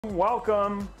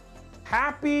Welcome.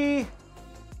 Happy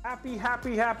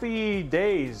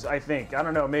days, I think. I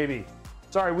don't know, maybe.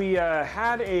 Sorry, we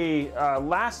had a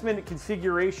last minute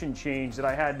configuration change that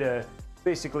I had to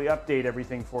basically update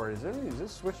everything for. Is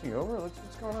this switching over?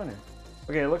 What's going on here?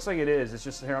 Okay, it looks like it is. It's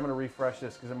just here. I'm going to refresh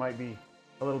this because it might be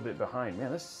a little bit behind.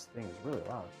 Man, this thing is really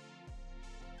loud.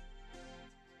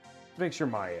 Make sure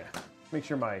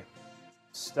my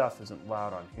stuff isn't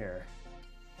loud on here.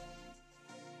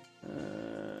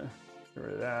 Get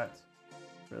rid of that.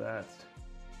 Get rid of that.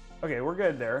 Okay, we're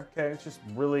good there. Okay, it's just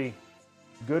really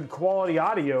good quality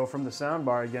audio from the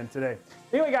soundbar again today.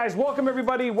 Anyway, guys, welcome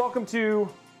everybody. Welcome to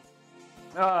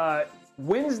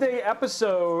Wednesday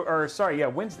episode, or sorry, yeah,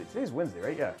 Wednesday. Today's Wednesday,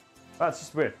 right? Yeah. Oh, it's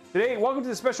just weird. Today, welcome to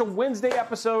the special Wednesday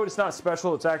episode. It's not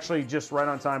special, it's actually just right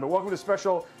on time, but welcome to the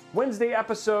special Wednesday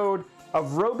episode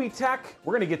of Robeytech.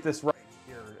 We're gonna get this right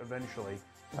here eventually.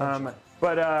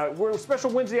 We're a special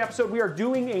Wednesday episode. We are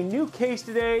doing a new case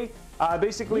today,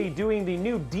 basically doing the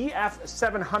new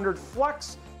DF700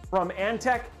 Flux from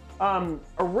Antec.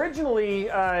 Originally,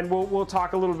 and we'll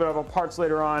talk a little bit about parts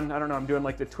later on. I don't know, I'm doing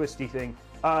like the twisty thing.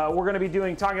 We're going to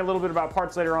be talking a little bit about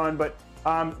parts later on, but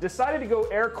decided to go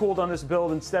air-cooled on this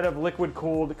build instead of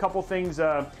liquid-cooled. A couple things,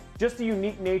 just the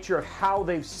unique nature of how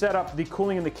they've set up the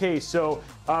cooling in the case. So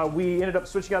we ended up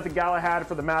switching out the Galahad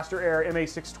for the Master Air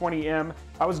MA620M.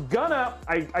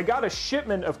 I got a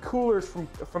shipment of coolers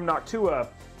from Noctua,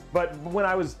 but when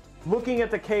I was looking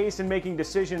at the case and making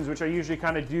decisions, which I usually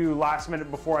kind of do last minute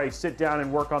before I sit down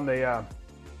and work on the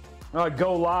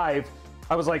go live,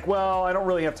 I was like, well, I don't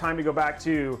really have time to go back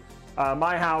to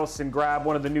my house and grab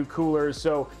one of the new coolers.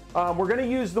 So we're going to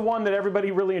use the one that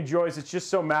everybody really enjoys. It's just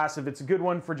so massive. It's a good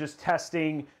one for just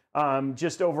testing,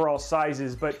 just overall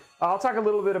sizes. But I'll talk a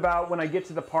little bit about when I get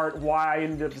to the part why I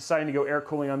ended up deciding to go air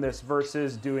cooling on this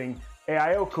versus doing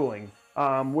AIO cooling,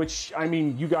 which, I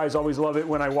mean, you guys always love it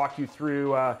when I walk you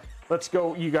through.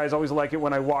 You guys always like it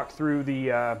when I walk through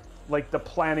the like the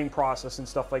planning process and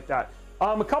stuff like that.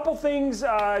 A couple things,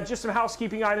 just some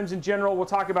housekeeping items in general. We'll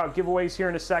talk about giveaways here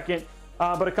in a second.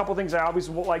 But a couple things I always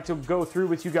like to go through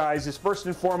with you guys is, first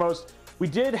and foremost, we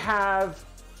did have,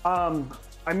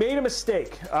 I made a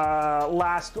mistake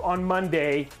on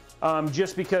Monday,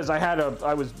 just because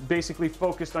I was basically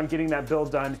focused on getting that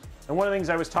build done. And one of the things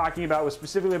I was talking about was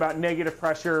specifically about negative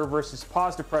pressure versus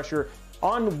positive pressure.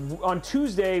 On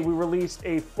Tuesday, we released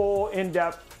a full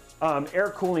in-depth air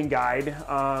cooling guide,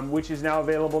 which is now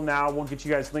available now. We'll get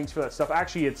you guys links for that stuff.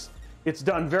 Actually, it's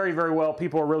done very, very well.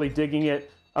 People are really digging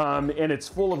it, and it's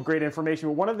full of great information.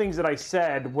 But one of the things that I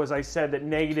said that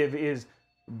negative is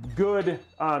good,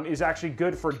 is actually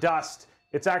good for dust.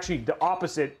 It's actually the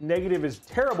opposite. Negative is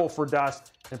terrible for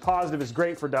dust, and positive is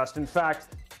great for dust. In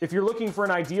fact, if you're looking for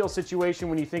an ideal situation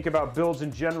when you think about builds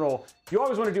in general, you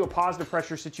always want to do a positive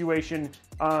pressure situation.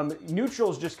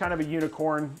 Neutral is just kind of a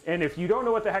unicorn. And if you don't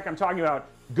know what the heck I'm talking about,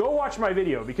 go watch my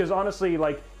video, because honestly,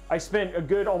 like, I spent a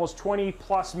good almost 20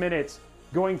 plus minutes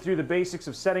going through the basics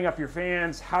of setting up your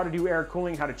fans, how to do air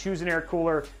cooling, how to choose an air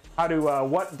cooler, how to,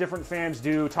 what different fans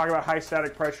do, talk about high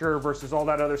static pressure versus all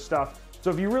that other stuff. So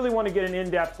if you really want to get an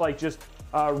in-depth, like, just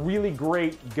really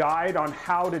great guide on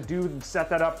how to do and set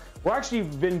that up, we're actually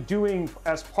been doing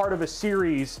as part of a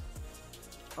series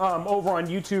over on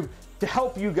YouTube to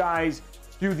help you guys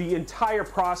through the entire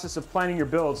process of planning your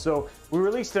build. So we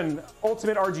released an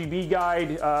ultimate RGB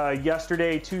guide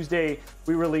yesterday. Tuesday,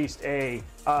 we released a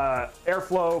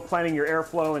airflow, planning your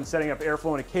airflow and setting up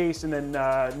airflow in a case. And then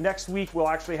next week, we'll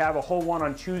actually have a whole one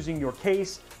on choosing your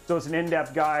case. So it's an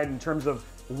in-depth guide in terms of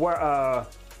what,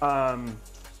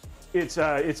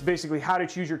 it's basically how to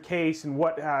choose your case and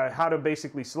how to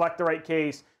basically select the right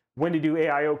case, when to do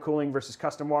AIO cooling versus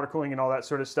custom water cooling and all that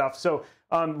sort of stuff. So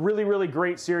really, really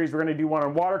great series. We're going to do one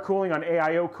on water cooling, on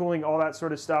AIO cooling, all that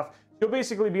sort of stuff. You'll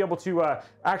basically be able to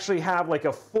actually have like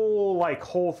a full, like,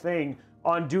 whole thing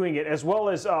on doing it, as well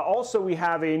as also we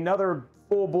have another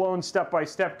full-blown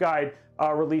step-by-step guide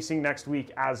releasing next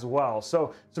week as well.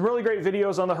 So some really great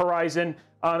videos on the horizon,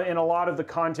 and a lot of the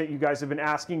content you guys have been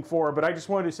asking for. But I just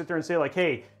wanted to sit there and say, like,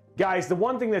 hey, guys, the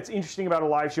one thing that's interesting about a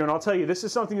live show, and I'll tell you, this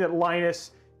is something that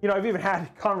Linus, you know, I've even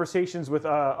had conversations with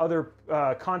other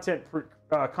content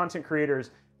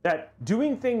creators, that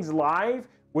doing things live,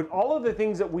 with all of the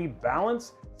things that we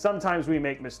balance, sometimes we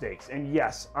make mistakes. And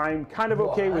yes, I'm kind of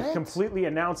okay with completely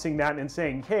announcing that and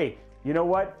saying, hey, you know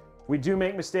what? We do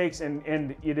make mistakes,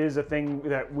 and it is a thing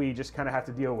that we just kind of have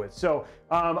to deal with. So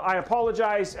I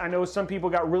apologize. I know some people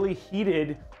got really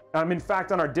heated. In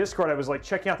fact, on our Discord, I was like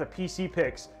checking out the PC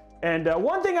pics. And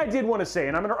one thing I did want to say,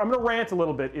 and I'm gonna rant a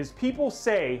little bit, is people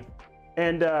say,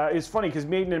 And it's funny because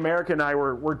Made in America and I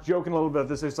were joking a little bit about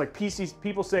this. It's like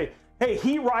people say, hey,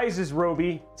 heat rises,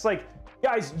 Robey. It's like,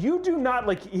 guys, you do not,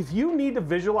 like, if you need to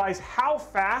visualize how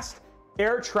fast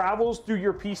air travels through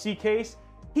your PC case,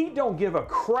 heat don't give a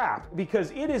crap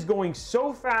because it is going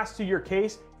so fast to your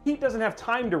case, heat doesn't have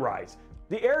time to rise.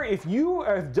 The air, if you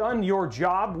have done your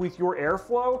job with your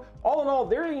airflow, all in all,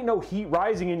 there ain't no heat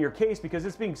rising in your case because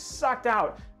it's being sucked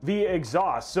out via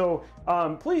exhaust. So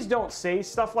please don't say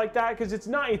stuff like that because it's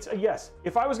not, yes,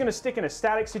 if I was gonna stick in a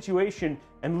static situation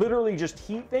and literally just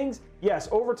heat things, yes,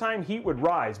 over time heat would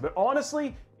rise. But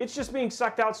honestly, it's just being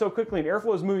sucked out so quickly and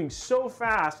airflow is moving so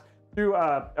fast through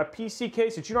a PC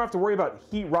case that you don't have to worry about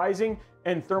heat rising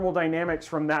and thermal dynamics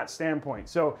from that standpoint.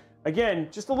 So again,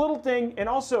 just a little thing, and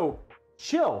also,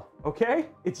 chill, okay?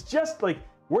 It's just like,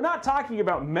 we're not talking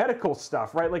about medical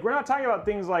stuff, right? Like, we're not talking about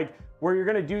things like where you're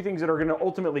gonna do things that are gonna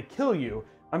ultimately kill you.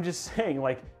 I'm just saying,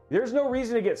 like, there's no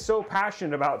reason to get so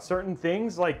passionate about certain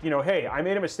things. Like, you know, hey, I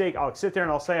made a mistake. I'll sit there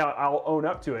and I'll say I'll own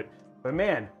up to it. But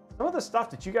man, some of the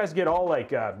stuff that you guys get all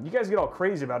like, you guys get all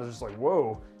crazy about is just like,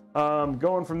 whoa,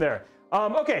 going from there.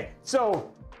 Okay,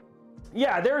 so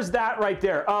yeah, there's that right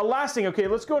there. Last thing, okay,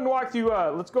 let's go and walk through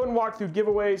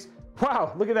giveaways.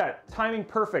 Wow, look at that. Timing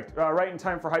perfect, right in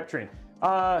time for Hype Train.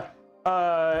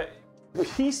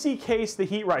 PC case, the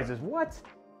heat rises. What?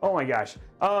 Oh my gosh.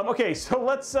 Okay, so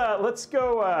let's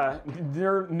go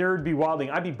nerd be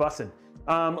wilding. I be bussin'.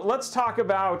 Let's talk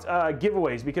about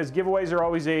giveaways because giveaways are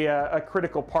always a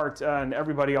critical part and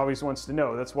everybody always wants to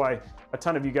know. That's why a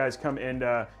ton of you guys come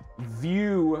and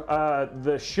view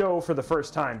the show for the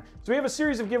first time. So we have a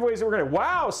series of giveaways that we're gonna,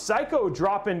 wow, Psycho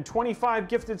dropping 25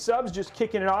 gifted subs, just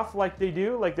kicking it off like they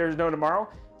do, like there's no tomorrow.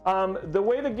 The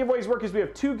way the giveaways work is we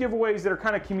have two giveaways that are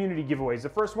kind of community giveaways. The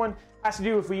first one has to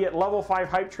do if we get level 5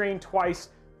 Hype Train twice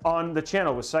on the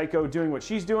channel with Psycho doing what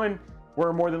she's doing.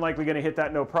 We're more than likely going to hit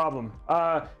that, no problem.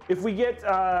 If we get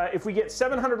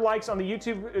 700 likes on the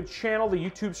YouTube channel, the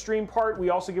YouTube stream part,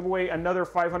 we also give away another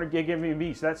 500 gig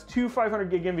NVMe. So that's 2 500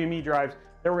 gig NVMe drives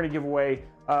that we're going to give away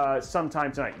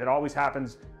sometime tonight. That always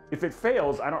happens. If it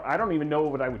fails, I don't even know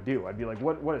what I would do. I'd be like,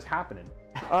 what is happening?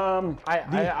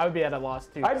 I would be at a loss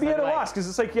too. I'd be at a loss because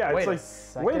it's like, yeah,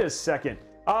 it's like, wait a second.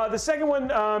 The second one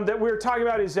that we're talking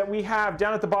about is that we have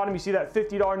down at the bottom, you see that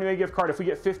 $50 Newegg gift card. If we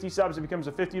get 50 subs, it becomes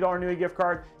a $50 Newegg gift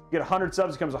card. You get 100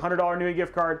 subs, it becomes a $100 Newegg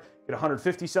gift card. You get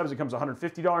 150 subs, it becomes a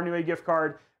 $150 Newegg gift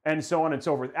card, and so on and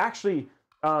so forth. Actually,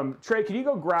 Trey, can you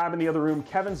go grab in the other room?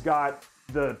 Kevin's got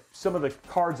some of the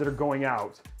cards that are going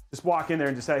out. Just walk in there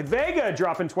and just say, Vega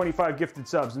dropping 25 gifted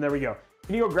subs, and there we go.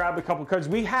 Can you go grab a couple cards?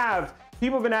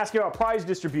 People have been asking about prize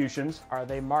distributions. Are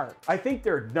they marked? I think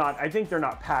they're not. I think they're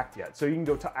not packed yet. So you can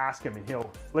go to ask him and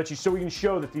he'll let you, so we can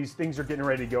show that these things are getting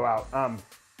ready to go out.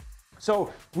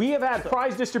 So we have had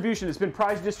prize distribution. It's been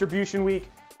prize distribution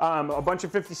week. A bunch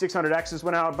of 5600Xs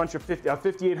went out. A bunch of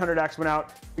 5800X went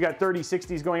out. We got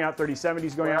 3060s going out,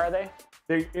 3070s going out. Where are they?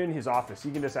 They're in his office.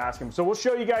 You can just ask him. So we'll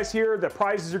show you guys here that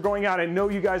prizes are going out. I know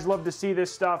you guys love to see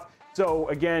this stuff. So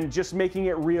again, just making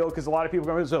it real because a lot of people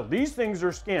go, so these things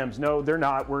are scams. No, they're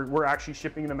not. We're actually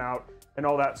shipping them out and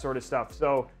all that sort of stuff.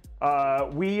 So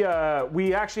we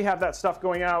actually have that stuff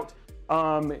going out.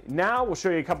 Now we'll show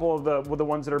you a couple of the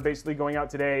ones that are basically going out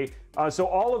today. So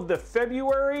all of the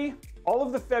February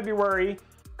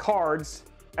cards,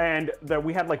 and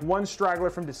we had like one straggler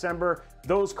from December.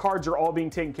 Those cards are all being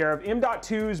taken care of.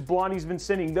 M.2s, Blondie's been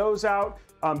sending those out.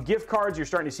 Gift cards, you're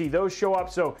starting to see those show up.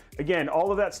 So again, all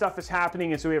of that stuff is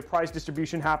happening, and so we have prize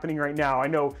distribution happening right now. I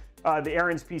know the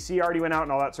Aaron's PC already went out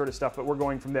and all that sort of stuff, but we're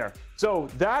going from there. So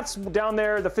that's down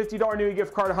there, the $50 Newegg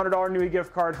gift card, $100 Newegg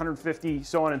gift card, $150,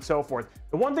 so on and so forth.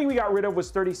 The one thing we got rid of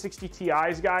was 3060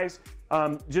 Ti's, guys.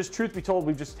 Just truth be told,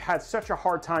 we've just had such a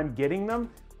hard time getting them.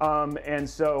 And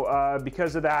so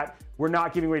because of that, we're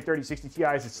not giving away 3060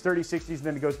 Ti's. It's 3060s, and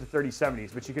then it goes to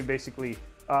 3070s, but you can basically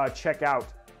check out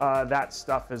that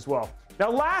stuff as well. Now,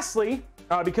 lastly,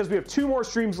 because we have 2 more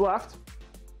streams left,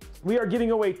 we are giving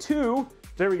away 2.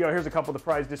 There we go. Here's a couple of the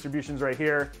prize distributions right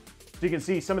here. So you can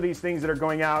see some of these things that are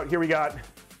going out. Here we got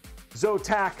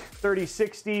Zotac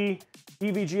 3060,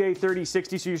 EVGA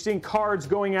 3060. So you're seeing cards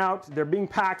going out. They're being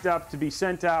packed up to be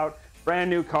sent out. Brand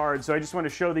new cards. So I just want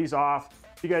to show these off.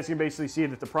 You guys can basically see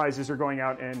that the prizes are going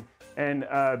out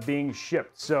and being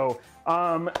shipped. So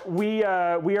we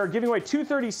are giving away 2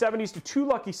 3070s to 2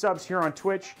 lucky subs here on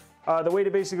Twitch. The way to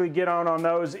basically get on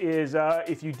those is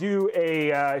if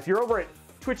you're over at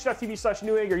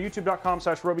twitch.tv/Newegg or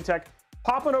youtube.com/Robeytech,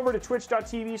 pop on over to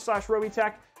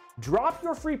twitch.tv/Robeytech, drop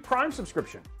your free Prime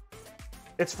subscription.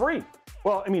 It's free.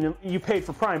 Well, I mean, you paid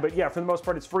for Prime, but yeah, for the most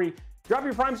part, it's free. Drop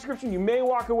your Prime subscription. You may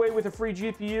walk away with a free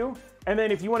GPU. And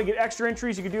then if you want to get extra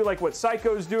entries, you could do like what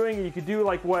Psycho's doing, and you could do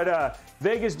like what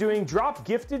Vega's doing. Drop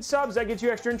gifted subs. That gets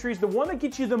you extra entries. The one that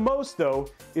gets you the most, though,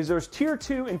 is there's tier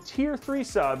 2 and tier 3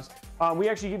 subs. We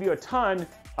actually give you a ton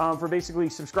for basically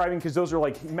subscribing, because those are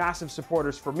like massive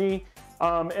supporters for me.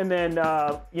 And then,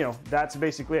 you know, that's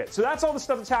basically it. So that's all the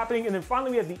stuff that's happening. And then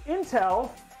finally, we have the Intel.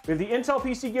 We have the Intel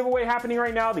PC giveaway happening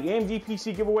right now, the AMD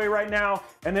PC giveaway right now.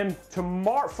 And then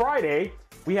tomorrow, Friday,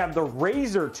 we have the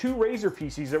Razer, 2 Razer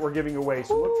PCs that we're giving away.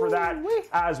 So look for that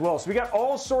as well. So we got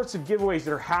all sorts of giveaways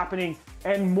that are happening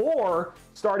and more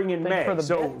starting in May.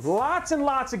 So lots and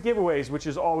lots of giveaways, which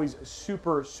is always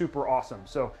super, super awesome.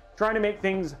 So trying to make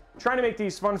these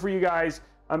fun for you guys.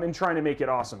 And trying to make it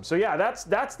awesome. So yeah,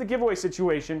 that's the giveaway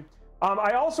situation.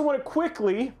 I also want to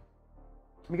quickly,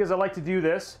 because I like to do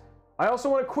this, I also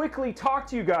want to quickly talk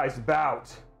to you guys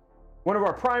about one of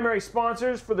our primary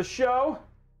sponsors for the show.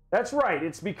 That's right,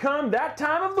 it's become that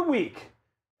time of the week.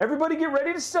 Everybody get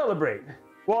ready to celebrate.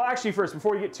 Well, actually first,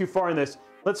 before we get too far in this,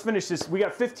 let's finish this. We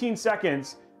got 15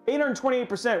 seconds,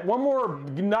 828%. One more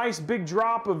nice big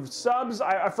drop of subs.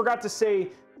 I forgot to say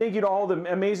thank you to all the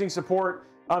amazing support.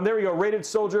 There we go, Rated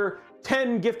Soldier,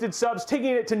 10 gifted subs,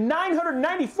 taking it to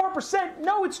 994%.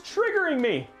 No, it's triggering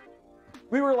me.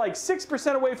 We were like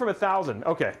 6% away from 1,000.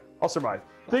 Okay, I'll survive.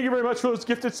 Thank you very much for those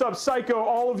gifted subs. Psycho,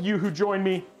 all of you who joined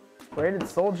me. Rated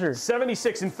Soldier.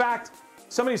 76. In fact,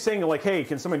 somebody's saying like, hey,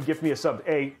 can someone gift me a sub?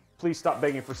 A, please stop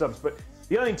begging for subs. But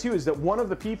the other thing too is that one of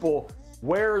the people,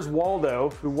 Where's Waldo,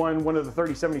 who won one of the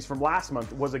 3070s from last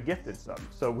month, was a gifted sub.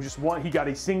 So we just he got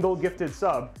a single gifted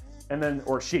sub. And then,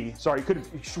 or she, sorry,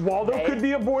 Waldo could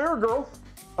be a boy or a girl.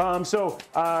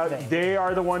 They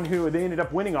are the one who, they ended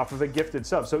up winning off of a gifted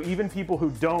sub. So even people who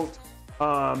don't,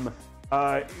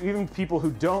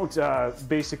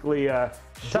 basically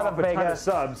drop a ton of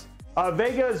subs.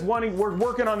 Vega is wanting, we're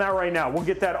working on that right now. We'll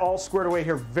get that all squared away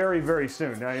here very, very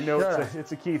soon. I know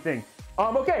it's a key thing.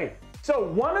 Okay. So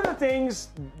one of the things,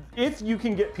 if you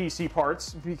can get PC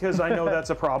parts, because I know that's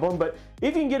a problem, but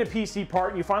if you can get a PC part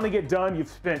and you finally get done, you've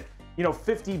spent, you know,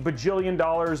 $50 bajillion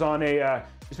on a,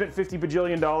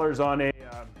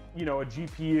 you know, a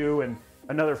GPU, and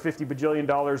another $50 bajillion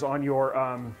on your,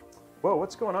 whoa,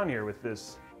 what's going on here with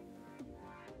this?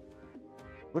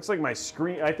 Looks like my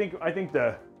screen, it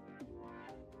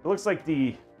looks like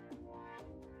the,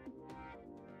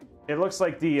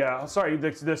 sorry,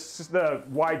 the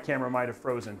wide camera might have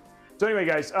frozen. So anyway,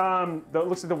 guys, it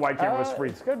looks like the wide camera was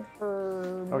freezing. It's good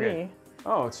for me.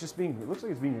 Oh, it looks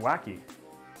like it's being wacky.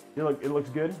 It looks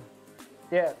good?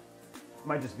 Yeah.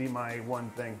 Might just be my one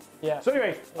thing. Yeah. So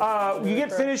anyway, you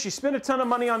get finished, you spend a ton of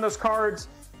money on those cards,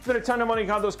 you're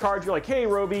like, hey,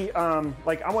 Robey, I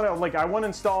want to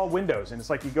install Windows. And it's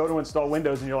like, you go to install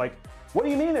Windows and you're like, what do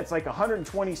you mean it's like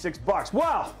 126 bucks?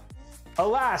 Well,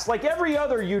 alas, like every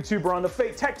other YouTuber on the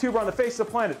TechTuber on the face of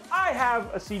the planet, I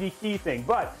have a CD key thing.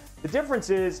 But the difference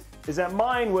is that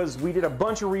mine was, we did a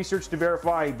bunch of research to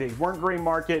verify they weren't gray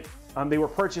market. They were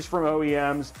purchased from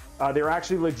OEMs. They were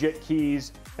actually legit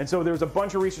keys. And so there was a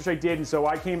bunch of research I did. And so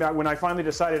I came out, when I finally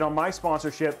decided on my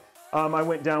sponsorship, I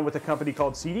went down with a company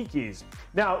called CD Keys.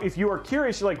 Now, if you are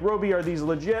curious, you're like, Robey, are these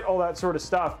legit? All that sort of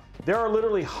stuff. There are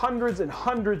literally hundreds and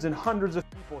hundreds and hundreds of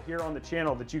people here on the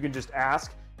channel that you can just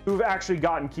ask who've actually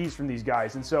gotten keys from these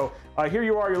guys. And so here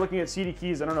you are, you're looking at CD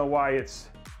Keys. I don't know why it's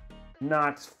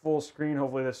not full screen.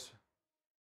 Hopefully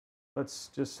let's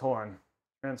just, hold on.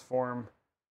 Transform.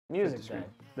 Music.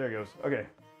 There it goes. Okay.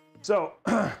 So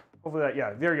hopefully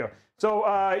there you go. So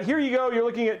here you go. You're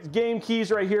looking at game keys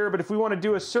right here. But if we want to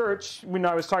do a search,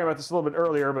 I was talking about this a little bit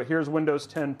earlier, but here's Windows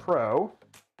 10 Pro.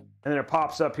 And then it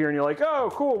pops up here and you're like,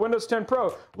 oh, cool, Windows 10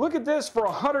 Pro. Look at this for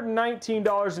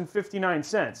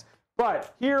 $119.59.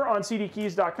 But here on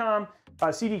cdkeys.com,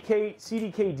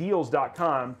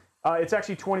 cdkdeals.com, it's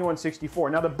actually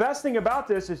 $21.64. Now, the best thing about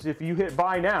this is if you hit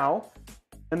buy now,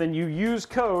 and then you use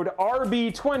code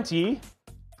RB20,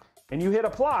 and you hit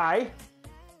apply,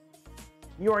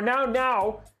 you are now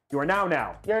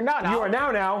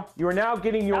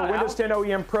getting your Windows 10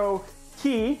 OEM Pro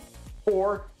key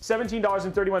for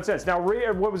 $17.31. Now,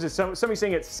 what was it? Somebody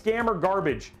saying it's scam or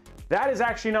garbage. That is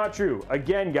actually not true.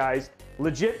 Again, guys,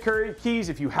 legit keys.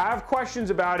 If you have questions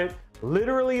about it,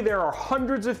 literally there are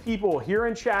hundreds of people here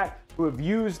in chat who have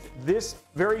used this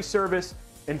very service.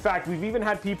 In fact, we've even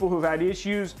had people who've had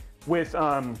issues with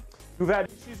the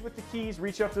keys,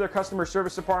 reach out to their customer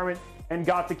service department and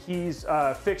got the keys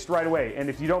fixed right away. And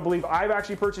if you don't believe, I've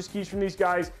actually purchased keys from these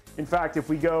guys. In fact, if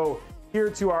we go here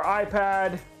to our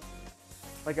iPad,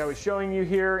 like I was showing you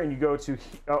here, and you go to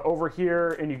over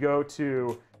here and you go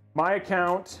to my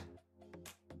account,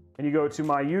 and you go to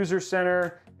my user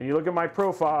center and you look at my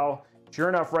profile, sure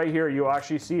enough, right here, you'll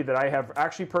actually see that I have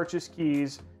actually purchased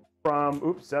keys from,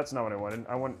 oops, that's not what I wanted.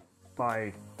 I want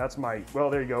my, that's my, well,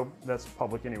 there you go. That's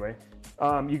public anyway.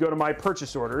 You go to my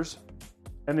purchase orders,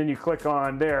 and then you click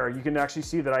on there. You can actually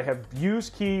see that I have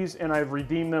used keys and I've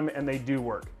redeemed them, and they do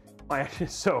work.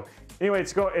 So anyway,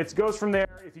 it goes from there.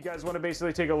 If you guys want to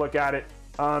basically take a look at it,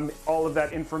 all of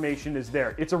that information is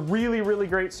there. It's a really, really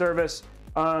great service.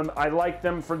 I like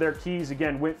them for their keys.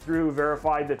 Again, went through,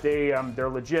 verified that they're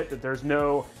legit, that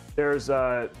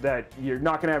that you're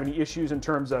not going to have any issues in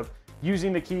terms of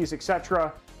using the keys,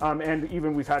 etc. And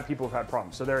even we've had people who've had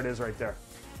problems. So there it is right there.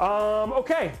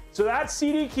 Okay, so that's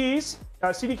CD keys,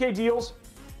 CDK deals,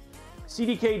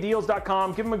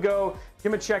 cdkdeals.com. Give them a go,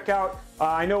 give them a check out.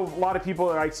 I know a lot of people,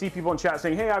 I see people in chat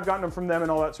saying, hey, I've gotten them from them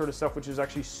and all that sort of stuff, which is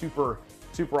actually super,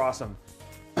 super awesome.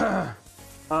 Let's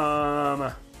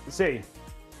see.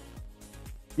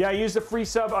 Yeah, I used the free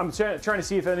sub. I'm trying to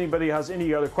see if anybody has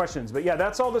any other questions. But yeah,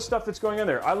 that's all the stuff that's going on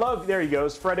there. I love, there he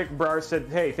goes. Frederick Brar said,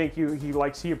 hey, thank you. He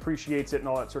appreciates it and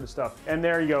all that sort of stuff. And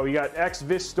there you go. You got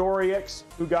Xvistorix,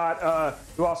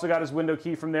 who also got his window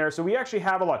key from there. So we actually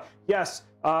have a lot. Yes,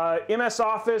 MS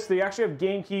Office, they actually have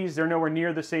game keys. They're nowhere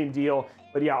near the same deal.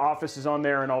 But yeah, Office is on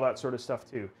there and all that sort of stuff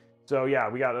too. So yeah,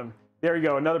 we got them. There you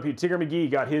go. Another piece. Tigger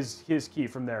McGee got his key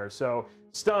from there. So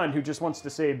Stun, who just wants to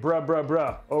say bruh, bruh,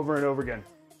 bruh over and over again.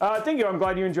 Thank you. I'm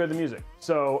glad you enjoyed the music.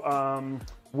 So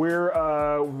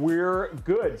we're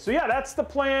good. So yeah, that's the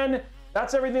plan.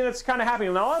 That's everything that's kind of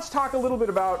happening. Now let's talk a little bit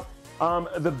about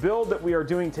the build that we are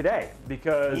doing today,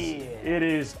 because it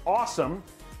is awesome.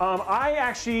 I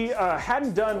actually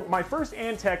hadn't done my first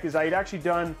Antec. I had actually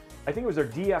done, I think it was their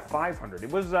DF500. It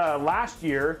was last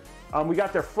year. We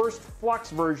got their first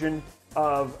Flux version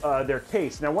of their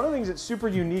case. Now, one of the things that's super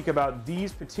unique about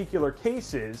these particular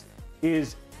cases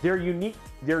is their unique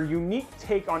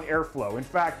take on airflow. In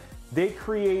fact, they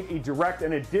create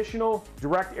an additional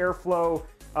direct airflow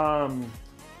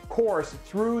course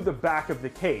through the back of the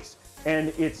case, and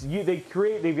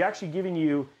they've actually given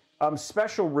you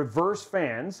special reverse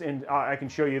fans, and I can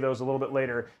show you those a little bit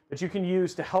later, that you can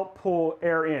use to help pull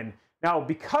air in. Now,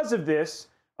 because of this,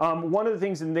 one of the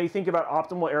things, and they think about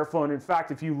optimal airflow, and in fact,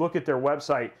 if you look at their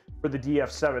website for the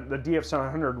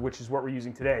DF700, which is what we're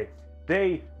using today,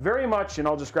 they very much, and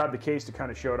I'll just grab the case to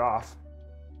kind of show it off,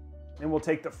 and we'll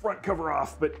take the front cover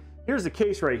off, but here's the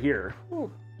case right here.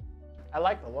 Ooh, I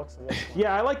like the looks of this one.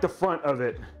 Yeah, I like the front of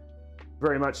it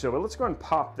very much so, but let's go ahead and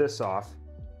pop this off.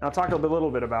 And I'll talk a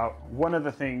little bit about one of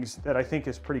the things that I think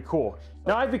is pretty cool.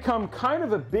 Now, I've become kind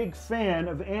of a big fan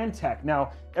of Antec.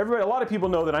 Now, a lot of people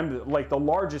know that I'm like the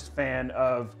largest fan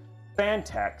of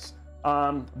Fantecs,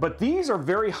 but these are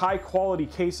very high quality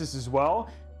cases as well.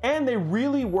 And they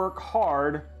really work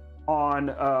hard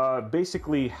on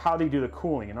basically how they do the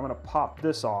cooling. And I'm going to pop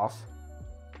this off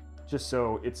just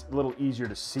so it's a little easier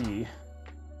to see.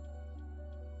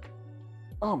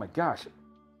 Oh my gosh.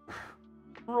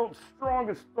 World's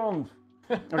strongest thumbs.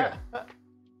 Okay.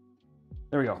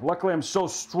 There we go. Luckily, I'm so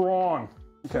strong.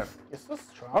 Okay. It's so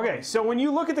strong. Okay, so when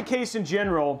you look at the case in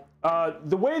general,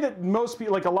 the way that most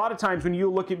people, like a lot of times when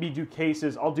you look at me do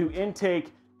cases, I'll do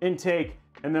intake,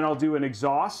 and then I'll do an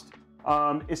exhaust,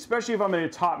 especially if I'm in a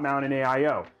top mount in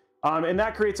AIO. And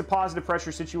that creates a positive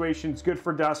pressure situation. It's good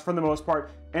for dust for the most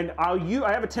part. And I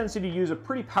have a tendency to use a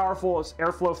pretty powerful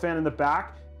airflow fan in the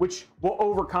back, which will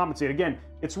overcompensate. Again,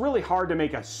 it's really hard to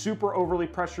make a super overly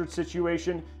pressured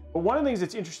situation. But one of the things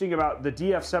that's interesting about the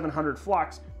DF700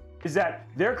 Flux is that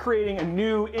they're creating a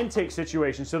new intake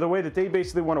situation. So the way that they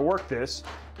basically want to work this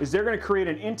is they're going to create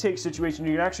an intake situation.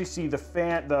 You can actually see the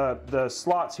fan, the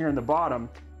slots here in the bottom,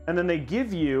 and then they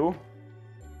give you,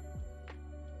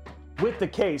 with the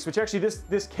case, which actually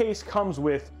this case comes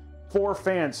with 4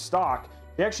 fans stock,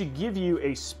 they actually give you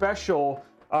a special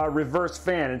reverse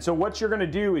fan. And so what you're going to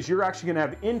do is you're actually going to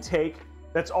have intake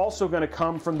that's also going to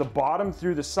come from the bottom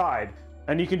through the side,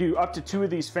 and you can do up to 2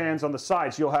 of these fans on the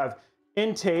sides. You'll have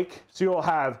intake, so you'll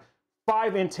have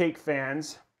 5 intake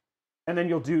fans, and then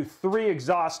you'll do 3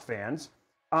 exhaust fans,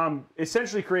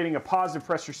 essentially creating a positive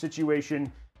pressure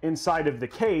situation inside of the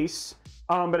case.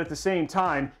 But at the same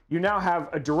time, you now have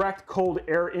a direct cold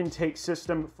air intake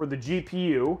system for the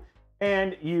GPU,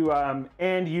 and you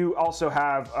also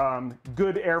have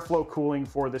good airflow cooling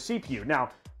for the CPU. Now,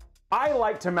 I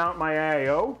like to mount my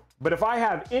IO, but if I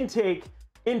have intake,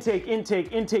 I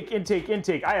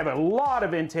have a lot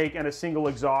of intake and a single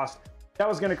exhaust. That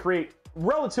was going to create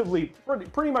relatively,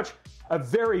 pretty much a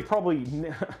very probably,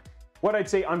 what I'd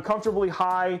say, uncomfortably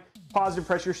high positive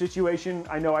pressure situation.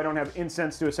 I know I don't have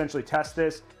incense to essentially test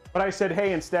this, but I said,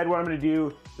 hey, instead what I'm going to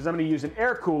do is I'm going to use an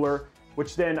air cooler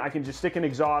which then I can just stick an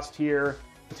exhaust here,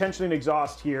 potentially an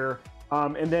exhaust here,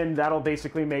 and then that'll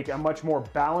basically make a much more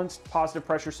balanced positive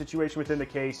pressure situation within the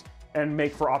case and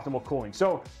make for optimal cooling.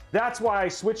 So that's why I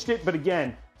switched it. But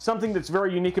again, something that's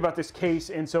very unique about this case.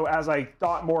 And so as I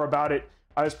thought more about it,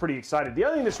 I was pretty excited. The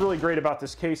other thing that's really great about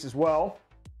this case as well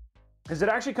is it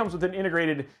actually comes with an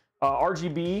integrated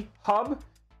RGB hub,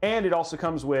 and it also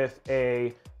comes with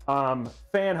a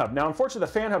fan hub. Now, unfortunately,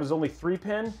 the fan hub is only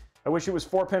 3-pin. I wish it was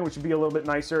 4-pin, which would be a little bit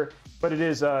nicer, but it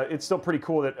is. It's still pretty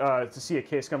cool that to see a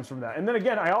case comes from that. And then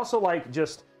again, I also like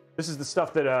just this is the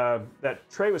stuff that that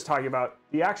Trey was talking about.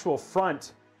 The actual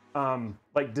front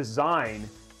like design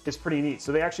is pretty neat.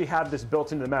 So they actually have this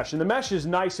built into the mesh, and the mesh is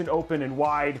nice and open and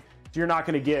wide, so you're not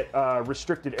going to get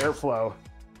restricted airflow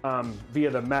via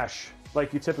the mesh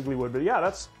like you typically would. But yeah,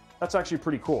 that's actually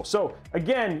pretty cool. So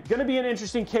again, going to be an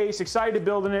interesting case. Excited to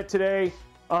build in it today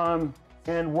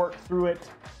and work through it.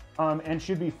 And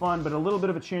should be fun, but a little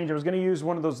bit of a change. I was going to use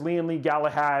one of those Lee &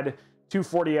 Galahad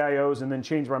 240 IOs and then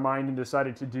changed my mind and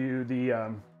decided to do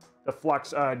the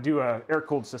Flux, do a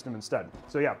air-cooled system instead.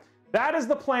 So yeah, that is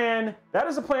the plan. That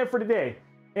is the plan for today.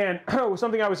 And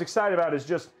something I was excited about is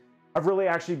just, I've really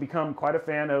actually become quite a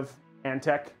fan of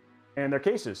Antec and their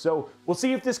cases. So we'll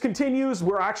see if this continues.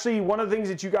 We're actually, one of the things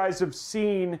that you guys have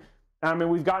seen, and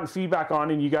we've gotten feedback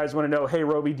on, and you guys want to know, hey,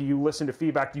 Robey, do you listen to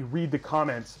feedback? Do you read the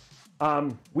comments?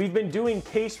 We've been doing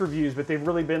case reviews, but they've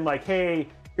really been like, hey,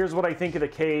 here's what I think of the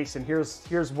case, and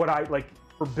here's what I like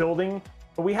for building.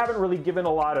 But we haven't really given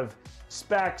a lot of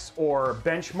specs or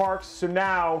benchmarks. So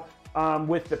now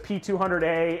with the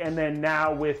P200A and then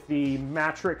now with the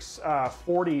Matrix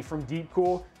 40 from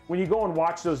Deepcool, when you go and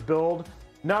watch those build,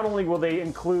 not only will they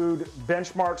include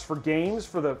benchmarks for games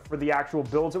for the actual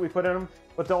builds that we put in them,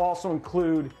 but they'll also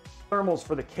include thermals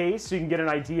for the case, so you can get an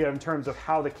idea in terms of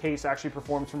how the case actually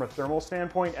performs from a thermal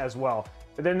standpoint as well.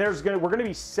 But then we're going to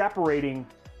be separating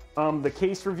the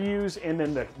case reviews and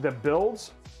then the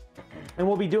builds, and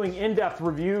we'll be doing in-depth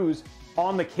reviews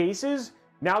on the cases.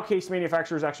 Now case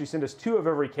manufacturers actually send us 2 of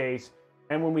every case,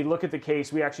 and when we look at the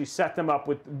case, we actually set them up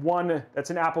with one that's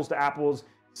an apples to apples,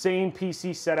 same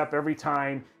PC setup every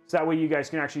time, so that way you guys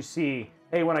can actually see,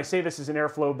 hey, when I say this is an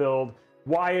airflow build,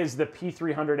 why is the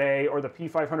P300A or the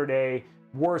P500A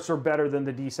worse or better than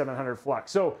the D700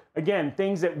 Flux? So again,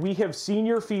 things that we have seen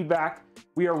your feedback,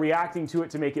 we are reacting to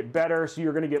it to make it better, so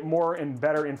you're going to get more and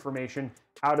better information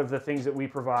out of the things that we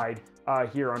provide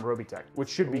here on Robeytech, which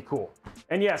should be cool.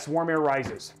 And yes, warm air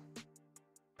rises.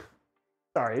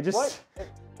 Sorry, it just... What?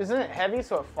 Isn't it heavy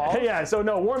so it falls? Yeah, so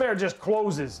no, warm air just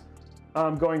closes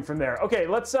going from there. Okay,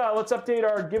 let's update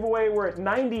our giveaway. We're at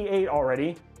 98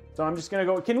 already. So I'm just gonna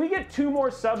go, can we get 2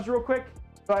 more subs real quick?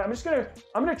 So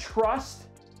I'm gonna trust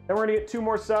that we're gonna get 2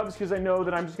 more subs because I know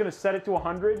that I'm just gonna set it to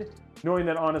 100, knowing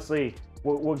that honestly,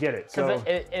 we'll get it. So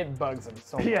it bugs them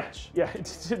so much. Yeah,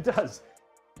 it does.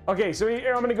 Okay, so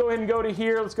here, I'm gonna go ahead and go to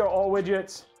here. Let's go to all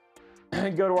widgets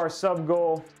and go to our sub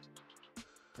goal.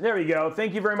 There we go.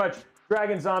 Thank you very much,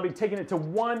 Dragon Zombie, taking it to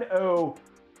 1-0.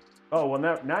 Oh, well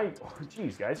now you, oh,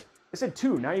 geez, guys. I said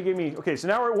 2, now you gave me, okay, so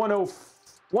now we're at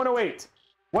 108.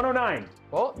 109.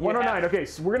 Well, 109. Okay,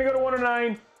 so we're gonna go to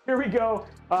 109. Here we go.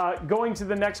 Going to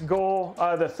the next goal,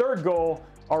 the 3rd goal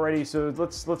already. So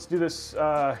let's do this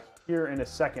here in a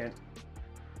second.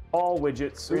 All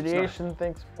widgets. So Radiation,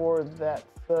 thanks for that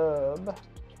sub.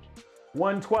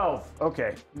 112.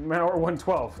 Okay, now we're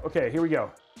 112. Okay, here we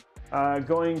go.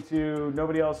 Going to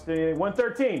nobody else did anything.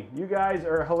 113. You guys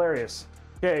are hilarious.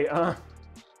 Okay, $150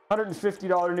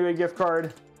 Newegg gift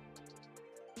card.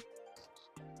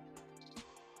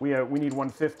 We need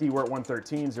 150. We're at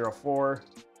 113, 04,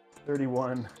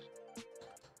 31.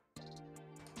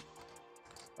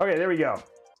 Okay, there we go.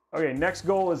 Okay, next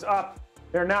goal is up.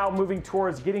 They're now moving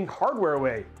towards getting hardware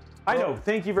away. I know.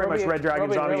 Thank you very much, Red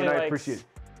Dragon Zombie, really and I appreciate it.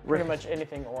 Pretty much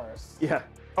anything Aorus. Yeah.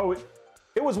 Oh,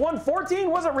 it was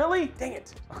 114? Was it really? Dang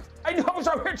it. I know.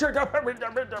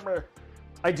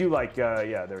 I do like,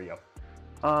 yeah, there we go.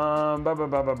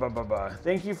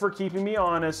 Thank you for keeping me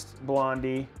honest,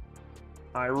 Blondie.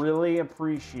 I really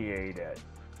appreciate it.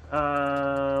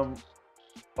 Alert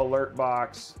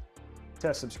box,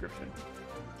 test subscription.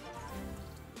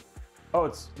 Oh,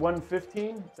 it's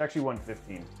 115? It's actually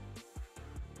 115.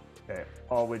 Okay,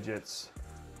 all widgets.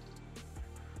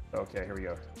 Okay, here we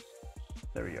go.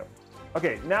 There we go.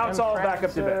 Okay, now it's all back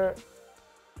up to bed.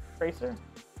 Tracer?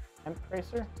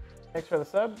 Tracer? Thanks for the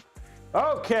sub.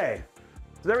 Okay,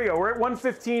 so there we go. We're at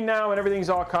 115 now, and everything's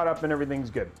all caught up, and everything's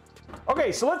good.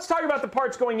 Okay, so let's talk about the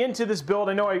parts going into this build.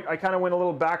 I know I kind of went a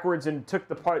little backwards and took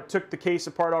the case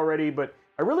apart already, but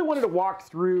I really wanted to walk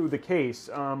through the case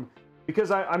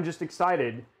because I'm just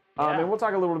excited And we'll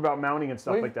talk a little bit about mounting and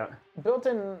stuff like that. Built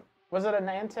in, was it an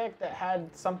Antec that had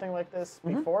something like this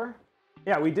before?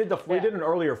 Yeah, we did an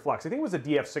earlier Flux. I think it was a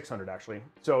DF600 actually.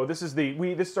 So this is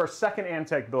this is our second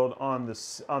Antec build on the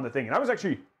thing, and I was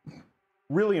actually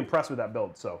really impressed with that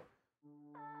build. So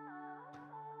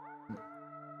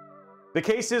the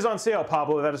case is on sale,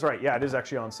 Pablo. That is right. Yeah, it is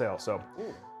actually on sale. So.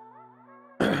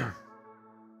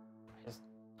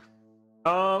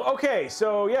 Okay,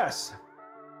 so yes,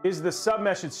 is the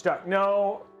submesh stuck?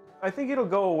 No, I think it'll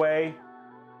go away.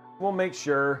 We'll make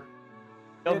sure.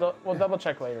 We'll double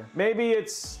check later. Maybe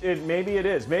maybe it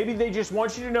is. Maybe they just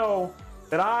want you to know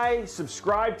that I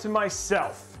subscribe to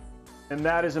myself, and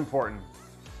that is important.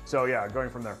 So yeah, going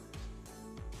from there.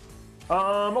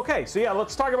 Okay, so yeah,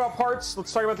 let's talk about parts.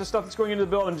 Let's talk about the stuff that's going into the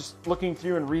build. I'm just looking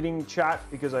through and reading chat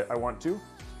because I want to.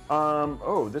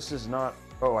 Oh, this is not.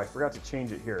 Oh, I forgot to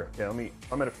change it here. Okay,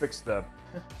 I'm gonna fix the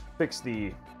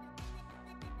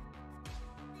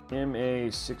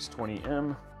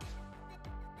MA620M.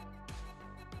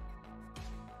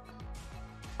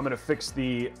 I'm gonna fix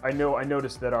the. I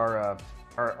noticed that our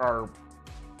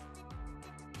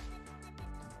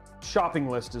shopping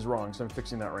list is wrong, so I'm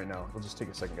fixing that right now. It'll just take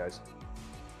a second, guys.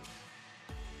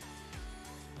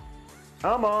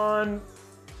 Come on,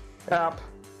 app.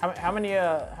 How many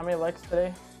likes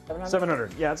today? 700?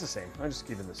 700. Yeah, it's the same. I'm just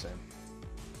keeping the same.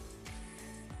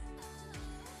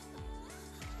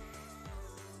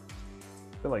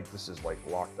 I feel like this is like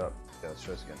locked up. Yeah, let's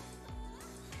try this again.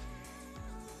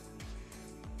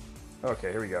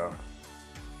 Okay, here we go.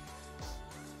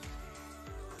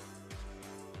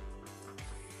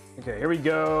 Okay, here we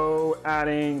go.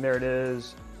 Adding, there it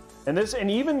is. And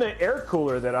even the air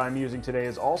cooler that I'm using today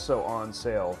is also on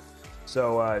sale.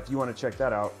 So if you want to check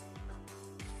that out.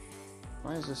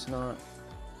 Why is this not?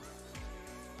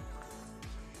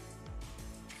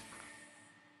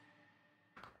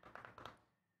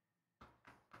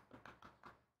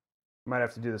 Might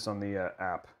have to do this on the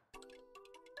app.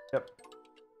 Yep.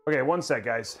 Okay, one sec,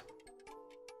 guys.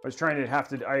 I was trying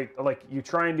to you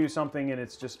try and do something and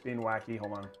it's just being wacky.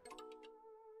 Hold on.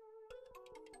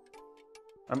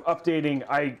 I'm updating.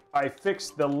 I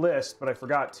fixed the list, but I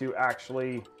forgot to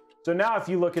actually. So now if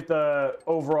you look at the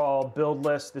overall build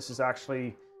list, it's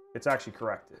actually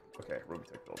corrected. Okay,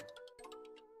 Robeytech build.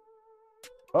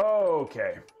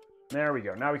 Okay, there we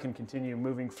go. Now we can continue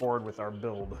moving forward with our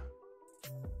build.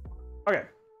 Okay.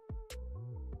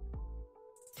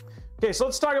 Okay, so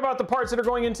let's talk about the parts that are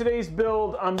going in today's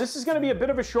build. This is going to be a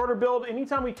bit of a shorter build.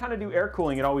 Anytime we kind of do air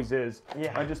cooling, it always is.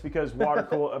 Yeah. Just because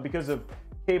because of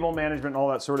cable management and all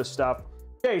that sort of stuff.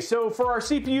 Okay, so for our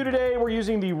CPU today, we're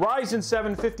using the Ryzen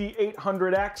 7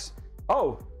 5800X.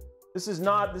 Oh, this is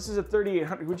a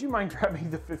 3800. Would you mind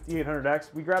grabbing the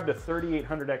 5800X? We grabbed a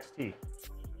 3800 XT.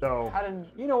 So,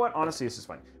 you know what? Honestly, this is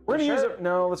fine. We're going to use it.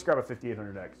 No, let's grab a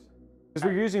 5800X. Because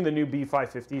we're using the new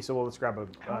B550, so let's grab a.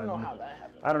 I don't know how that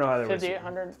happened. I don't know how that works.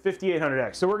 5800?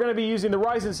 5800X. So we're going to be using the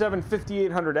Ryzen 7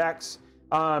 5800X.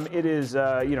 It is,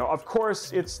 of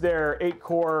course, it's their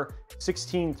 8-core,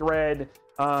 16-thread,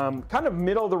 kind of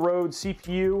middle-of-the-road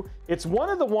CPU. It's one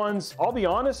of the ones, I'll be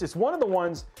honest, it's one of the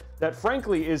ones that,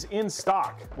 frankly, is in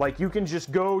stock. Like, you can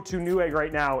just go to Newegg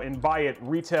right now and buy it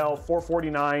retail,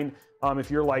 $449.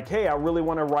 If you're like, hey, I really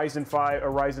want a Ryzen 5, a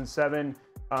Ryzen 7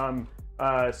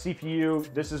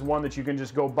 CPU, this is one that you can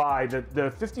just go buy. The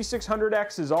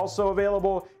 5600X is also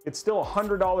available. It's still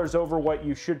 $100 over what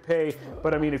you should pay,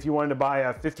 but I mean, if you wanted to buy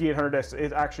a 5800X,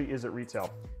 it actually is at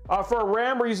retail. For our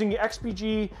RAM, we're using the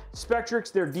XPG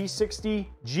Spectrix, their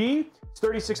D60G. It's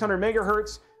 3600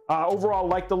 megahertz. Overall,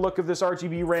 like the look of this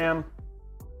RGB RAM.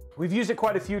 We've used it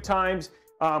quite a few times.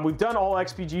 We've done all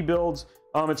XPG builds.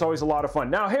 It's always a lot of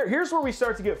fun. Now, here's where we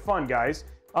start to get fun, guys.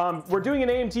 We're doing an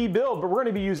AMD build, but we're going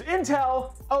to be using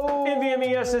Intel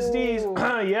NVMe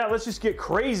SSDs. Yeah, let's just get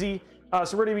crazy.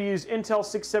 So we're going to be using Intel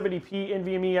 670p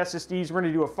NVMe SSDs. We're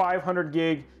going to do a 500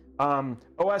 gig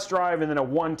OS drive and then a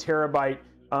 1 terabyte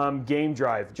game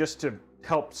drive, just to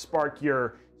help spark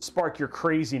your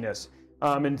craziness.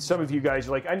 And some of you guys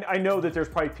are like, I know that there's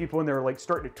probably people in there like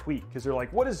starting to tweet because they're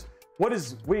like,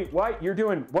 wait, what? You're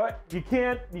doing what? You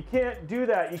can't do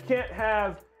that. You can't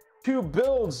have two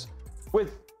builds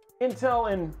with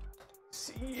Intel and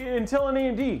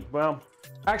AMD. Well,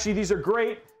 actually, these are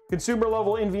great consumer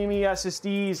level NVMe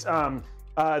SSDs.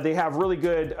 They have really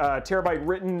good terabyte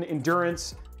written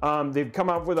endurance. They've come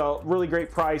up with a really great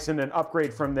price and an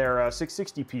upgrade from their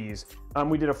 660Ps.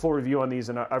 We did a full review on these,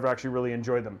 and I've actually really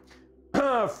enjoyed them.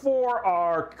 For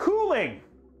our cooling,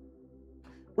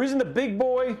 we're using the big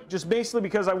boy just basically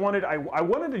because I wanted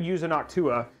to use an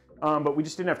Noctua. But we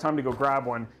just didn't have time to go grab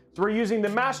one. So we're using the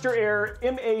Master Air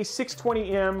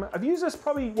MA620M. I've used this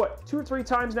probably, what, 2 or 3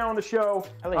 times now on the show.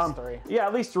 At least 3. Yeah,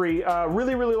 at least 3.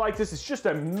 Really, really like this. It's just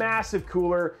a massive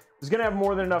cooler. It's gonna have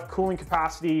more than enough cooling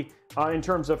capacity in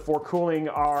terms of for cooling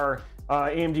our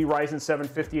AMD Ryzen 7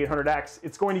 5800X.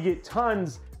 It's going to get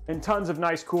tons and tons of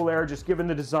nice cool air just given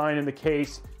the design and the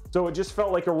case. So it just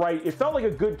felt like it felt like a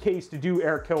good case to do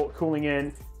air cooling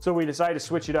in. So we decided to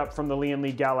switch it up from the Lee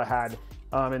 & Galahad.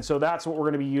 And so that's what we're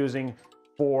gonna be using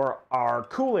for our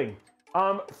cooling.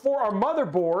 For our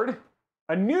motherboard,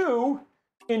 a new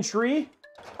entry,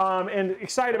 and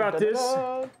excited about this.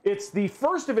 It's the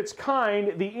first of its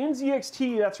kind, the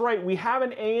NZXT. That's right, we have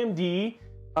an AMD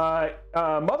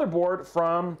motherboard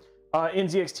from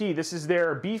NZXT. This is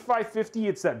their B550.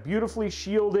 It's that beautifully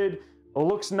shielded,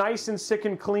 looks nice and sick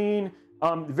and clean.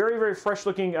 Very, very fresh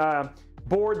looking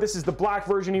board. This is the black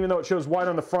version, even though it shows white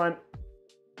on the front.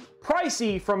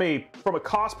 Pricey from a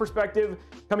cost perspective,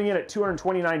 coming in at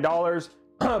 $229,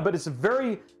 but it's a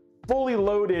very fully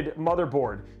loaded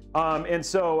motherboard. And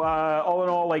so all in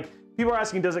all, like, people are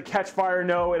asking, does it catch fire?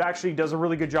 No, it actually does a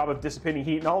really good job of dissipating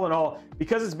heat. And all in all,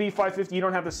 because it's B550, you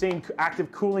don't have the same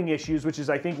active cooling issues, which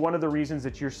is, I think, one of the reasons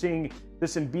that you're seeing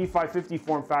this in B550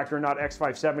 form factor, not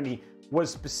X570, was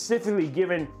specifically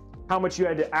given how much you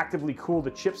had to actively cool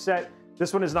the chipset.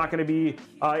 This one is not going to be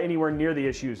anywhere near the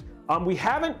issues. We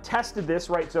haven't tested this,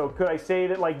 right? So could I say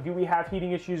that, like, do we have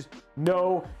heating issues?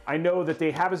 No. I know that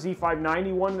they have a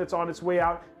Z590 one that's on its way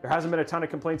out. There hasn't been a ton of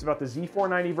complaints about the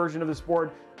Z490 version of this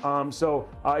board. So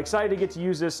excited to get to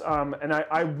use this. And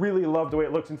I really love the way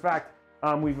it looks. In fact,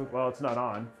 well, it's not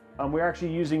on. We're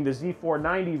actually using the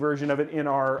Z490 version of it in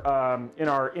our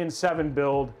N7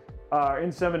 build,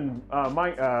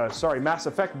 Mass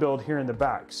Effect build here in the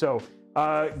back. So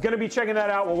gonna be checking that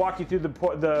out. We'll walk you through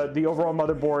the overall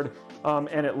motherboard,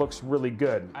 and it looks really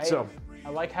good. I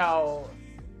like how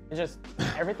it just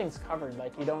everything's covered.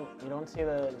 Like you don't see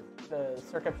the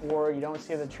circuit board, you don't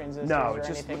see the transistors or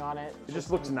anything on it. It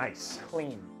just looks nice,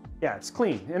 clean. Yeah, it's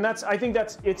clean, and I think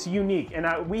it's unique. And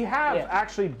we have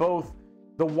actually both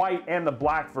the white and the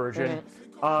black version,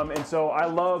 and so I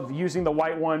love using the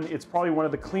white one. It's probably one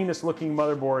of the cleanest looking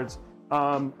motherboards.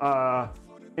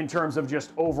 In terms of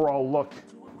just overall look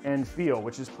and feel,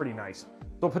 which is pretty nice. So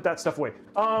we'll put that stuff away.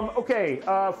 Okay,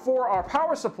 for our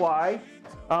power supply,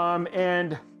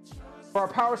 and our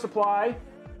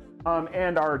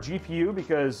GPU,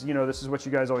 because you know this is what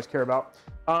you guys always care about.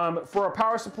 For our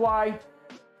power supply,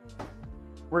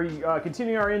 we're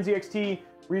continuing our NZXT.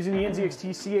 We're using the NZXT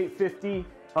C850.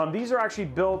 These are actually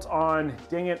built on,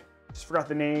 dang it, just forgot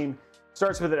the name.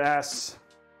 Starts with an S,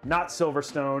 not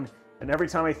Silverstone. And every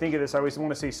time I think of this, I always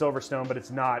want to say Silverstone, but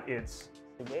it's not. It's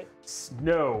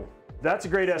no. That's a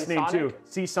great S name too.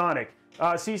 Seasonic.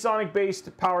 Seasonic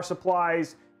based power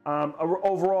supplies.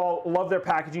 Overall, love their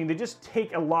packaging. They just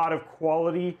take a lot of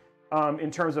quality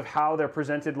in terms of how they're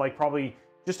presented. Like probably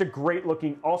just a great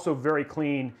looking, also very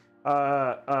clean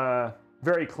CPU.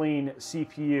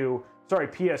 Sorry,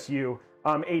 PSU.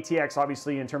 ATX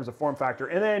obviously in terms of form factor.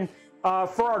 And then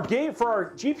for our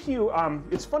GPU,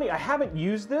 it's funny. I haven't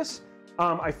used this.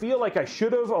 I feel like I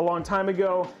should have a long time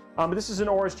ago. This is an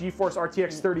Aorus GeForce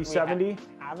RTX 3070.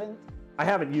 I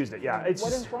haven't used it. Yeah,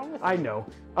 what is wrong with it? I know.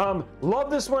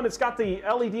 Love this one. It's got the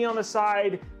LED on the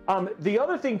side. The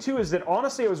other thing too is that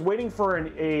honestly, I was waiting for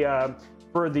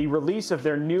for the release of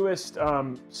their newest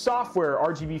software,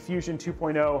 RGB Fusion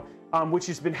 2.0, which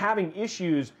has been having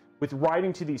issues with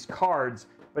writing to these cards.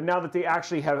 But now that they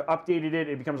actually have updated it,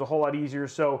 it becomes a whole lot easier.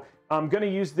 So I'm going to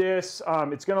use this.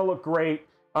 It's going to look great.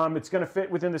 It's going to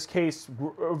fit within this case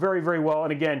very, very well.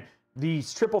 And again, the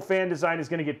triple fan design is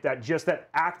going to get that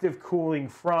active cooling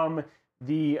from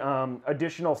the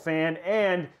additional fan.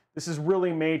 And this is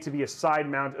really made to be a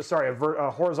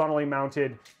horizontally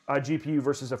mounted GPU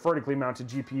versus a vertically mounted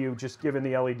GPU, just given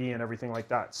the LED and everything like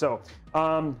that. So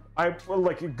I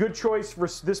like a good choice for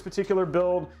this particular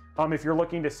build. If you're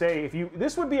looking to say,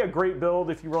 this would be a great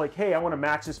build if you were like, hey, I want to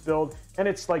match this build. And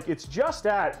it's like, it's just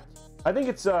at, I think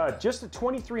it's just at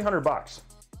 $2,300.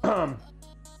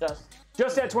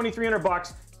 Just at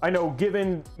 $2,300. I know,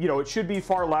 given, it should be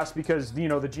far less because, the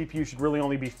GPU should really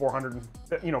only be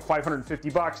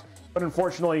 $550. But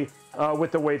unfortunately,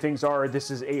 with the way things are, this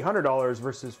is $800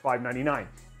 versus $599.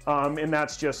 And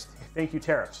that's just, thank you,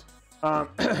 tariffs.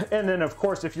 And then, of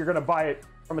course, if you're going to buy it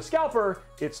from a scalper,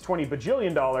 it's $20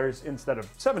 bajillion instead of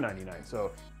 $799.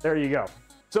 So there you go.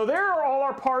 So there are all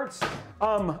our parts.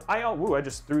 I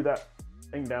just threw that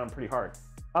thing down pretty hard.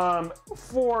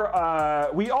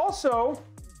 We also,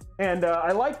 and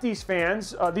I like these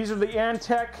fans. These are the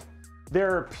Antec.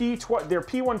 They're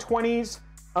P120s.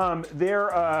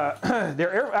 their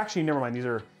air, actually, never mind. These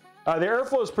are, their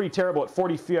airflow is pretty terrible at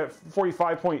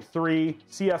 45.3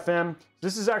 CFM.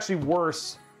 This is actually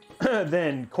worse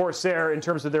than Corsair in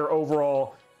terms of their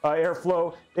overall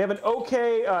airflow. They have an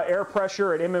okay air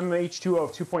pressure at M.2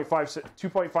 of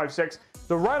 2.56.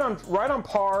 So right on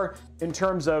par in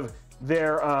terms of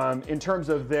their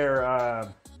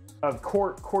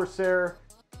Corsair.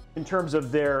 In terms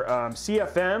of their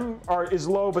CFM is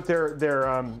low, but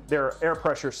their air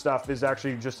pressure stuff is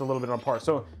actually just a little bit on par.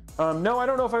 So no, I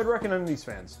don't know if I'd recommend these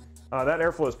fans. That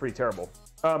airflow is pretty terrible.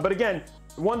 But again,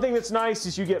 one thing that's nice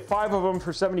is you get 5 of them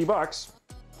for $70.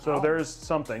 So there's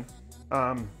something.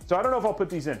 So I don't know if I'll put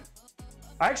these in.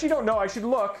 I actually don't know. I should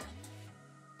look.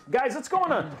 Guys, let's go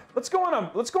on a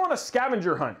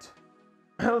scavenger hunt.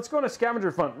 Let's go on a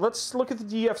scavenger hunt. Let's look at the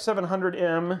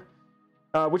DF700M.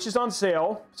 Which is on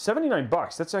sale,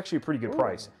 $79. That's actually a pretty good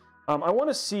price. I want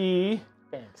to see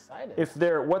if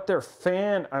what their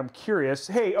fan. I'm curious.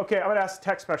 Hey, okay, I'm gonna ask the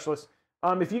tech specialist.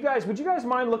 If you guys, would you guys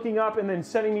mind looking up and then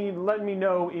letting me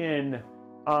know in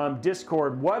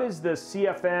Discord what is the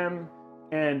CFM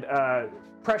and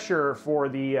pressure for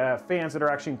the fans that are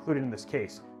actually included in this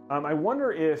case? I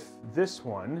wonder if this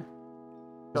one.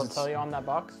 They'll tell you on that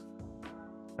box.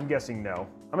 I'm guessing no.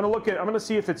 I'm gonna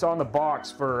see if it's on the box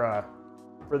for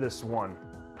this one.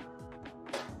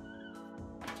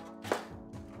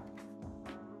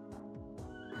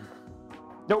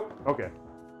 Nope. Okay.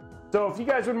 So if you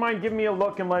guys wouldn't mind giving me a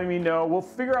look and letting me know, we'll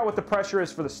figure out what the pressure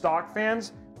is for the stock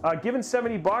fans. Given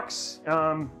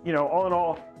 $70, you know, all in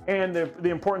all, and the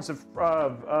importance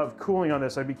of cooling on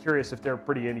this, I'd be curious if they're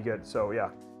pretty any good. So yeah.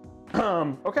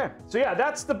 Okay. So yeah,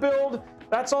 that's the build.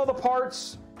 That's all the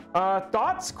parts.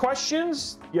 Thoughts,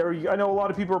 questions? Yeah, I know a lot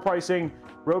of people are probably saying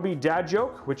Robey dad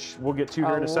joke, which we'll get to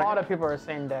here in a second. A lot of people are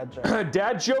saying dad joke.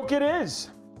 Dad joke it is.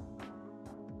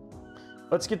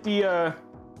 Let's get the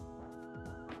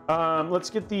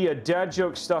dad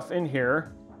joke stuff in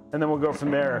here, and then we'll go from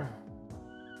there.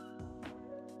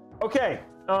 Okay,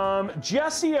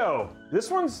 Jessio.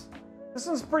 This one's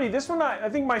pretty. This one, I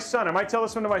think my son. I might tell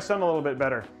this one to my son a little bit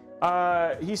better.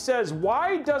 He says,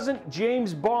 "Why doesn't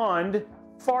James Bond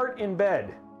fart in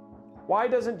bed? Why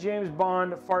doesn't James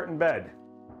Bond fart in bed?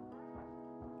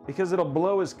 Because it'll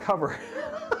blow his cover."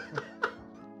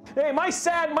 Hey, my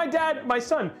son would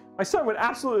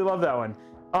absolutely love that one.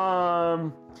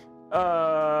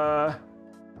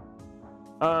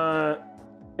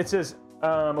 It says,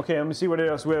 okay, let me see what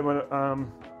else we have.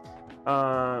 I'm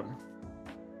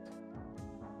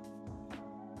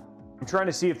trying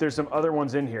to see if there's some other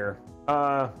ones in here.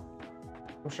 I'm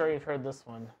sure you've heard this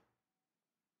one.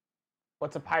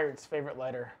 What's a pirate's favorite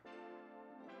letter?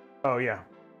 Oh yeah.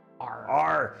 R.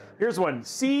 R. Here's one.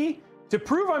 C. To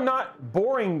prove I'm not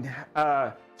boring.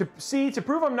 To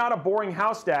prove I'm not a boring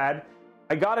house dad,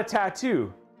 I got a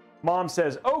tattoo. Mom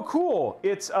says, "Oh cool.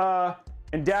 It's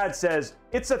and Dad says,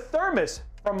 "It's a thermos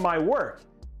from my work."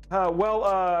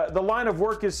 The line of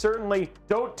work is certainly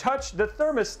don't touch the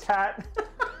thermostat.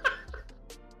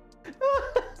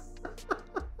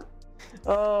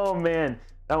 Oh man,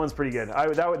 that one's pretty good.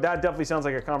 That definitely sounds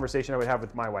like a conversation I would have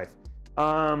with my wife.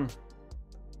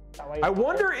 I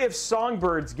wonder if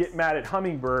songbirds get mad at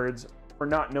hummingbirds for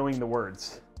not knowing the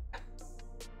words.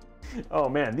 Oh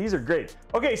man, these are great.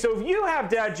 Okay, so if you have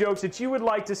dad jokes that you would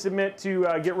like to submit to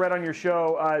get read on your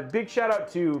show, big shout out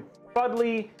to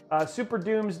Fudley, Super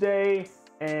Doomsday,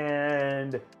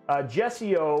 and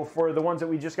Jessio for the ones that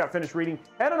we just got finished reading.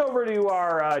 Head on over to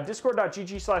our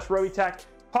discord.gg/Robeytech.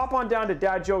 Pop on down to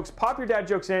dad jokes. Pop your dad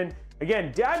jokes in.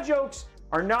 Again, dad jokes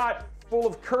are not full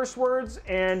of curse words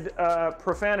and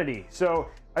profanity. So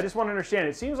I just want to understand.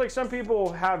 It seems like some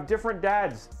people have different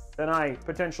dads than I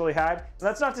potentially had. And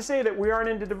that's not to say that we aren't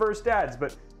into diverse dads,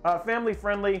 but family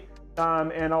friendly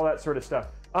and all that sort of stuff.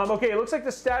 Okay, it looks like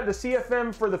the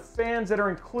CFM for the fans that are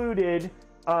included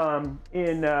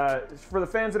in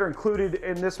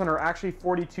this one are actually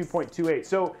 42.28.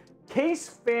 So case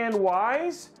fan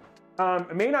wise,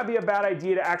 it may not be a bad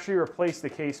idea to actually replace the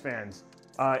case fans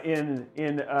in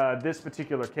this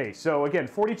particular case. So again,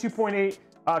 42.8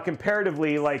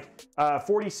 comparatively, like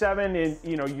 47, and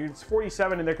it's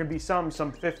 47, and there can be some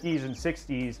 50s and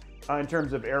 60s in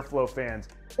terms of airflow fans.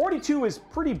 42 is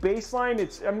pretty baseline.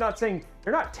 I'm not saying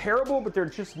they're not terrible, but they're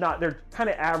just not. They're kind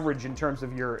of average in terms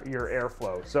of your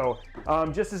airflow. So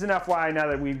just as an FYI, now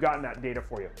that we've gotten that data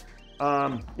for you,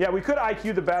 yeah, we could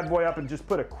IQ the bad boy up and just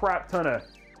put a crap ton of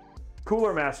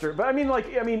Cooler Master, but I mean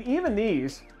even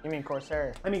these. You mean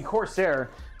Corsair? I mean Corsair,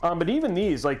 but even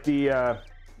these, like the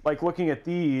like looking at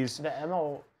these. The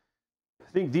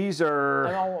I think these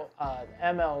are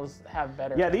MLs have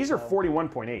better. Yeah, these are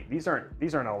 41.8. These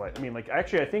aren't all that. I mean, like,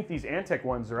 actually, I think these Antec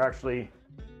ones are actually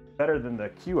better than the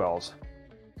QLs.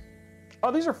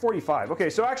 Oh, these are 45. Okay,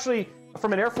 so actually,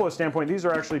 from an airflow standpoint, these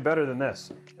are actually better than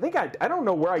this. I think I don't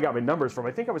know where I got my numbers from.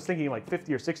 I think I was thinking like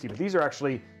 50 or 60, but these are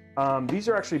actually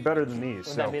better than these.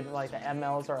 Would that be like the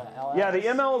MLs or the LLs? Yeah, the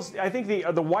MLs. I think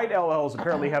the white LLs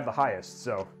apparently have the highest.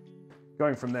 So,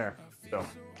 going from there. So.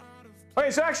 Okay,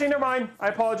 so actually, never mind. I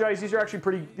apologize. These are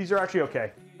actually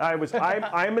okay.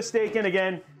 I'm mistaken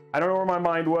again. I don't know where my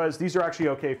mind was. These are actually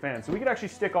okay fans. So we could actually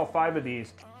stick all 5 of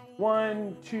these.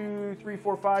 1, 2, 3,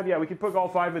 4, 5. Yeah, we could put all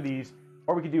 5 of these,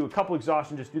 or we could do a couple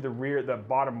exhausts and just do the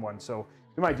bottom one. So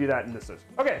we might do that in this.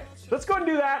 Okay, so let's go ahead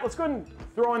and do that. Let's go ahead and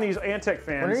throw in these Antec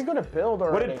fans. When are you going to build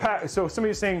already? So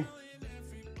somebody's saying,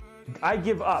 I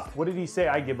give up. What did he say?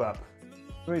 I give up.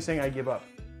 Somebody's saying I give up.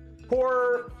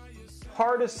 Poor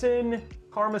Partisan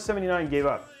Karma 79 gave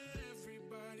up.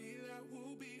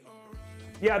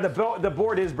 Yeah, the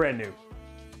board is brand new.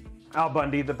 Al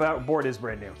Bundy, the board is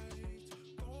brand new.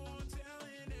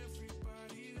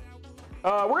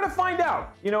 We're gonna find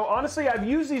out. You know, honestly, I've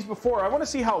used these before. I want to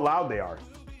see how loud they are.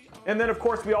 And then, of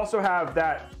course, we also have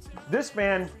this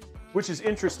fan, which is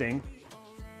interesting.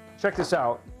 Check this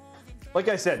out. Like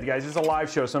I said, guys, it's a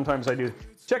live show. Sometimes I do.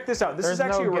 Check this out. This is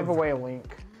actually no giveaway link.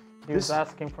 He was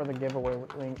asking for the giveaway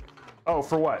link. Oh,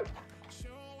 for what?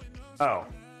 Oh.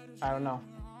 I don't know.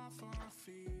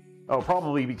 Oh,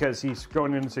 probably because he's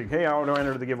going in and saying, hey, I want to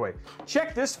enter the giveaway.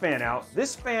 Check this fan out.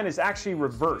 This fan is actually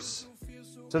reverse.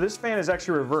 So this fan is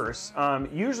actually reverse.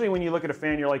 Usually when you look at a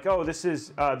fan, you're like, oh, this is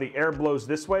the air blows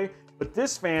this way. But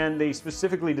this fan, they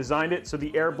specifically designed it so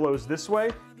the air blows this way.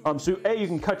 So A, you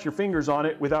can cut your fingers on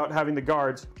it without having the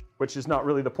guards, which is not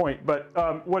really the point. But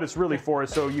what it's really for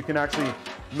is so you can actually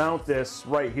mount this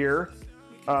right here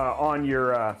on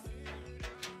your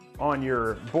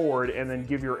board, and then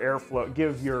give your airflow,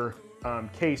 give your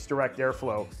case direct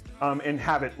airflow, and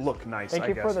have it look nice. Thank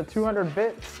you for the 200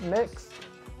 bits mix.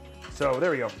 So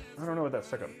there we go. I don't know what that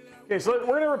stuck up. Okay, so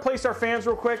we're gonna replace our fans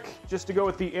real quick, just to go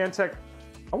with the Antec.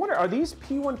 I wonder, are these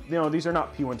P1? No, these are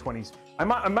not P120s.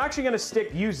 I'm actually gonna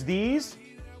use these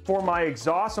for my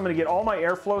exhaust. I'm gonna get all my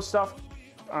airflow stuff.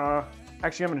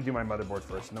 Actually, I'm gonna do my motherboard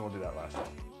first, and then we'll do that last.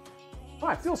 Oh,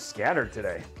 I feel scattered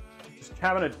today. Just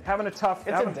having a tough.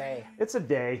 It's a day. It's a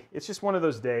day. It's just one of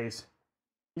those days.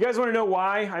 You guys want to know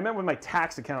why? I met with my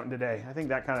tax accountant today. I think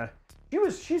that kind of.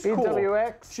 She's cool.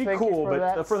 BWX, she's cool,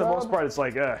 but for the most part, it's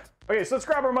like, Okay, so let's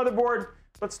grab our motherboard.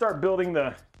 Let's start building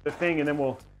the thing, and then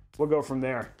we'll go from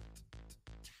there.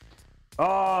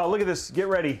 Oh, look at this. Get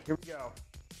ready. Here we go.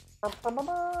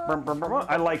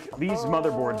 I like these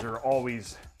motherboards are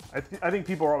always. I think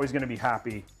people are always going to be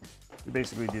happy to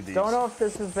basically do these. Don't know if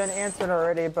this has been answered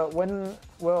already, but when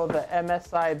will the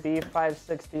MSI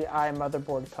B560i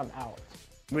motherboard come out?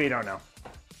 We don't know.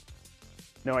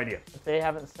 No idea. If they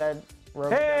haven't said.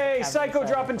 Hey, Psycho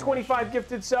dropping 25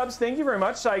 gifted subs. Thank you very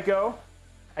much, Psycho.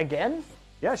 Again?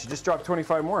 Yeah, she just dropped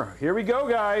 25 more. Here we go,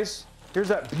 guys. Here's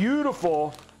that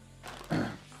beautiful.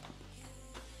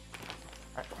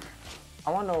 I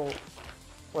want to know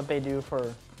what they do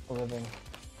for a living.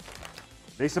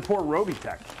 They support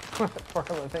Robeytech. For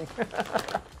a living.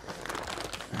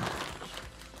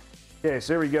 Okay,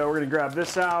 so here we go. We're going to grab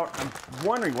this out. I'm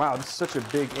wondering, wow, this is such a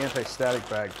big anti-static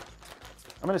bag.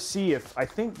 I'm going to see if, I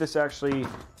think this actually,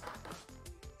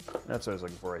 that's what I was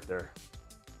looking for right there.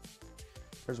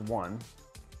 There's one.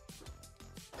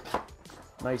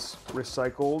 Nice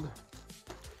recycled.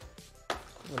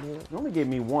 It only gave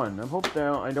me one. I hope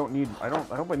that I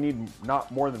hope I need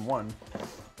not more than one.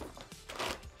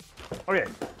 Okay.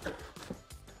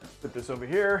 Put this over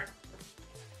here.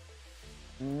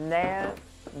 Nanogra,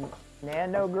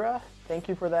 thank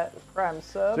you for that Prime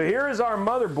sub. So here is our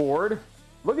motherboard.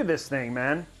 Look at this thing,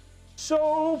 man.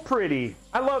 So pretty.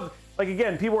 I love, like,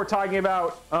 again, people were talking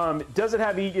about, does it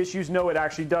have heat issues? No, it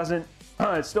actually doesn't.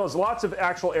 It still has lots of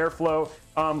actual airflow.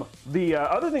 The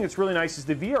other thing that's really nice is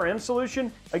the VRM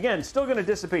solution. Again, still going to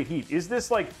dissipate heat. Is this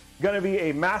like going to be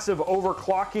a massive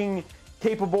overclocking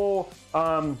capable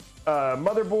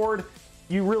motherboard?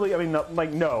 You really, I mean,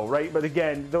 like, no, right? But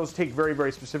again, those take very,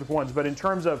 very specific ones. But in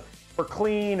terms of for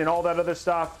clean and all that other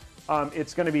stuff,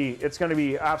 it's going to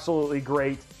be absolutely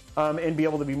great, and be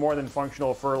able to be more than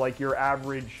functional for like your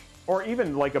average or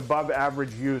even like above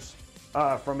average use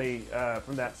from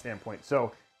that standpoint.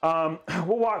 So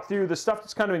we'll walk through the stuff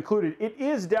that's kind of included. It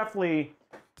is definitely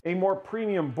a more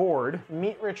premium board.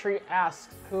 Meat Retreat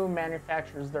asks who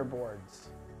manufactures their boards.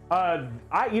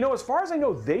 You know, as far as I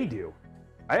know, they do.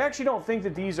 I actually don't think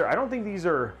that these are. I don't think these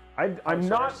are. I'm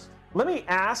not. Let me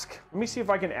ask. Let me see if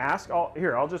I can ask. I'll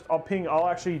ping. I'll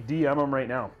actually DM them right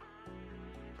now.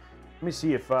 Let me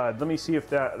see if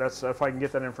if I can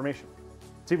get that information.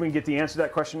 See if we can get the answer to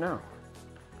that question now.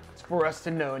 It's for us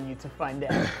to know and you to find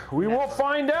out. We will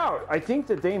find out. I think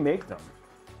that they make them,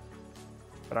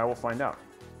 but I will find out.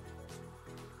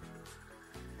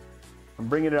 I'm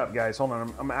bringing it up, guys. Hold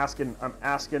on. I'm asking in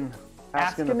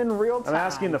real time. I'm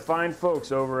asking the fine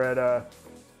folks over at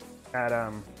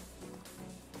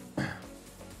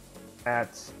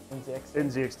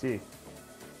NZXT.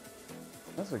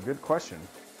 That's a good question.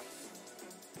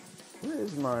 Where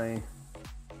is my...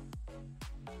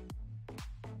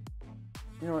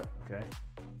 You know what? Okay.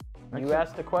 You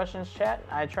asked the questions, chat.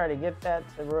 I try to get that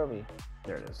to Robey.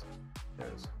 There it is. There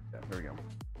it is. Yeah, there we go.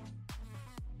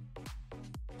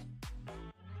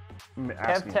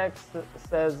 TechTuber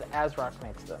says ASRock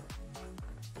makes them.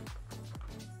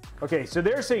 Okay, so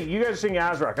they're saying, you guys are saying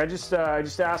ASRock. I just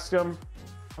asked them.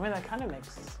 I mean, that kind of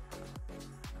makes...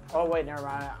 Oh, wait, never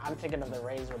mind. I'm thinking of the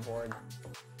Razer board.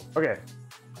 Okay.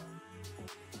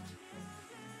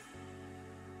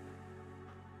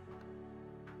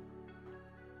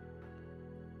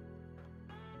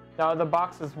 No, the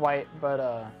box is white,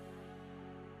 but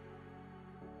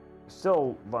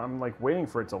still, I'm like waiting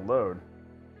for it to load.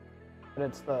 But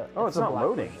it's the... Oh, it's not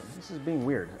loading. Version. This is being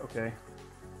weird. Okay.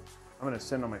 I'm going to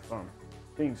send on my phone.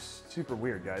 Being super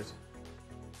weird, guys.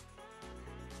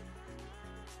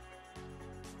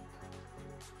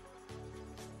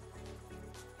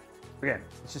 Again,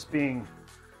 it's just being...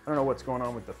 I don't know what's going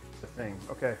on with the thing.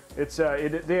 Okay. It's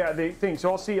they think.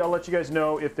 So I'll let you guys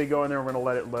know if they go in there. We're going to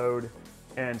let it load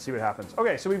and see what happens.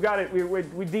 Okay, so we've got it.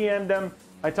 We DM'd them.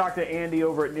 I talked to Andy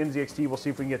over at NZXT. We'll see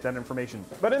if we can get that information.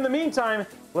 But in the meantime,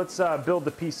 let's build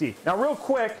the PC. Now, real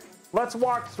quick, let's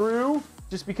walk through,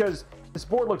 just because this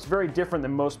board looks very different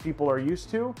than most people are used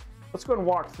to. Let's go ahead and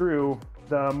walk through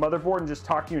the motherboard and just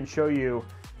talk to you and show you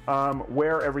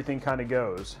where everything kind of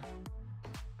goes.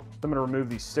 I'm going to remove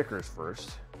these stickers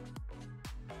first.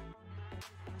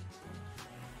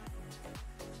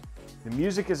 The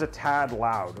music is a tad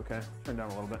loud. Okay, turn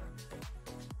down a little bit.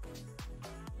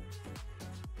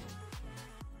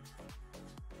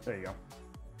 There you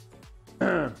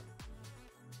go.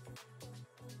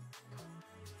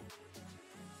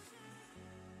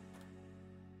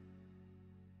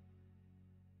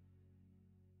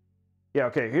 Yeah,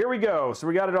 okay, here we go. So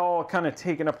we got it all kind of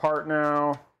taken apart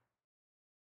now.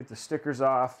 Get the stickers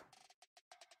off.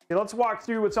 Okay, let's walk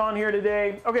through what's on here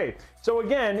today. Okay, so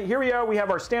again, here we are. We have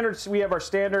our standard.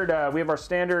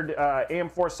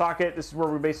 AM4 socket. This is where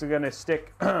we're basically going to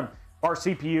stick our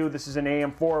CPU. This is an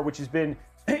AM4, which has been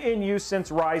in use since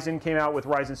Ryzen came out with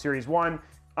Ryzen Series 1.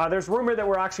 There's rumor that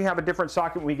we'll actually have a different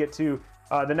socket when we get to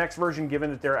the next version,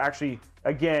 given that they're actually,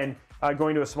 again,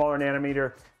 going to a smaller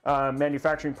nanometer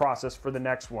manufacturing process for the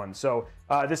next one. So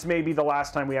this may be the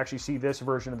last time we actually see this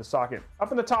version of the socket.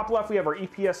 Up in the top left, we have our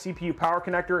EPS CPU power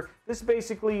connector. This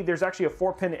basically, there's actually a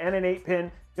 4-pin and an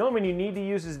 8-pin. The only one you need to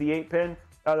use is the 8-pin.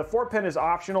 The 4-pin is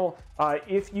optional.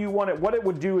 If you want it, what it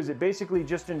would do is it basically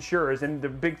just ensures, and the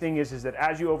big thing is that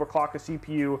as you overclock a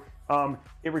CPU,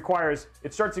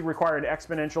 it starts to require an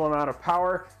exponential amount of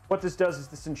power. What this does is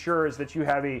this ensures that you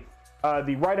have the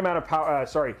right amount of power,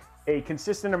 a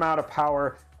consistent amount of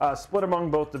power split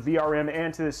among both the VRM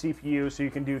and to the CPU, so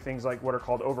you can do things like what are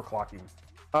called overclocking.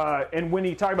 And when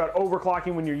you talk about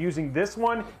overclocking, when you're using this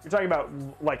one, you're talking about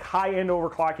like high-end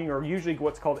overclocking, or usually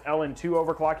what's called LN2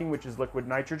 overclocking, which is liquid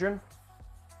nitrogen.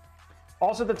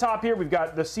 Also at the top here, we've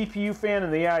got the CPU fan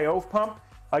and the AIO pump.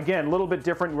 Again, a little bit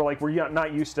different. We're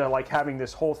not used to like having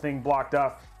this whole thing blocked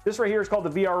off. This right here is called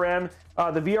the VRM.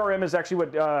 The VRM is actually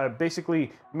what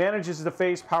basically manages the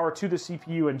phase power to the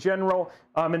CPU in general.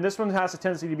 And this one has a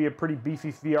tendency to be a pretty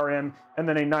beefy VRM, and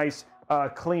then a nice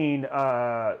clean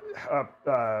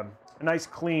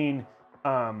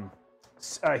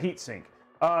heat sink.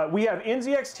 We have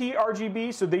NZXT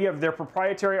RGB, so they have their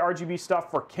proprietary RGB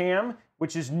stuff for CAM,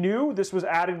 which is new. This was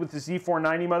added with the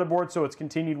Z490 motherboard, so it's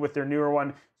continued with their newer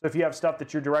one. So if you have stuff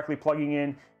that you're directly plugging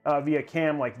in via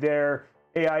CAM, like their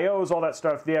AIOs, all that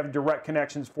stuff, they have direct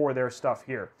connections for their stuff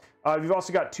here. We've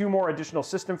also got 2 more additional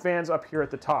system fans up here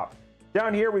at the top.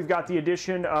 Down here, we've got the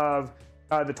addition of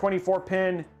the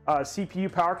 24-pin CPU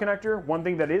power connector. One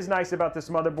thing that is nice about this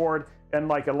motherboard, and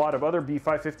like a lot of other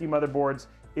B550 motherboards,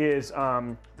 is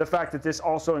the fact that this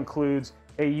also includes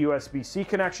a USB-C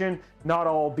connection. Not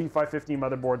all B550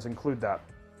 motherboards include that.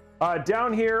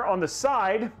 Down here on the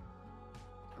side,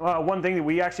 one thing that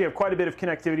we actually have quite a bit of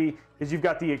connectivity is you've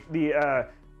got the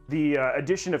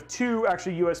addition of 2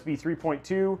 actually USB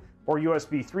 3.2 or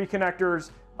USB 3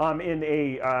 connectors in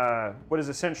a what is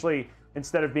essentially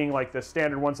instead of being like the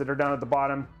standard ones that are down at the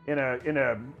bottom in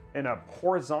a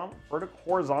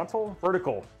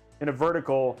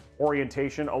vertical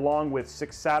orientation, along with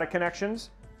 6 SATA connections.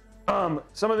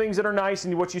 Some of the things that are nice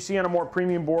and what you see on a more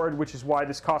premium board, which is why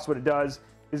this costs what it does,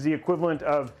 is the equivalent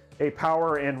of a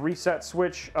power and reset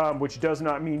switch, which does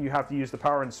not mean you have to use the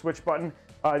power and switch button.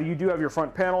 You do have your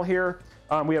front panel here.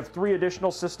 We have 3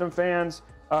 additional system fans.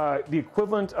 The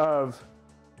equivalent of,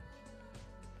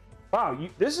 wow,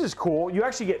 this is cool. You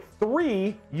actually get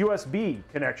 3 USB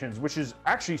connections, which is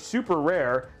actually super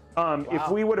rare. Wow. If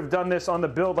we would have done this on the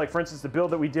build, like for instance, the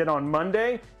build that we did on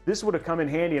Monday, this would have come in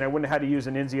handy and I wouldn't have had to use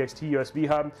an NZXT USB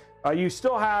hub. You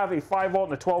still have a 5 volt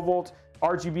and a 12 volt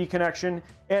RGB connection,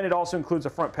 and it also includes a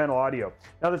front panel audio.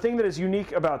 Now, the thing that is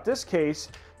unique about this case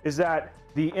is that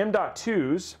the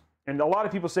M.2s, and a lot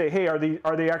of people say, hey, are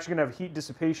they actually gonna have heat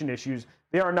dissipation issues?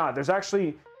 They are not. There's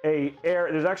actually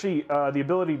the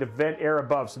ability to vent air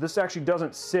above. So this actually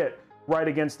doesn't sit right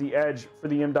against the edge for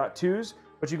the M.2s,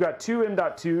 but you've got 2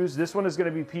 M.2s. This one is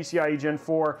gonna be PCIe Gen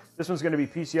 4. This one's gonna be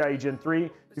PCIe Gen 3.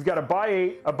 You've got a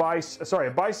by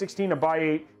 16, a by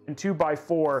 8, and 2 by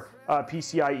 4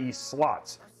 PCIe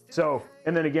slots. So,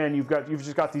 and then again, you've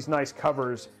just got these nice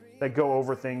covers that go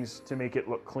over things to make it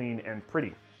look clean and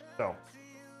pretty. So,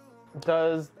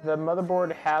 does the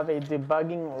motherboard have a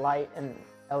debugging light and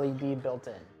LED built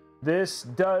in? This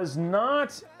does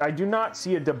not. I do not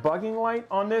see a debugging light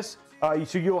on this.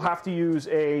 So you will have to use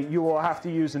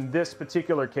in this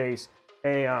particular case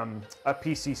a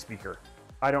PC speaker.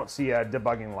 I don't see a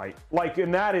debugging light.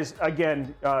 And that is,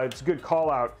 again, it's a good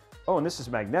call out. Oh, and this is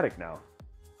magnetic now.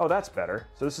 Oh, that's better.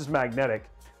 So this is magnetic,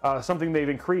 something they've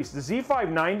increased. The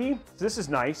Z590, this is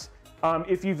nice.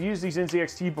 If you've used these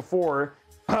NZXT before,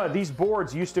 these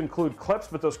boards used to include clips,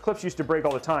 but those clips used to break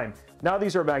all the time. Now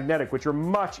these are magnetic, which are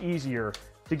much easier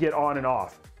to get on and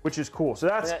off, which is cool. So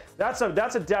that's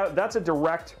a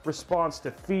direct response to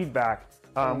feedback,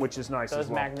 which is nice as well.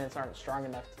 Those magnets aren't strong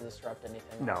enough to disrupt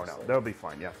anything. No, they'll be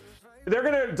fine. Yeah, they're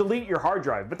gonna delete your hard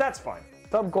drive, but that's fine.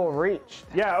 Sub-goal reached.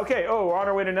 Yeah. Okay. Oh, we're on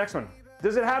our way to the next one.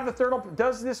 Does it have the thermal?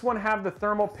 Does this one have the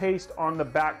thermal paste on the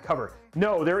back cover?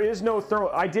 No, there is no thermal.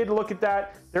 I did look at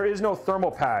that. There is no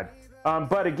thermal pad.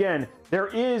 But again, there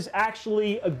is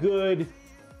actually a good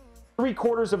about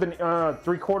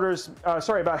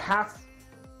half,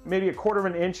 maybe a quarter of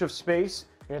an inch of space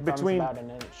between. About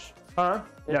an inch. Huh?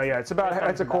 No, yeah, it's about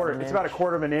a quarter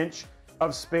of an inch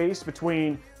of space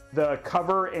between the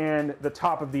cover and the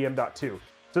top of the M.2.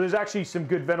 So there's actually some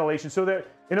good ventilation. So that,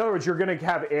 in other words, you're going to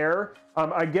have air.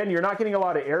 Again, you're not getting a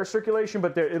lot of air circulation,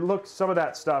 but it looks, some of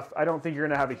that stuff, I don't think you're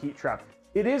going to have a heat trap.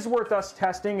 It is worth us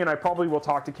testing, and I probably will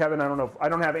talk to Kevin. I don't know. I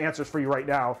don't have answers for you right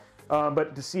now,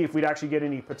 but to see if we'd actually get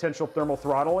any potential thermal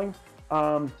throttling.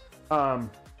 To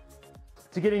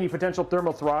get any potential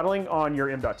thermal throttling on your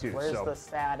M.2. Where's the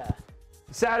SATA?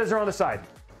 SATAs are on the side.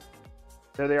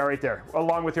 There they are right there,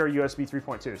 along with your USB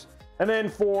 3.2s. And then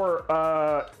for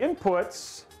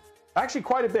inputs, actually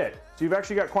quite a bit. So you've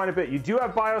actually got quite a bit. You do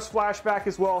have BIOS flashback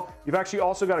as well. You've actually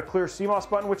also got a clear CMOS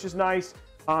button, which is nice.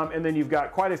 And then you've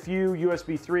got quite a few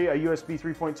USB 3, a USB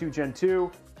 3.2 Gen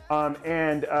 2,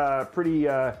 and pretty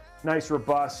nice,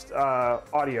 robust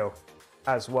audio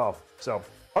as well. So,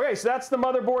 okay, so that's the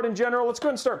motherboard in general. Let's go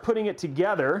ahead and start putting it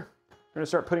together. We're going to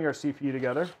start putting our CPU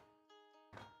together.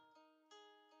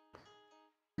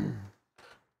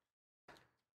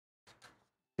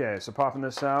 Okay, so popping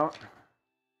this out.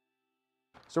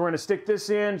 So we're going to stick this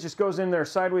in. It just goes in there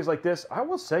sideways like this. I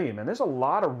will say, man, there's a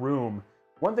lot of room.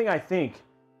 One thing I think,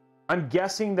 I'm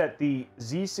guessing that the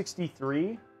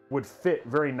Z63 would fit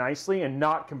very nicely and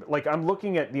not, like, I'm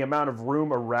looking at the amount of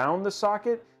room around the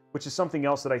socket, which is something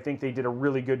else that I think they did a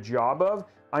really good job of.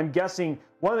 I'm guessing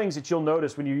one of the things that you'll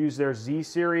notice when you use their Z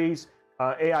series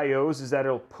AIOs is that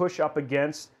it'll push up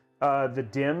against the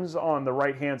DIMMs on the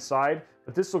right-hand side,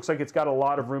 but this looks like it's got a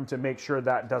lot of room to make sure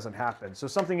that doesn't happen. So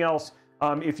something else,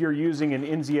 if you're using an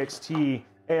NZXT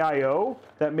AIO,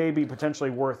 that may be potentially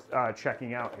worth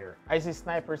checking out here. Icy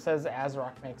Sniper says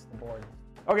ASRock makes the board.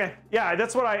 Okay, yeah,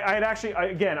 that's what I had actually.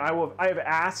 Again, I've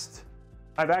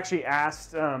actually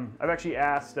asked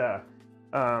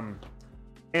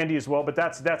Andy as well, but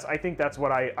that's I think that's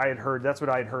what I had heard. That's what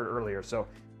I had heard earlier. So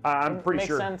I'm pretty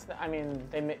sure. Makes sense. I mean,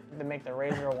 they make the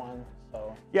Razor one,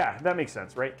 so. Yeah, that makes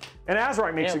sense, right? And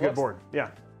ASRock makes a good board.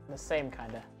 Yeah. The same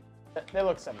kind of. They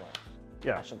look similar.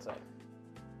 Yeah. I should say.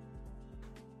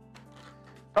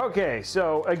 Okay,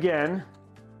 so again,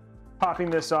 popping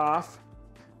this off.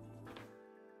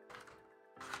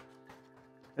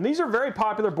 And these are very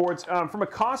popular boards from a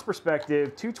cost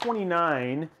perspective.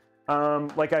 $229.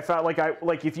 Like I found,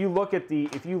 like if you look at the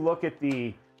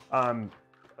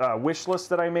wish list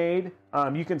that I made.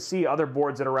 You can see other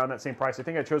boards that are around that same price. I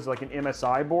think I chose like an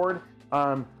MSI board,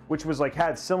 which was like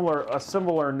had a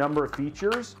similar number of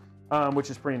features, which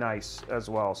is pretty nice as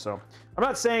well. So I'm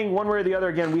not saying one way or the other.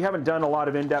 Again, we haven't done a lot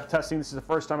of in-depth testing. This is the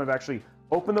first time I've actually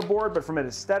opened the board, but from an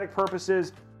aesthetic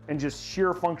purposes and just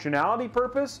sheer functionality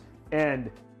purpose and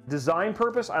design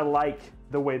purpose, I like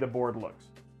the way the board looks.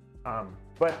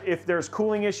 But if there's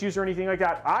cooling issues or anything like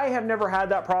that, I have never had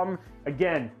that problem.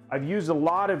 Again, I've used a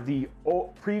lot of the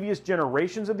previous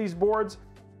generations of these boards,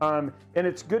 and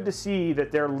it's good to see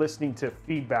that they're listening to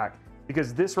feedback,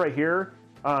 because this right here,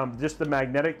 just the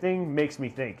magnetic thing, makes me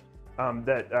think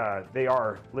that they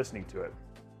are listening to it.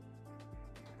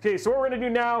 Okay, so what we're gonna do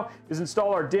now is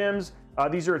install our DIMMs.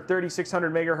 These are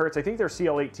 3600 megahertz. I think they're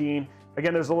CL18.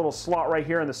 Again, there's a little slot right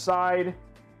here on the side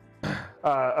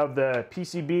of the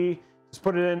PCB. Just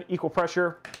put it in, equal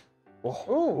pressure.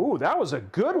 Oh, ooh, that was a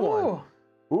good one.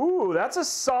 Ooh, that's a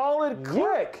solid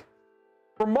click.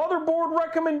 For motherboard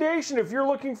recommendation, if you're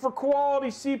looking for quality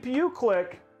CPU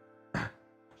click.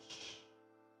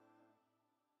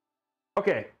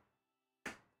 Okay.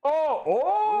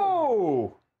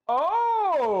 Oh.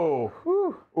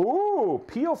 Ooh,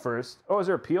 peel first. Oh, is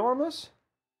there a peel on this?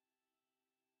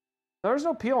 No, there's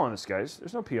no peel on this, guys.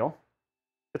 There's no peel.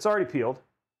 It's already peeled.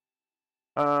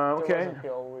 Okay.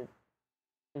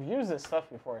 We've used this stuff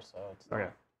before, so it's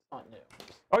not new.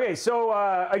 Okay, so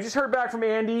I just heard back from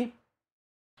Andy.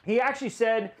 He actually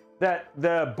said that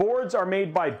the boards are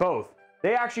made by both.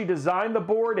 They actually designed the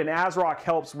board, and ASRock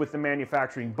helps with the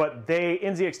manufacturing, but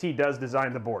NZXT does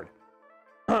design the board.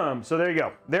 So there you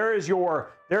go.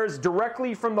 There's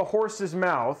directly from the horse's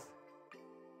mouth.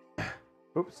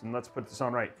 Oops, and let's put this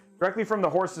on right. Directly from the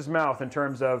horse's mouth in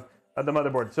terms of the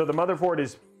motherboard. So the motherboard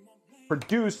is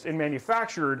produced and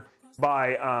manufactured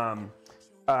by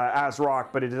ASRock,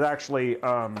 but it is actually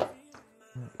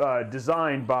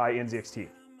designed by NZXT.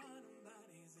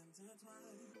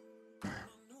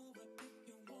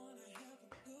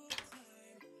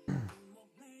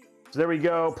 So there we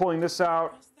go, pulling this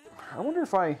out. I wonder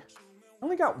if I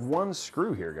only got one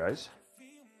screw here, guys.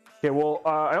 Okay, well,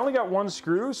 I only got one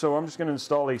screw, so I'm just going to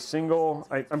install a single.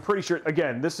 I'm pretty sure,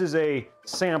 again, this is a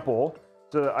sample,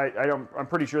 so I'm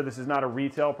pretty sure this is not a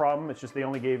retail problem. It's just they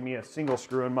only gave me a single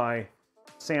screw in my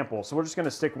sample. So we're just going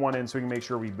to stick one in so we can make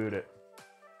sure we boot it.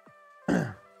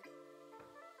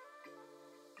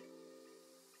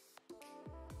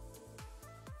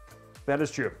 That is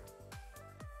true.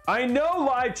 I know,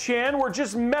 Live Chan, we're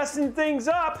just messing things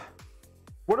up.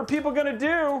 What are people going to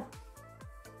do?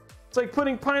 It's like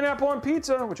putting pineapple on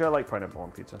pizza, which I like pineapple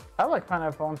on pizza. I like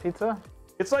pineapple on pizza.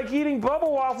 It's like eating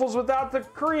bubble waffles without the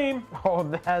cream. Oh,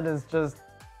 that is just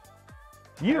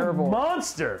terrible. You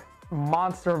monster.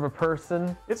 Monster of a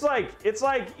person. It's like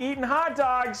eating hot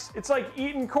dogs. It's like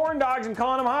eating corn dogs and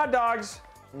calling them hot dogs.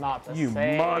 Not the same. You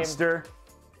monster.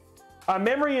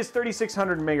 Memory is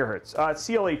 3600 megahertz. It's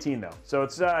CL18 though, so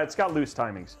it's got loose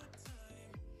timings.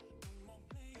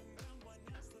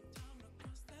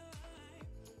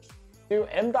 Do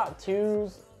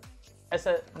M.2s,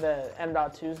 the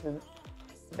M.2s, do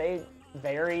they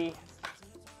vary?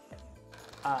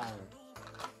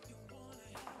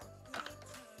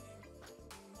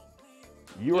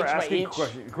 You were asking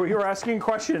questions. You were asking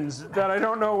questions that I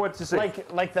don't know what to say.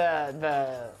 Like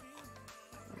the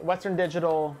Western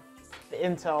Digital, the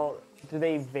Intel, do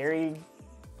they vary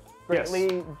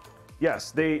greatly?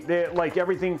 Yes, they like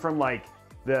everything from like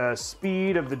the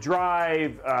speed of the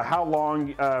drive, how long,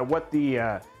 what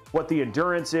the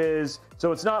endurance is.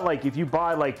 So it's not like if you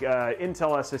buy like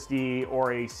Intel SSD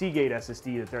or a Seagate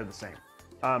SSD that they're the same.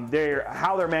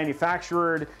 How they're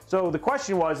manufactured. So the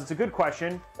question was, it's a good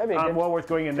question. Well worth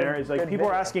going in there. Is like people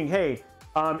are asking, hey,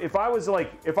 if I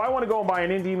want to go and buy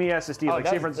an NVMe SSD, like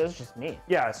say for instance, that's just me.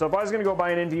 Yeah. So if I was going to go buy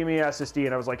an NVMe SSD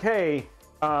and I was like, hey,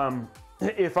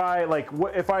 if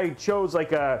I chose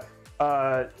like a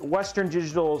Western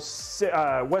Digital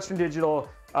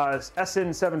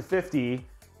SN750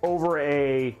 over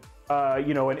an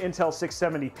Intel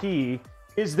 670p,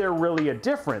 is there really a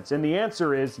difference? And the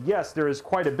answer is yes, there is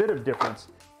quite a bit of difference,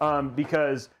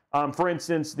 because for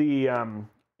instance, the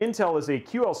Intel is a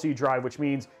QLC drive, which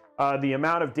means the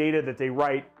amount of data that they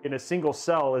write in a single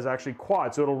cell is actually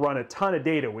quad, so it'll run a ton of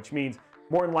data, which means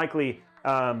more than likely,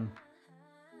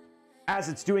 as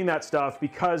it's doing that stuff,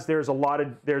 because there's a lot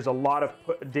of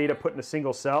data put in a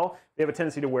single cell, they have a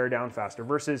tendency to wear down faster.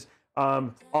 Versus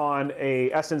on a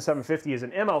SN750 is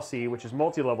an MLC, which is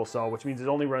multi-level cell, which means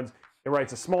it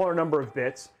writes a smaller number of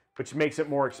bits, which makes it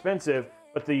more expensive,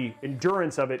 but the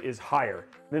endurance of it is higher.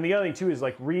 And then the other thing too is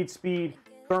like read speed,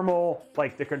 thermal,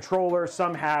 like the controller.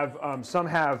 Some have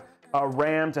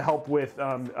RAM to help with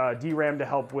DRAM to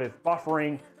help with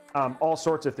buffering, all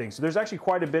sorts of things. So there's actually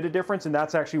quite a bit of difference, and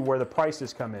that's actually where the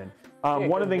prices come in.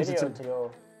 One of the things that's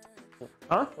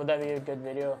huh? Would that be a good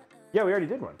video? Yeah, we already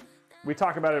did one. We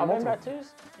talk about it. Of M.2s?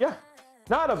 Yeah,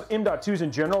 not of M.2s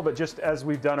in general, but just as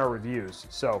we've done our reviews.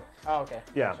 So. Oh, okay.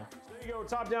 Yeah. Gotcha. So there you go,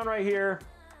 top down right here.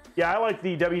 Yeah, I like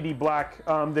the WD Black.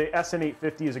 The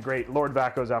SN850 is a great. Lord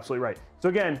Vacco is absolutely right. So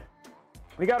again,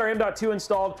 we got our M.2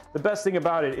 installed. The best thing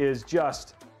about it is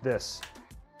just this.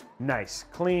 Nice,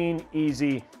 clean,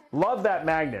 easy. Love that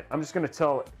magnet. I'm just gonna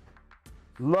tell,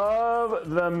 love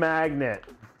the magnet.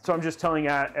 So I'm just telling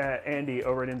Andy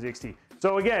over at NZXT.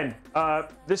 So again,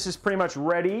 this is pretty much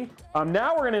ready.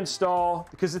 Now we're gonna install,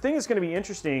 because the thing that's gonna be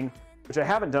interesting, which I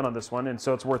haven't done on this one, and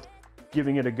so it's worth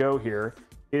giving it a go here,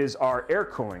 is our air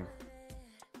cooling.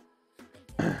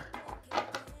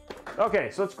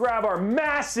 Okay, so let's grab our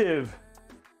massive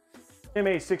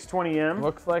MA620M.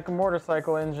 Looks like a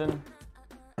motorcycle engine.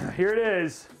 Here it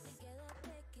is.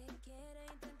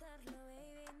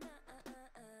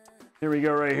 Here we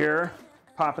go right here.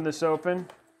 Popping this open.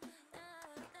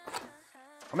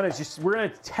 We're gonna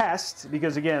test,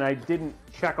 because again, I didn't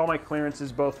check all my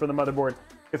clearances both for the motherboard.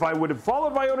 If I would have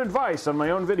followed my own advice on my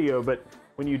own video, but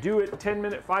when you do it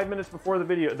 5 minutes before the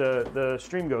video, the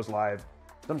stream goes live,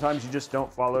 sometimes you just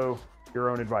don't follow your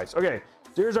own advice. Okay,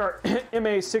 so here's our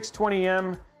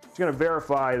MA620M. Just gonna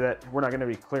verify that we're not gonna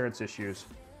be clearance issues.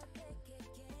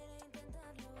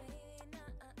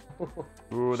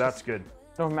 Ooh, that's good.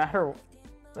 No matter,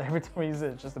 every time we use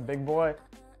it, it's just a big boy.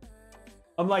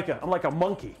 I'm like a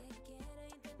monkey,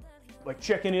 like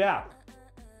checking it out.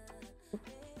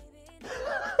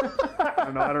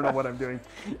 I don't know what I'm doing.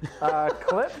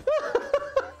 Clip?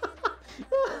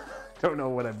 Don't know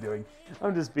what I'm doing.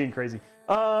 I'm just being crazy.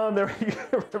 There we go.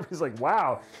 Everybody's like,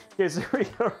 wow. Okay, so there we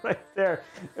go right there.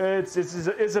 It's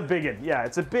a big one. Yeah,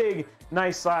 it's a big,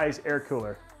 nice size air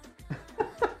cooler.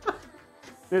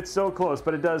 It's so close,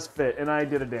 but it does fit, and I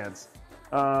did a dance.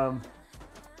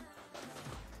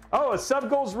 Oh, a sub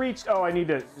goal's reached. Oh, I need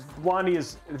to. Blondie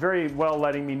is very well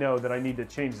letting me know that I need to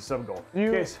change the sub goal.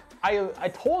 I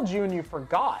told you and you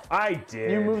forgot. I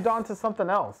did. You moved on to something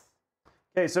else.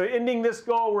 Okay, so ending this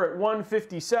goal, we're at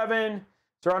 157.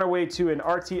 So we're on our way to an a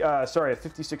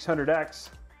 5600X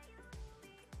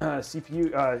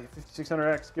CPU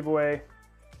 5600X giveaway.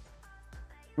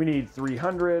 We need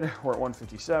 300. We're at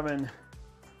 157.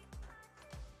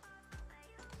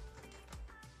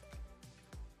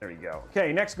 There you go.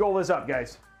 Okay, next goal is up,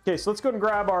 guys. Okay, so let's go and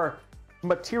grab our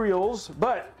materials.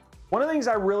 But one of the things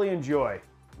I really enjoy,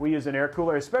 we use an air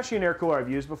cooler, especially an air cooler I've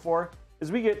used before,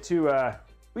 is we get to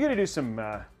do some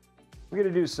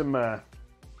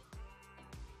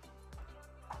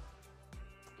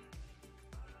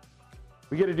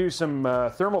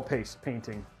thermal paste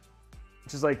painting,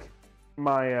 which is like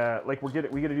my we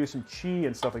get to do some chi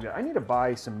and stuff like that. I need to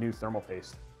buy some new thermal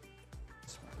paste.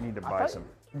 Just need to buy some.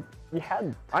 You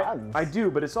had tons. I do,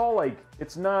 but it's all like,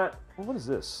 it's not, well, what is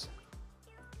this?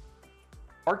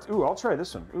 Ooh, I'll try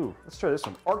this one. Ooh, let's try this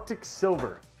one. Arctic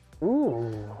Silver. Ooh.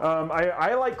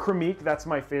 I like Chromique. That's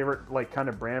my favorite like kind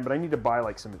of brand, but I need to buy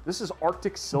like some. This is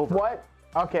Arctic Silver. What?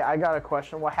 Okay, I got a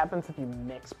question. What happens if you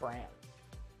mix brands?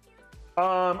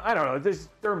 I don't know.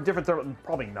 There are different,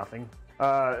 probably nothing.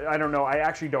 I don't know. I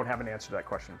actually don't have an answer to that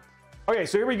question. Okay,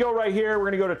 so here we go right here. We're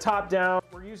gonna go to top down.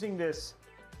 We're using this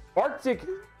Arctic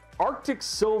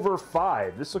Silver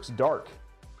 5. This looks dark.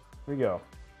 Here we go.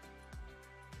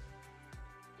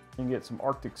 You can get some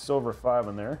Arctic Silver 5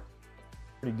 in there.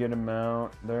 Pretty good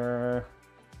amount there.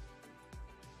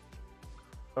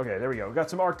 Okay, there we go. We got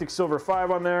some Arctic Silver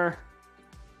 5 on there.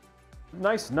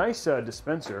 Nice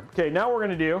dispenser. Okay, now what we're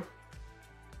gonna do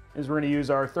is we're gonna use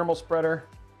our thermal spreader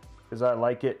because I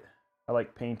like it. I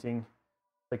like painting.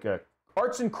 Like a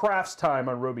arts and crafts time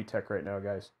on Robeytech right now,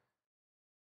 guys.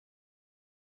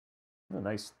 A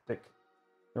nice thick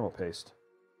thermal paste.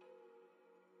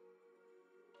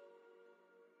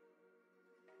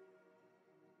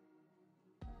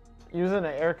 Using an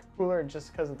air cooler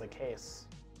just because of the case.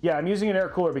 Yeah, I'm using an air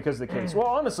cooler because of the case. Well,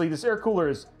 honestly, this air cooler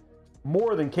is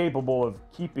more than capable of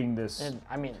keeping this. And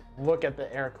I mean, look at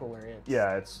the air cooler.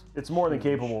 It's more than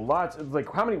capable. Lots,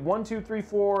 like how many? 1, 2, 3,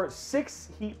 4, 6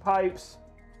 heat pipes,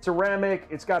 ceramic.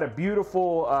 It's got a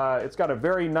beautiful. It's got a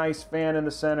very nice fan in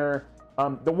the center.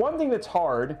 The one thing that's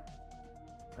hard,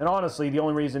 and honestly, the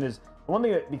only reason is the one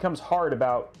thing that becomes hard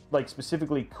about like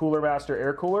specifically Cooler Master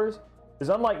air coolers is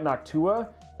unlike Noctua,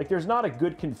 like there's not a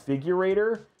good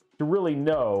configurator to really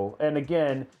know. And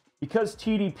again, because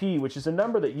TDP, which is a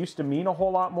number that used to mean a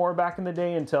whole lot more back in the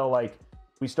day until like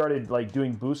we started like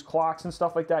doing boost clocks and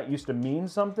stuff like that, used to mean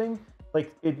something.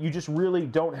 like you just really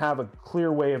don't have a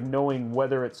clear way of knowing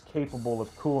whether it's capable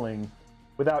of cooling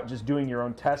without just doing your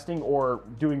own testing or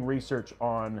doing research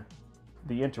on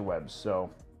the interwebs. So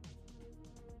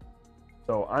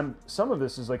some of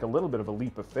this is like a little bit of a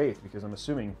leap of faith because I'm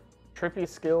assuming. Trippy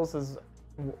Skills is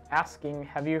asking,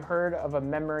 have you heard of a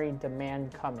memory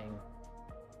demand coming?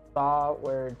 Saw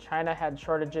where China had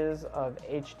shortages of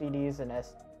HDDs and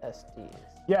SSDs.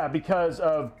 Yeah, because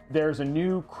there's a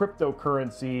new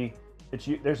cryptocurrency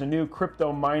there's a new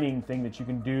crypto mining thing that you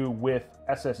can do with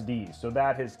SSDs. So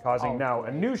that is causing now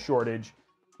a new shortage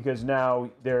because now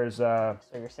there's and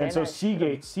so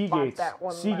Seagate's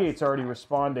already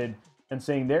responded and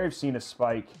saying they've seen a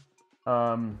spike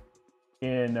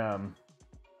in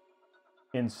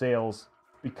sales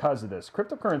because of this.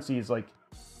 Cryptocurrency is like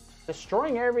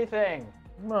destroying everything.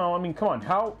 Well, I mean, come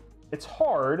on, it's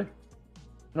hard, and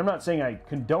I'm not saying I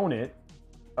condone it,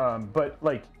 but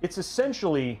like it's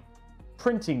essentially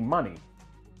printing money.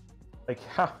 Like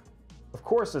how, of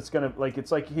course it's gonna, like,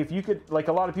 it's like if you could, like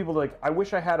a lot of people like, I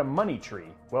wish I had a money tree.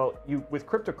 Well, with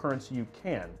cryptocurrency you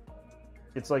can.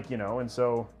 It's like, you know, and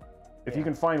so if you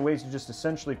can find ways to just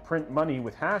essentially print money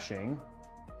with hashing,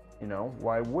 you know,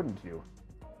 why wouldn't you?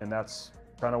 And that's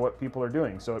kind of what people are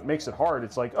doing. So it makes it hard.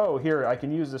 It's like, oh, here, I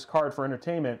can use this card for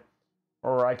entertainment,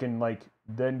 or I can like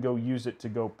then go use it to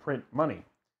go print money.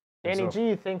 Danny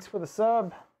G, thanks for the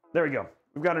sub. There we go.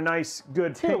 We've got a nice,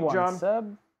 good Tier ping, John.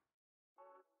 Sub.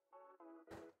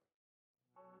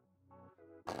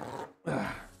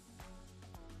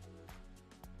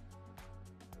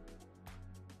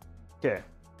 Okay.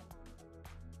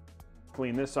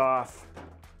 Clean this off.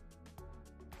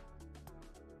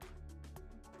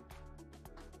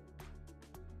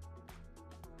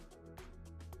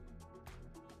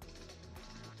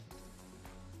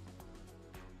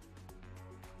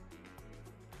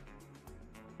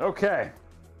 Okay,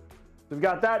 we've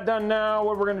got that done now.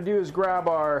 What we're gonna do is grab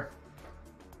our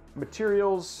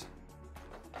materials.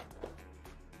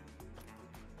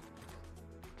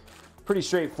 Pretty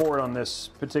straightforward on this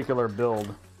particular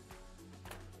build.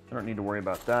 I don't need to worry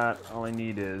about that. All I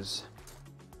need is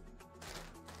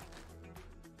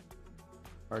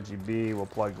RGB. We'll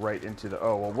plug right into the,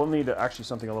 oh, well, we'll need actually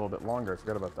something a little bit longer. I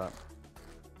forgot about that.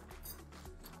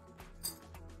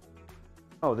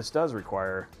 Oh, this does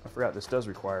require, I forgot this does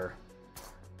require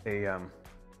a,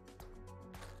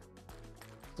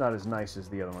 it's not as nice as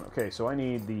the other one. Okay, so I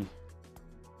need the,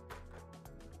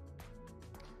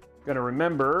 gonna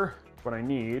remember what I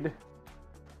need.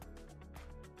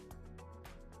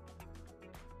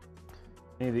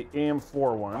 I need the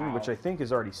AM4 one, which I think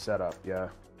is already set up, yeah.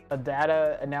 The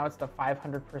data announced a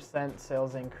 500%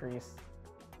 sales increase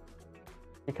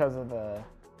because of the...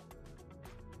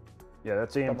 Yeah,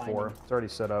 that's AM4. It's already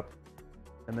set up.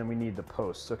 And then we need the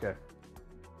posts. Okay.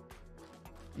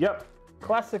 Yep.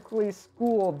 Classically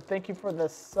Schooled, thank you for the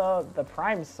sub, the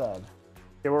Prime sub.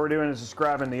 Okay, what we're doing is just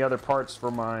grabbing the other parts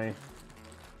for my...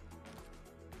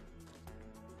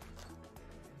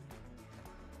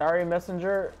 Sorry,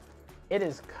 Messenger. It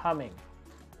is coming.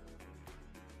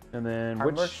 And then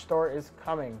our merch store is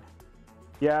coming.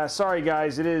 Yeah, sorry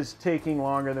guys, it is taking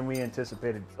longer than we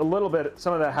anticipated. A little bit,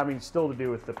 some of that having still to do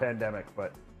with the pandemic,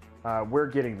 but we're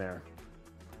getting there.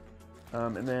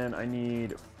 And then I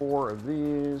need 4 of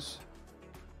these.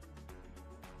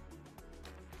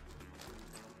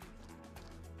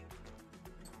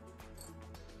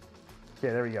 Okay,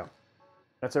 there we go.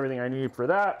 That's everything I need for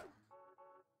that.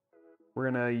 We're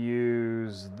gonna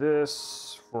use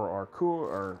this for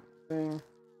our thing.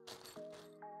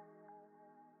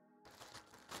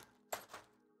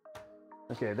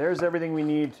 Okay, there's everything we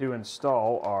need to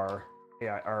install our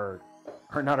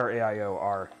not our AIO,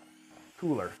 our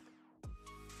cooler.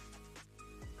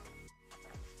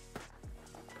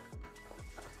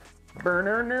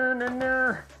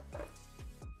 Burner.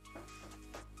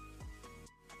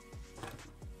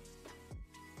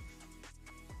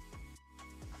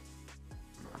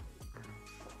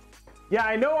 Yeah,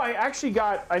 I know.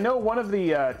 I know one of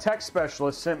the tech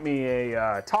specialists sent me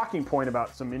a talking point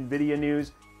about some NVIDIA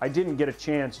news. I didn't get a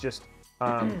chance just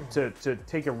to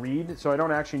take a read, so I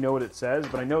don't actually know what it says,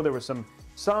 but I know there was some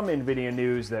NVIDIA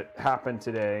news that happened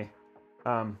today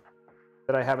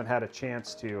that I haven't had a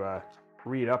chance to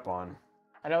read up on.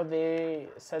 I know they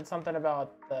said something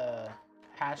about the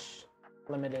hash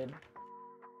limited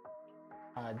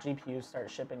GPUs start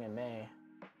shipping in May.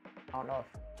 I don't know if...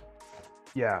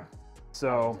 Yeah,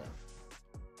 so...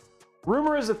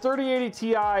 Rumor is the 3080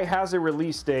 Ti has a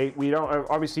release date. We don't,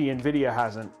 obviously NVIDIA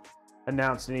hasn't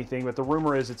announced anything, but the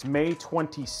rumor is it's May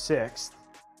 26th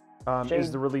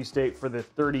is the release date for the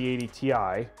 3080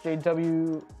 Ti.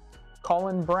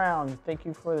 Colin Brown, thank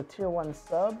you for the tier 1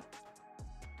 sub.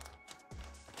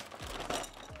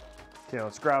 Okay,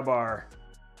 let's grab our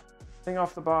thing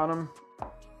off the bottom.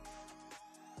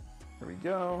 There we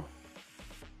go.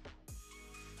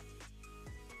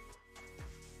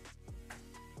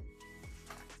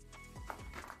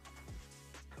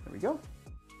 There we go.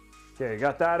 Okay,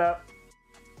 got that up.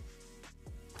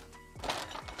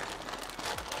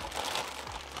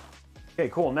 Okay,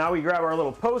 cool. Now we grab our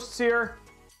little posts here.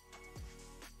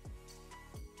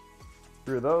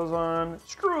 Screw those on.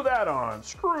 Screw that on.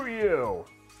 Screw you.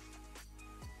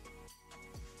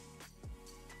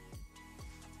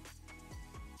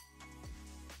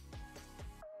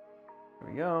 There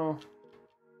we go.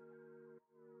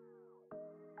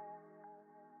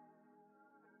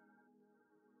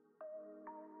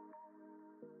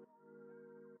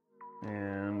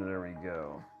 And there we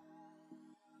go.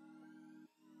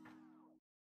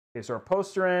 Okay, so our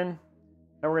posts are in.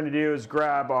 Now we're going to do is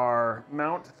grab our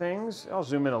mount things. I'll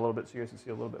zoom in a little bit so you guys can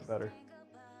see a little bit better.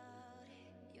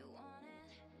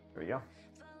 There we go.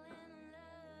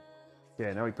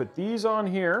 Okay, now we put these on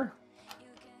here.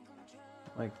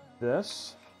 Like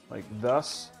this. Like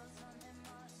thus.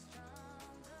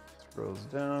 Scrolls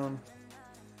down.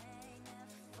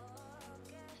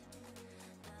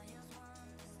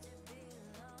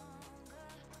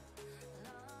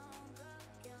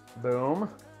 Boom.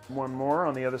 One more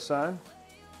on the other side.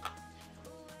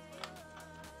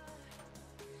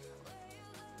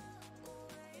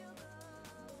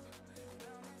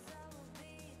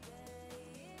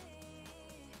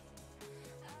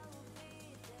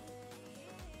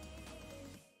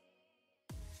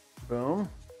 Boom.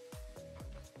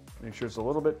 Make sure it's a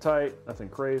little bit tight, nothing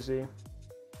crazy.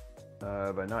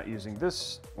 By not using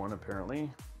this one, apparently,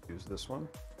 use this one.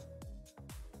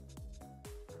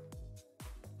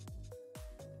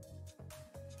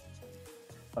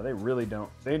 Oh, they really don't.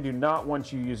 They do not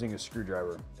want you using a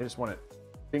screwdriver. They just want it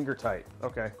finger tight.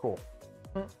 Okay, cool.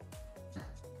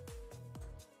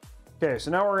 Okay, so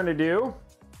now what we're going to do,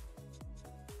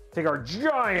 take our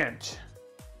giant.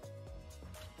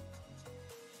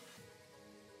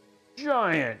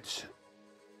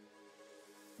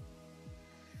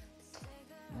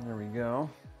 There we go.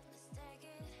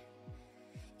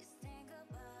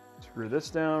 Screw this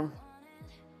down.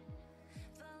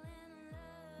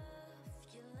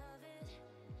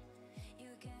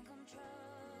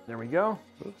 There we go.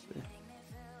 Oopsie.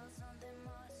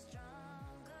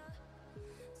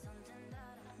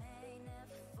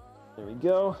 There we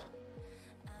go.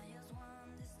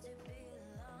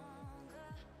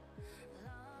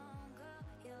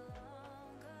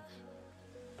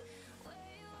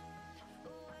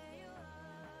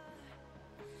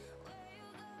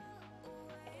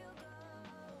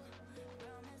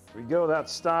 There we go, that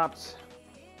stopped.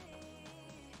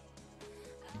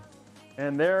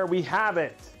 And there we have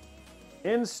it.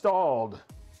 Installed.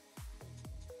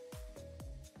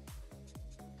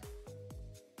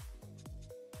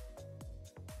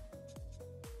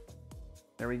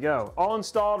 There we go. All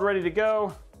installed, ready to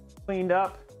go, cleaned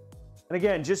up. And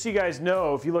again, just so you guys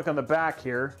know, if you look on the back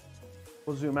here,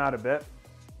 we'll zoom out a bit.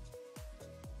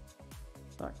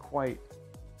 Not quite.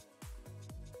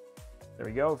 There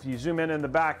we go. If you zoom in the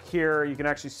back here, you can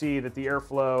actually see that the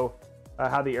airflow,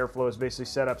 how the airflow is basically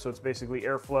set up. So it's basically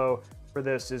airflow for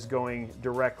this is going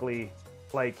directly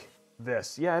like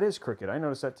this. Yeah, it is crooked. I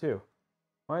noticed that too.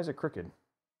 Why is it crooked?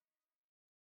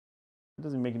 It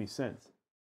doesn't make any sense.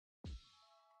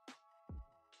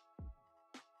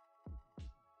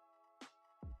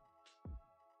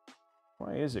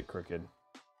 Why is it crooked?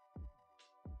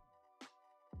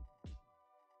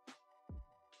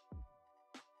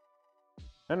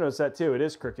 I noticed that too. It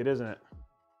is crooked, isn't it?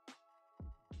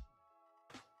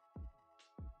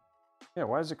 Yeah,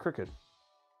 why is it crooked?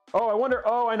 Oh, I wonder.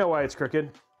 Oh, I know why it's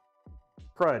crooked.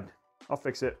 Crud. I'll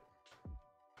fix it.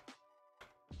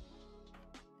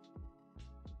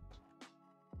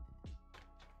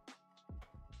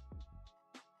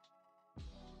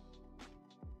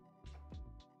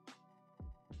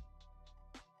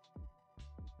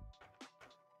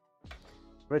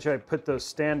 I bet you I put those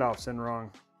standoffs in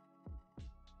wrong.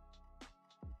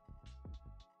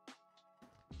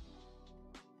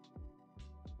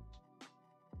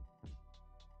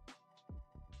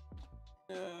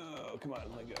 Oh, come on,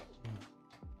 let go.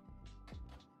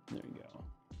 There you go.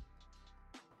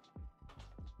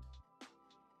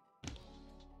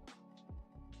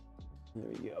 There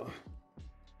we go.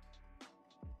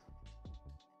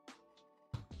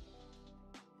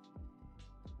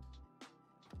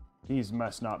 These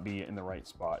must not be in the right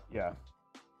spot. Yeah.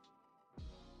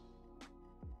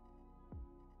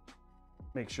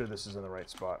 Make sure this is in the right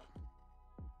spot.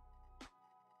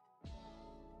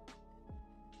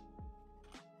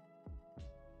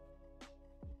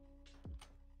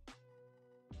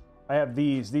 I have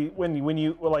these. When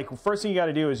you like, first thing you got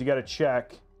to do is you got to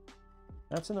check.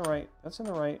 That's in the right. That's in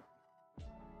the right.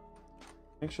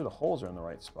 Make sure the holes are in the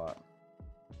right spot.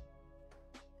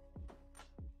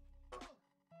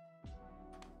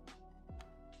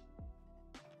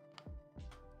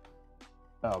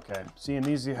 Okay. See, and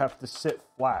these you have to sit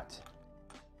flat.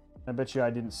 I bet you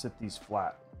I didn't sit these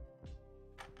flat.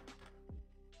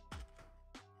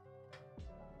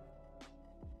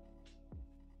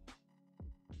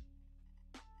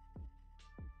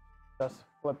 Just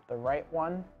flip the right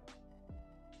one.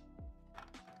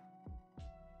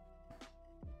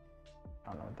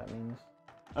 I don't know what that means.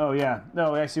 Oh yeah,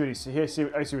 no, I see what I see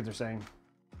what they're saying.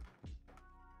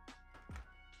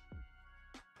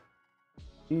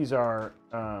 These are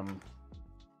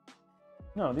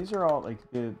no, these are all like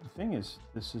the thing is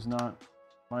this is not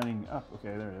lining up.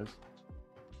 Okay, there it is.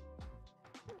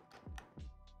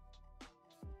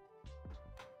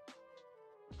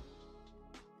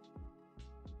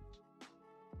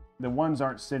 The ones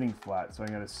aren't sitting flat, so I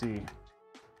gotta see.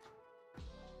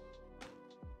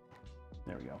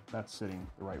 There we go. That's sitting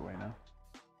the right way now.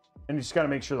 And you just gotta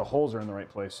make sure the holes are in the right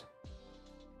place.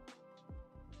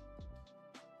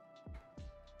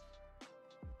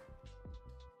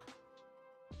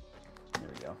 There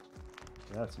we go.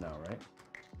 So that's now right.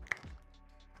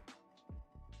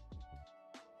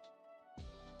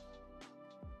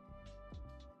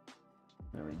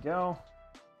 There we go.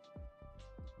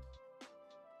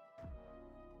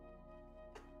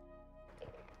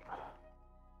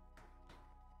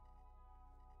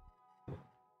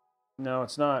 No,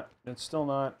 it's not. It's still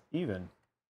not even.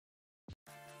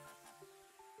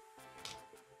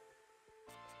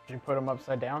 Did you put them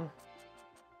upside down?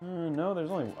 No, there's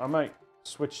only. I might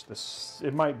switch this.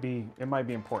 It might be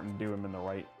important to do them in the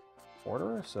right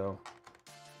order. So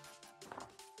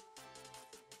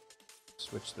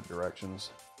switch the directions.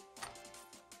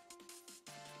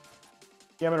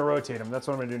 Yeah, I'm gonna rotate them. That's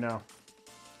what I'm gonna do now.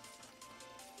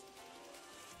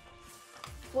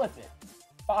 Flip it.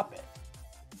 Pop it.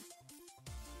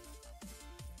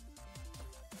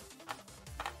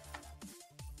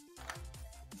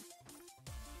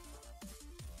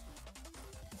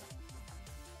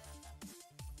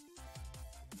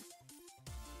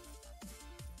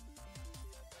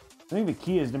 I think the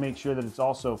key is to make sure that it's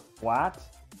also flat.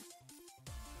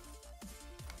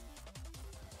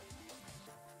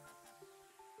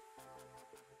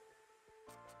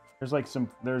 There's like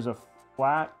there's a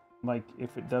flat, like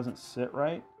if it doesn't sit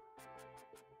right.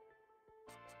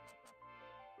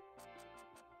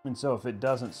 And so if it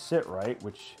doesn't sit right,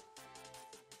 which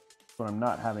is what I'm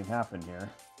not having happen here.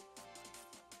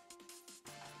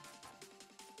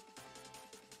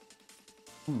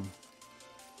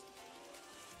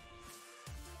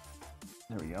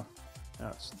 There we go.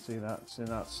 Now see that? See,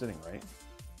 now it's sitting right.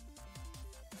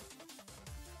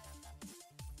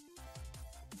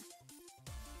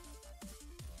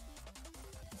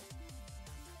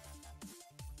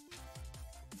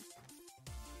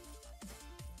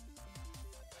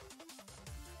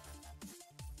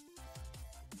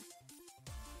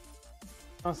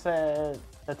 I'll say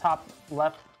the top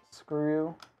left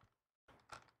screw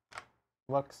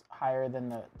looks higher than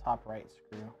the top right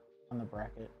screw on the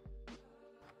bracket.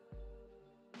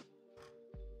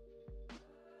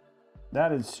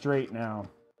 That is straight now.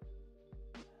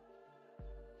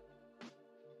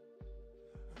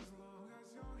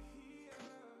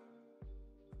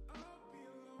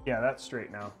 Yeah, that's straight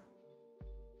now.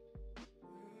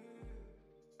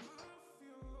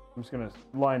 I'm just gonna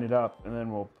line it up and then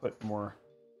we'll put more.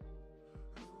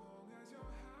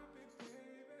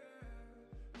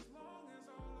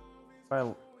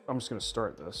 I'm just gonna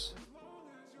start this.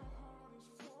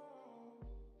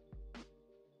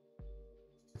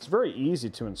 It's very easy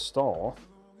to install.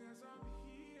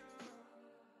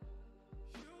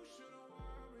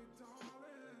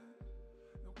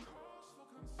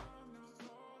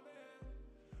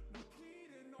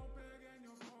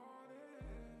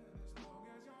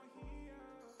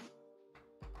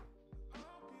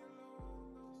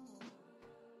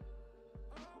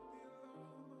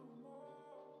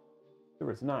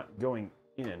 It's not going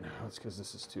in. That's because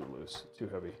this is too loose, too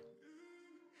heavy.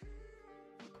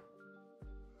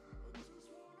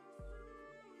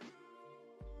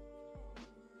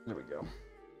 There we go.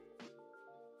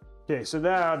 Okay, so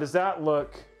now does that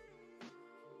look...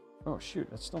 Oh shoot,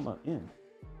 that's still not in.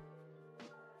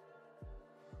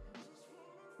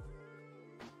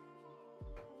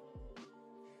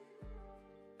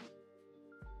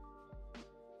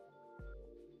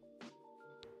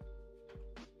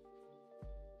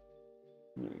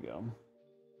 There we go.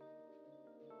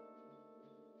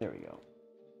 There we go.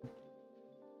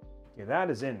 Okay,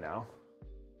 that is in now.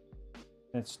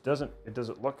 It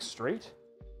doesn't look straight?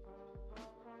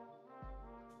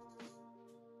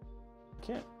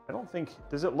 I don't think,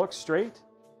 does it look straight?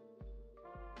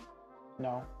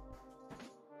 No.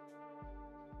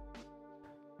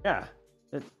 Yeah,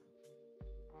 it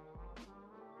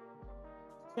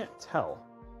can't tell.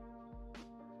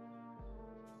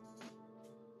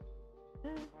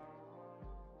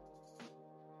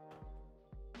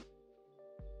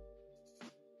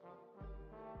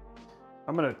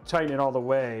 I'm gonna tighten it all the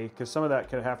way because some of that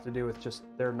could have to do with just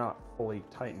they're not fully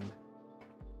tightened.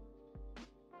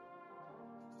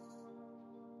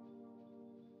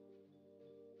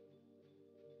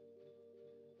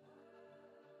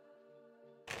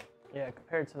 Yeah,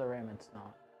 compared to the RAM, it's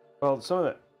not. Well, some of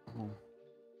that.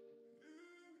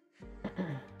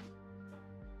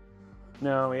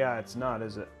 No, yeah, it's not,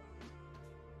 is it?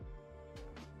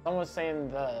 Someone was saying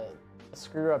the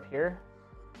screw up here,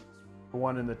 The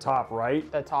one in the top right.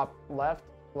 the top left,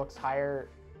 looks higher.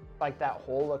 Like that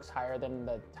hole looks higher than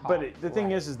the top. But the thing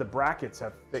right. is the brackets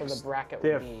have fixed. So the bracket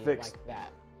they would have be fixed, like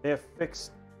that. They have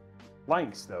fixed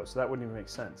lengths though, so that wouldn't even make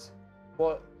sense.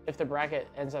 Well, if the bracket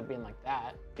ends up being like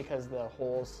that, because the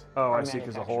holes. Oh, are I see,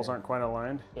 because the holes aren't quite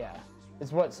aligned. Yeah,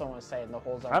 is what someone was saying. The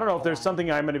holes aren't. I don't know if there's aligned.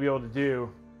 something I'm going to be able to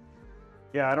do.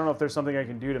 Yeah, I don't know if there's something I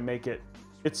can do to make it.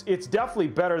 It's definitely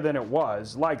better than it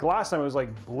was. Like last time, it was like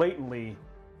blatantly.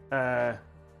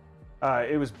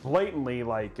 It was blatantly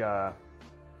like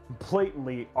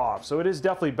blatantly off. So it is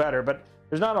definitely better, but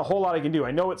there's not a whole lot I can do.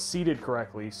 I know it's seated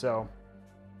correctly, so.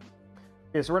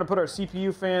 Okay, so we're gonna put our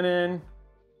CPU fan in,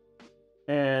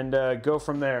 and go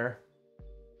from there.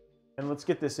 And let's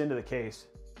get this into the case.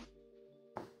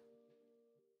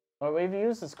 Well, we've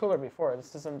used this cooler before.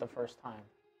 This isn't the first time.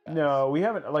 No, we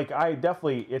haven't. Like,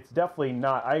 it's definitely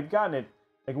not. I've gotten it.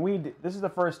 Like, this is the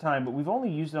first time, but we've only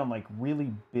used it on like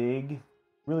really big,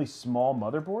 really small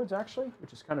motherboards actually,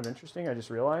 which is kind of interesting. I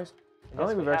just realized. I don't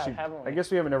think we've actually. I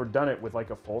guess we haven't ever done it with like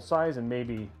a full size, and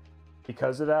maybe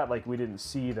because of that, like we didn't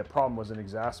see the problem wasn't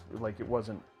like it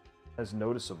wasn't as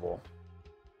noticeable.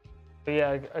 But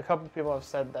yeah, a couple people have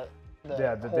said that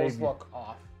the holes look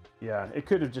off. Yeah, it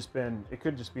could have just been. It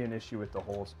could just be an issue with the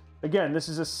holes. Again, this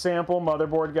is a sample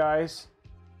motherboard, guys,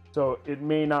 so it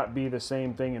may not be the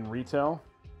same thing in retail.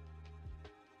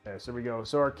 Okay, so we go.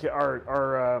 So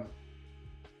our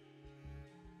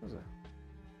what is it?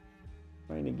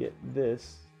 Trying to get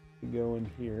this to go in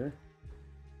here.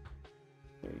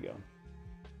 There you go.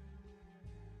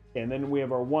 And then we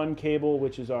have our one cable,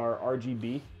 which is our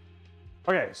RGB.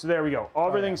 Okay, so there we go.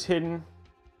 Everything's hidden.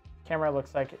 Camera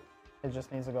looks like it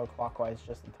just needs to go clockwise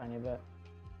just a tiny bit.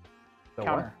 The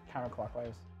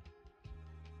Counterclockwise.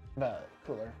 The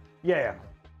cooler. Yeah.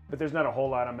 But there's not a whole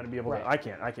lot I'm going to be able to. I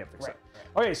can't fix Right. it.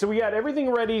 Okay, so we got everything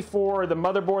ready for the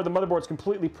motherboard. The motherboard's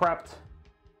completely prepped.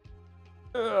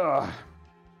 Ugh.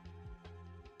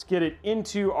 Let's get it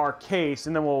into our case,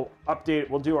 and then we'll update it.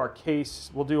 We'll do our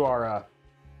case. We'll do our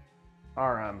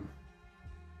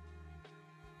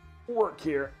work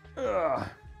here. Ugh.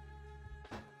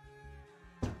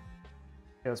 Okay,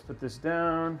 let's put this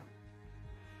down.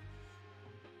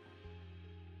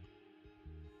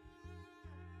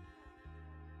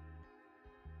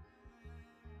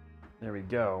 There we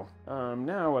go.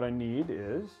 Now what I need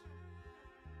is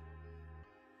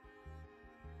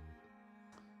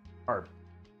our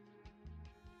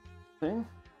thing.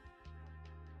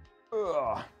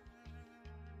 Ugh.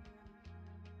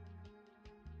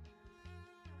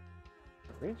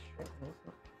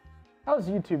 How's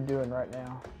YouTube doing right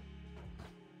now?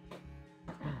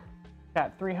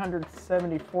 Got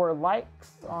 374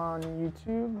 likes on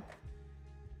YouTube.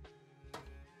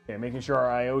 Okay, making sure our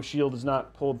I/O shield is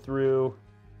not pulled through.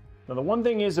 Now the one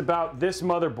thing is about this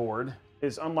motherboard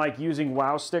is unlike using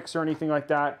WoW sticks or anything like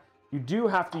that, you do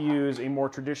have to use a more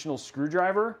traditional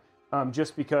screwdriver,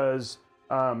 just because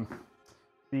I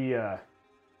kind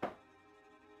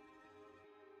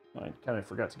of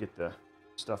forgot to get the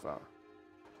stuff out.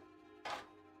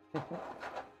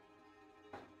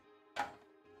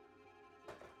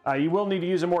 You will need to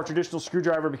use a more traditional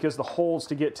screwdriver because the holes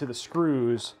to get to the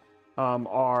screws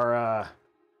are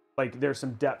like there's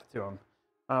some depth to them.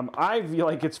 I feel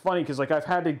like it's funny because like I've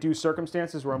had to do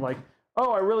circumstances where I'm like,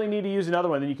 oh, I really need to use another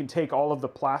one. Then you can take all of the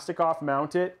plastic off,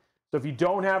 mount it. So if you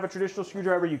don't have a traditional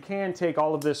screwdriver, you can take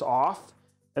all of this off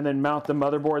and then mount the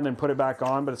motherboard and then put it back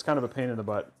on. But it's kind of a pain in the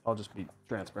butt. I'll just be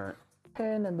transparent.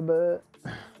 Pain in the butt.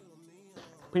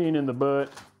 Pain in the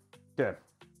butt. Okay.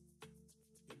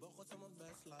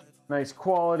 Nice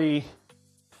quality.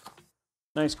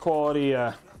 Nice quality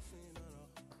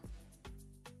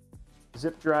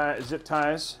zip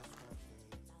ties.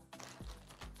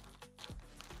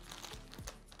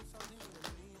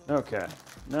 Okay,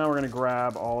 now we're gonna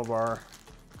grab all of our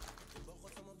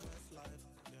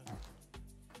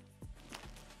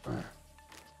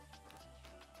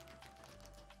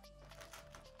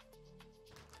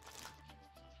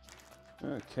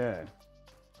okay.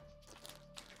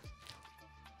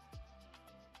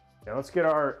 Yeah, let's get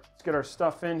our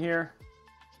stuff in here.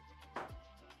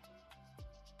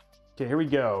 Okay, here we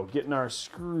go. Getting our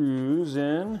screws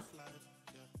in.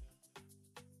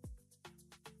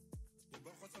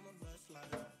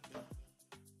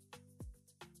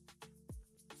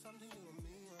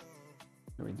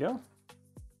 There we go.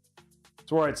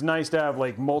 That's why it's nice to have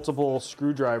like multiple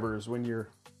screwdrivers when you're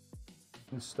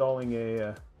installing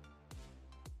a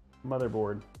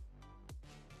motherboard.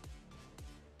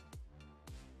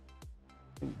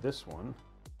 I think this one.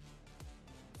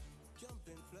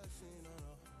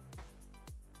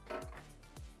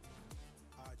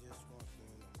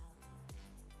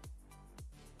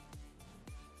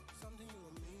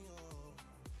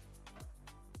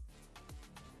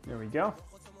 There we go.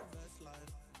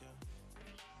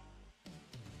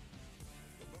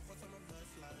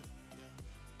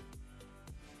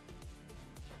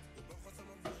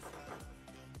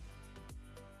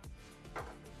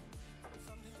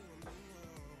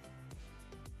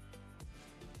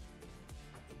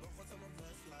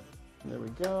 There we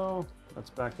go. That's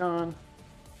back on.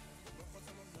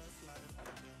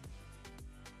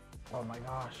 Oh my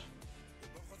gosh.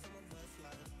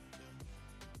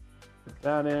 Put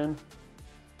that in.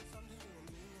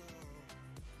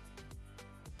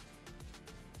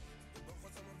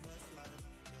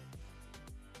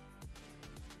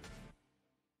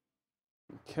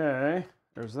 Okay,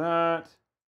 there's that.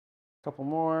 A couple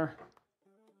more.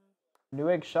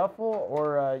 Newegg Shuffle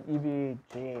or EVGA's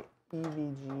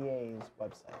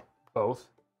website? Both.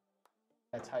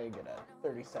 That's how you get a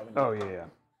 37. Oh, yeah, yeah.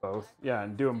 Both. Yeah,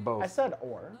 and do them both. I said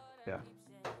or. Yeah.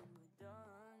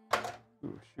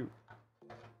 Ooh, shoot.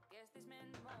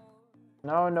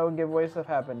 No giveaways have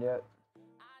happened yet.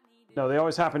 No, they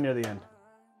always happen near the end.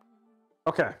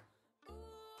 Okay.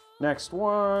 Next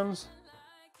ones.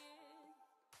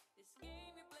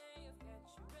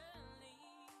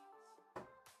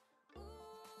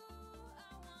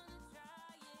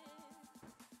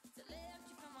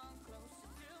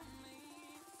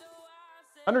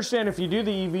 Understand if you do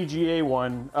the EVGA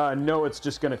one, know it's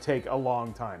just going to take a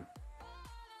long time.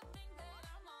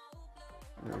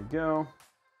 There we go.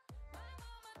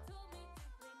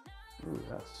 Ooh,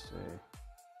 that's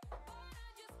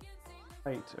a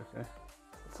height, okay.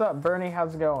 What's up, Bernie?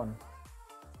 How's it going?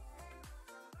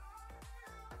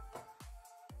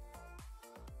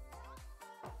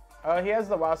 He has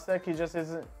the WoW stick. He just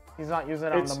isn't. He's not using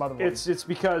it on the motherboard. It's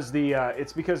because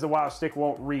the WoW stick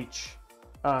won't reach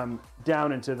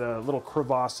down into the little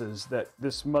crevasses that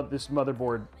this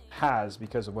motherboard has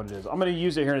because of what it is. I'm going to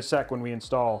use it here in a sec when we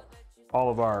install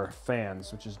all of our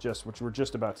fans, which we're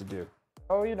just about to do.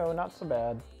 Oh, you know, not so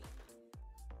bad.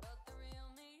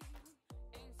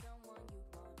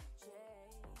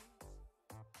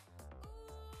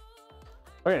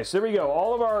 Okay, so there we go.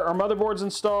 All of our motherboards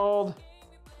installed.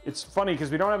 It's funny because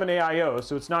we don't have an AIO,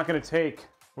 so it's not going to take.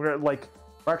 We're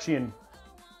actually in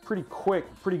pretty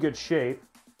good shape.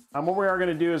 What we are going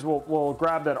to do is we'll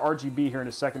grab that RGB here in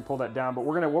a second, pull that down. But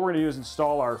what we're going to do is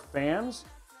install our fans,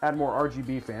 add more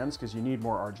RGB fans because you need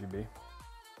more RGB,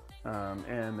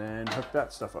 and then hook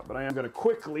that stuff up. But I am going to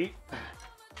quickly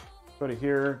go to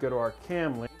here, go to our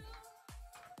cam link,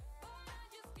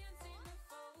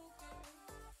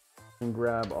 and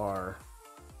grab our.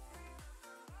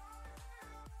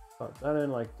 Put that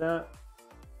in like that,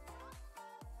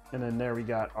 and then there we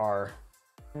got our.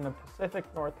 In the Pacific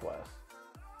Northwest.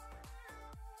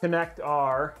 Connect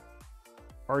our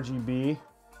RGB,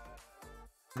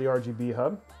 the RGB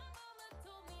hub.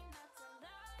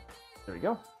 There we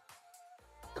go.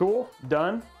 Cool,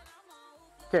 done.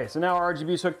 Okay, so now our RGB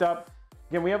is hooked up.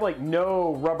 Again, we have like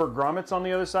no rubber grommets on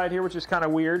the other side here, which is kind of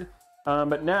weird.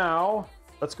 But now,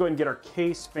 let's go ahead and get our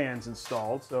case fans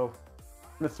installed. So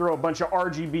I'm gonna throw a bunch of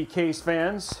RGB case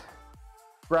fans.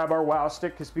 Grab our WoW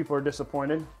stick because people are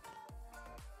disappointed.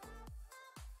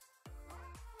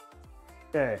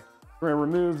 Okay, we're gonna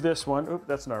remove this one. Oop,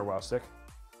 that's not our WoW stick.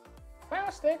 WoW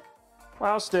stick.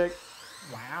 WoW stick.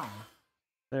 Wow.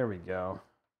 There we go.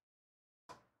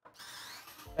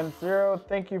 M0,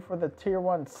 thank you for the tier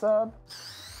 1 sub.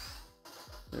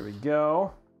 There we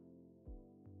go.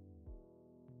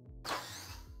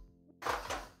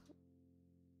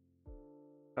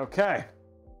 Okay.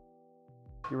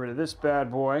 Get rid of this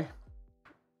bad boy.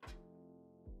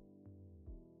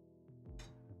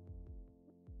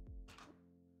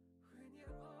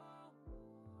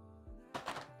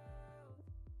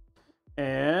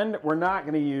 And we're not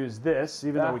going to use this,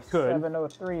 even though we could.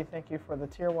 DF700, thank you for the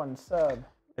tier 1 sub.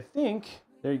 I think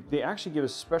they actually give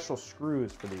us special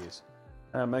screws for these.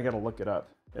 I got to look it up.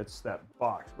 It's that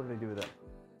box. What do they do with it?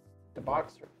 The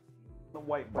box? The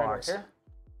white Right box. over here?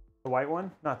 The white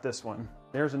one? Not this one.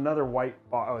 There's another white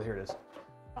box. Oh, here it is.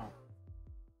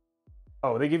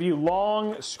 Oh, they give you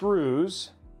long screws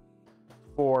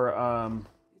for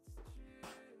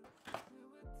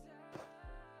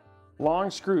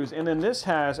long screws, and then this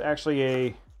has actually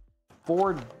a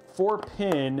four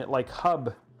pin like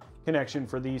hub connection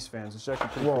for these fans. It's actually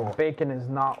pretty cool. Bacon is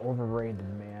not overrated,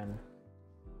 man.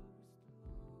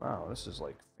 Wow, this is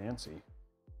like fancy.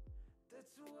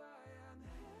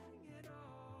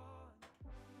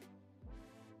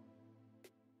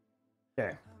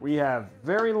 Okay, we have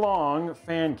very long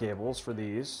fan cables for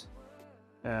these,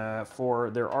 for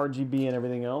their RGB and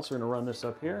everything else. We're gonna run this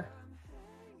up here.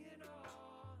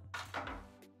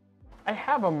 I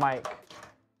have a mic.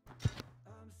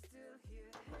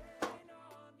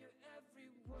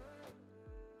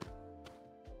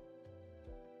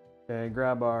 Okay,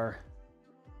 grab our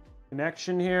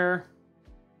connection here.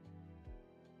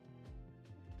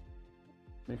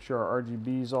 Make sure our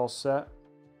RGB is all set.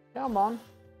 Come on.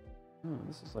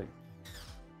 This is like,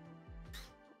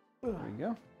 there we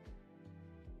go.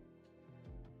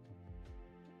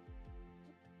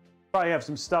 Probably have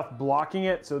some stuff blocking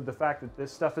it, so the fact that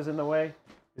this stuff is in the way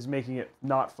is making it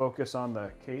not focus on the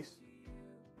case.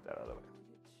 Get that out of the way.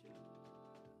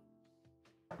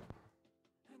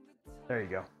 There you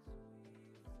go.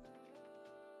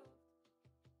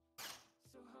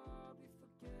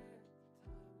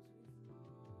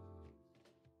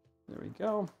 There we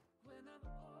go.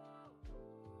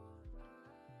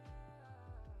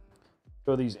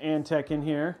 Throw these Antec in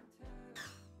here.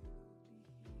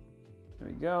 There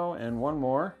we go, and one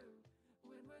more.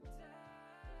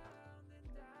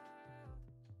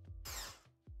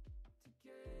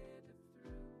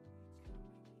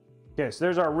 Okay, so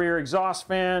there's our rear exhaust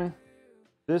fan.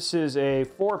 This is a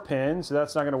 4-pin, so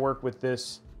that's not going to work with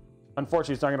this.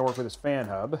 Unfortunately, it's not going to work with this fan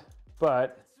hub,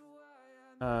 but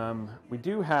we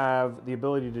do have the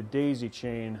ability to daisy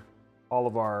chain all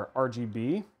of our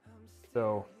RGB.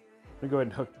 So I'm going to go ahead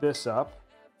and hook this up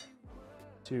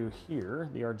to here,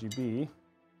 the RGB,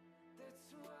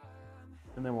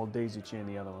 and then we'll daisy chain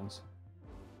the other ones.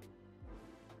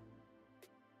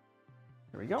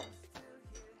 There we go.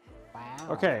 Wow.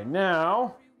 Okay,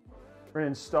 now we're going to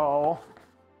install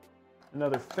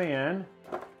another fan.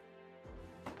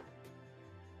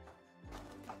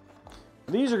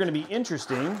 These are going to be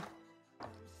interesting.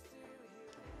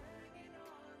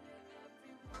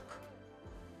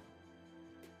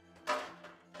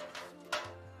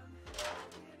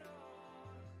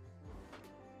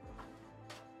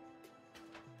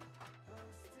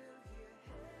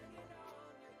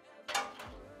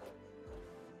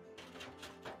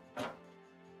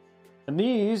 And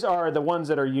these are the ones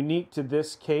that are unique to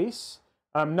this case.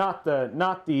 Not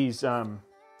these. The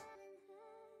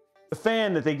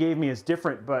fan that they gave me is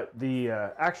different, but the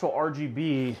actual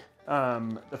RGB,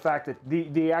 the fact that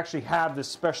they actually have this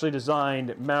specially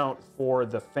designed mount for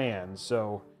the fan.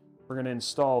 So we're going to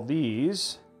install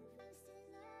these.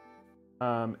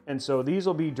 And so these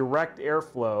will be direct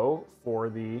airflow for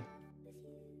the,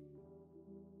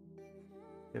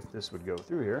 if this would go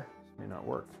through here, this may not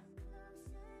work.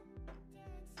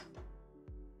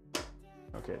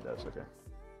 Okay, it does, okay.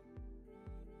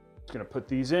 Just gonna put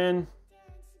these in.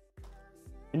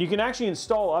 And you can actually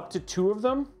install up to 2 of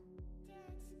them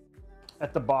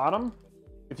at the bottom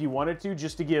if you wanted to,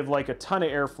 just to give like a ton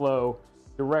of airflow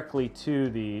directly to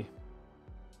the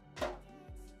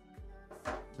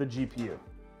GPU.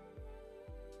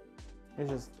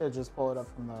 It just pull it up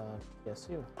from the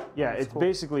PSU. Yeah, That's it cool.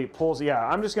 basically pulls. Yeah,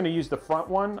 I'm just going to use the front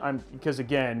one. Because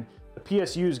again, the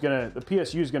PSU is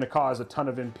gonna cause a ton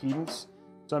of impedance.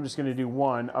 So I'm just going to do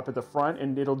one up at the front,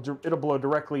 and it'll blow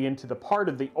directly into the part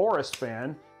of the Aorus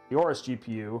fan, the Aorus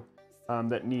GPU,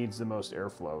 that needs the most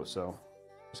airflow. So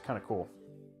it's kind of cool.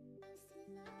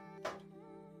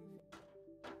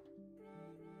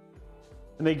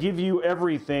 And they give you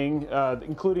everything,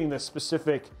 including the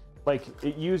specific, like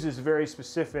it uses very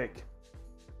specific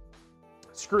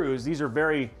screws. These are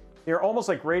they're almost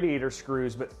like radiator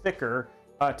screws, but thicker,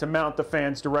 to mount the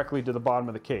fans directly to the bottom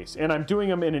of the case. And I'm doing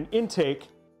them in an intake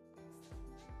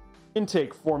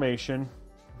formation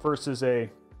versus a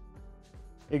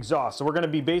exhaust. So we're going to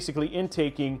be basically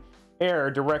intaking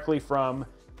air directly from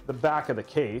the back of the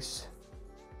case.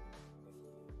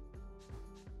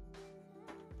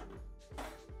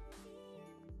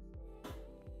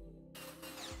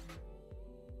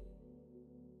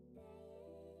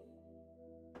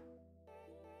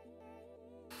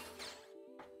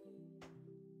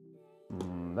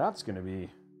 that's going to be...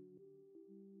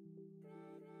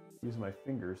 Use my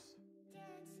fingers.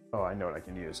 Oh, I know what I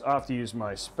can use. I'll have to use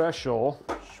my special...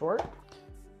 Short?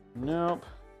 Nope.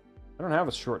 I don't have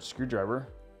a short screwdriver,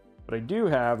 but I do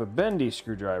have a bendy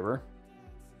screwdriver.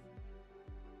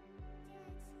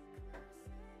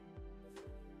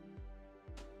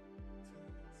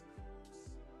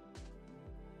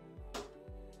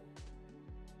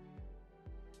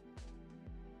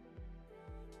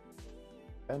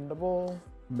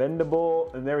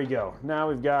 Bendable, and there we go. Now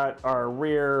we've got our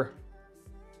rear.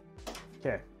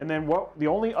 Okay, and then the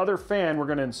only other fan we're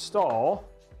going to install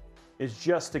is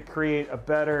just to create a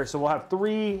better, so we'll have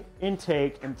 3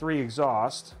 intake and 3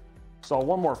 exhaust. Install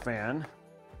one more fan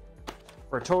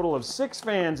for a total of 6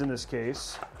 fans in this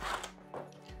case,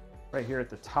 right here at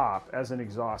the top as an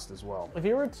exhaust as well. If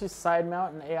you were to side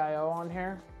mount an AIO on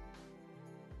here,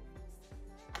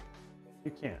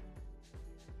 you can't.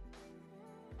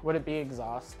 Would it be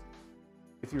exhaust?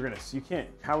 If you're gonna, you can't.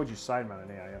 How would you side mount an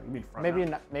AIO? You mean front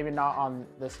mount? Maybe not on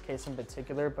this case in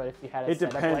particular, but if you had a it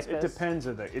setup depends. like this.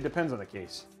 It depends on the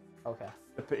case. Okay.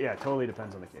 Yeah, it totally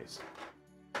depends on the case.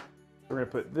 We're gonna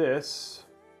put this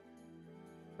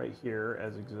right here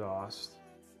as exhaust.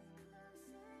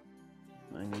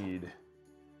 I need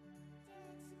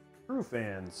screw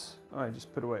fans. Oh, I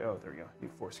just put away. Oh, there we go. I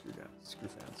need 4 screw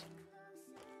fans.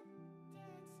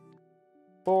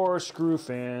 4 screw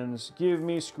fans. Give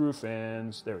me screw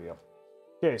fans. There we go.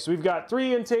 Okay, so we've got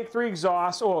 3 intake, 3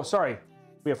 exhaust. Oh, sorry.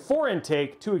 We have 4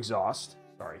 intake, 2 exhaust.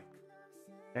 Sorry.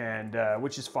 And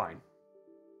which is fine.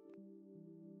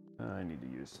 I need to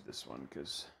use this one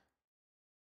because...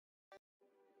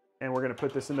 And we're going to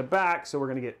put this in the back, so we're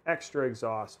going to get extra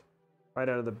exhaust right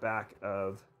out of the back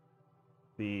of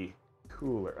the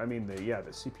cooler. I mean, the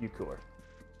CPU cooler.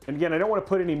 And again, I don't want to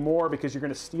put any more because you're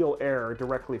going to steal air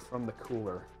directly from the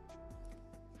cooler.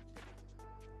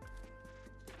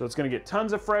 So it's going to get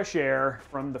tons of fresh air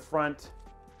from the front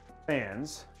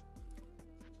fans.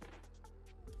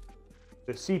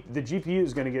 The GPU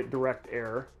is going to get direct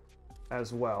air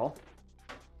as well.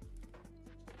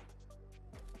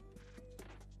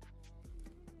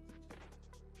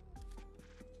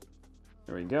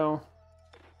 There we go.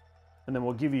 And then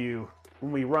we'll give you,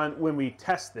 when we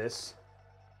test this,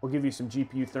 we'll give you some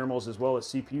GPU thermals as well as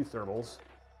CPU thermals.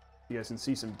 You guys can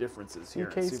see some differences here.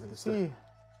 CKCC.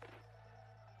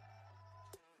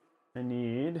 I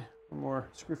need one more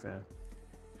screw fan.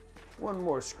 One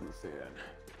more screw fan.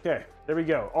 Okay, there we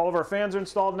go. All of our fans are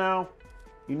installed now.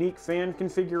 Unique fan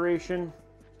configuration.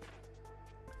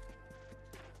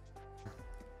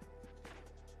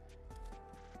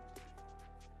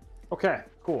 Okay,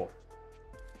 cool.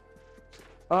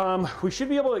 We should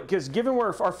be able to, because given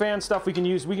where our fan stuff we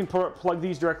can plug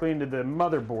these directly into the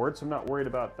motherboard, so I'm not worried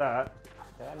about that.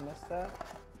 Did I miss that?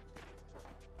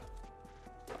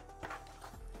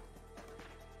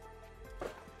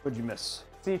 What'd you miss?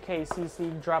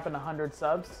 CKCC dropping 100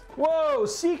 subs. Whoa,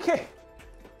 CK!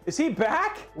 Is he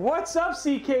back? What's up,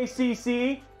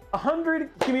 CKCC?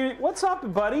 100 community. What's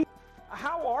up, buddy?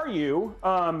 How are you?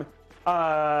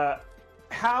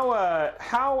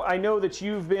 How I know that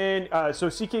you've been, so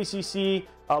CKCC,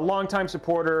 a longtime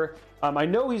supporter. I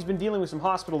know he's been dealing with some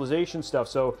hospitalization stuff.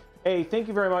 So, hey, thank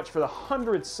you very much for the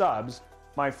 100 subs,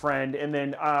 my friend. And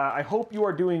then I hope you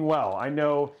are doing well. I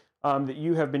know that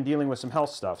you have been dealing with some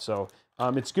health stuff. So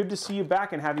it's good to see you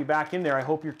back and have you back in there. I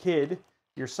hope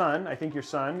your son, I think your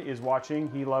son is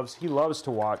watching. He loves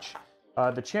to watch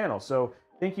the channel. So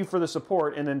thank you for the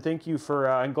support. And then thank you for,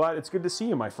 I'm glad, it's good to see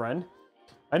you, my friend.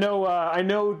 I know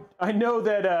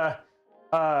that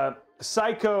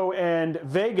Psycho and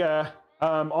Vega,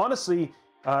 honestly,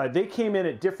 they came in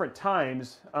at different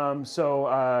times. So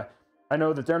I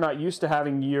know that they're not used to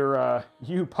having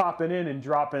you popping in and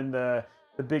dropping the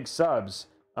big subs.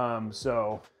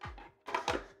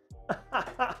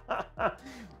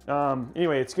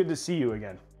 Anyway, it's good to see you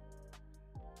again.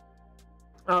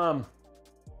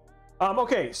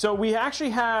 Okay, so we actually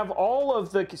have all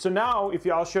of the, so now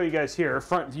I'll show you guys here,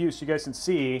 front view, so you guys can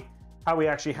see how we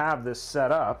actually have this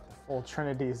set up. The full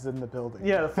Trinity's in the building.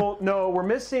 Yeah, the full, no, we're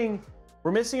missing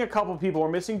a couple of people. We're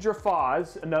missing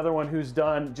Jafaz, another one who's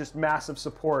done just massive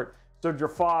support. So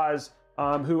Jafaz,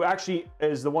 who actually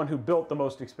is the one who built the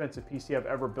most expensive PC I've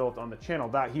ever built on the channel,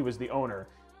 that he was the owner.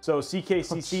 So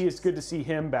CKCC, it's good to see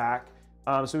him back.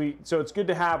 So it's good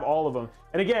to have all of them.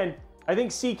 And again, I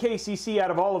think CKCC, out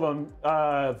of all of them,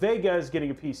 Vega is getting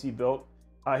a PC built.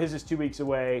 His is 2 weeks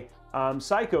away.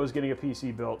 Psycho is getting a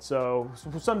PC built. So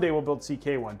someday we'll build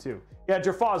CK one too. Yeah,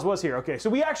 Jafaz was here. Okay, so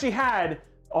we actually had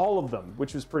all of them,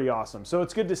 which was pretty awesome. So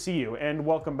it's good to see you and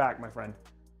welcome back, my friend.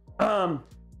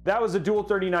 That was a dual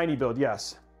 3090 build,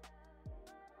 yes.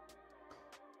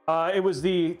 It was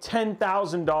the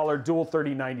 $10,000 dual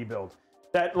 3090 build.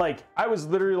 That, like, I was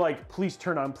literally like, please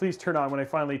turn on when I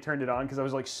finally turned it on, because I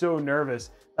was like so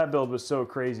nervous. That build was so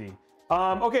crazy.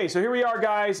 Okay, so here we are,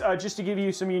 guys. Just to give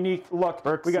you some unique look,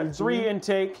 we got 3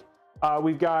 intake.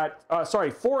 We've got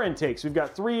 4 intakes. We've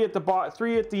got 3 at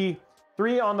the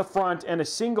 3 on the front, and a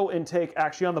single intake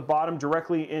actually on the bottom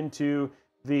directly into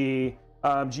the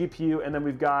GPU, and then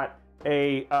we've got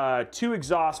a 2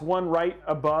 exhausts, one right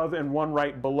above and one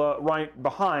right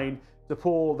behind, to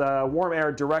pull the warm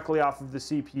air directly off of the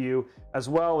CPU, as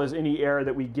well as any air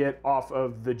that we get off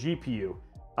of the GPU.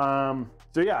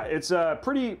 So yeah, it's a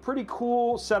pretty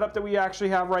cool setup that we actually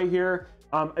have right here.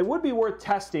 It would be worth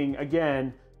testing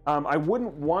again. I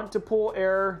wouldn't want to pull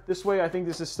air this way. I think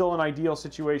this is still an ideal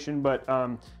situation, but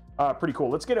pretty cool.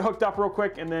 Let's get it hooked up real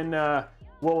quick, and then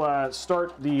we'll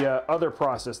start the other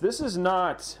process. This is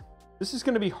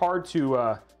going to be hard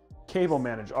to cable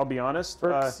manage, I'll be honest.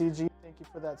 CG, thank you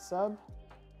for that sub.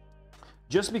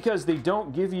 Just because they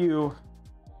don't give you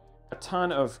a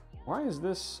ton of... Why is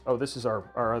this? Oh, this is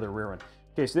our other rear one.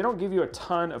 Okay, so they don't give you a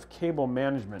ton of cable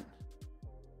management.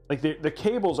 Like, the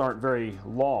cables aren't very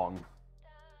long.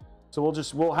 So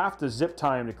we'll have to zip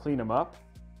tie them to clean them up.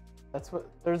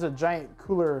 There's a giant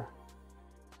cooler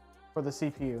for the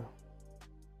CPU.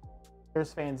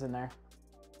 There's fans in there.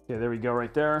 Okay, there we go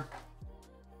right there.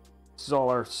 This is all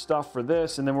our stuff for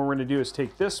this, and then what we're gonna do is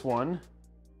take this one,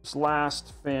 this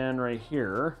last fan right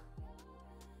here,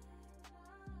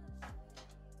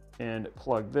 and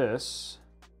plug this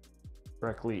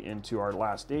directly into our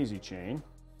last daisy chain.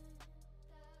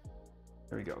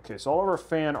 There we go. Okay, so all of our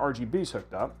fan RGB's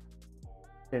hooked up.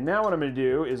 And now what I'm going to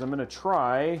do is I'm going to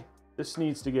try, this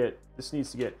needs to get,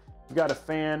 we've got a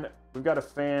fan, I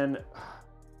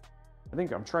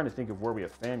think I'm trying to think of where we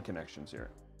have fan connections here.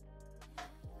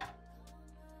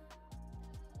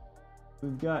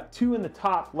 We've got 2 in the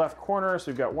top left corner,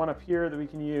 so we've got 1 up here that we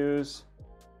can use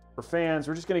for fans.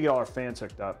 We're just going to get all our fans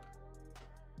hooked up.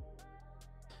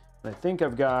 And I think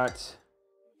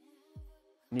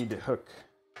need to hook,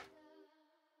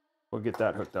 we'll get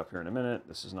that hooked up here in a minute.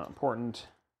 This is not important.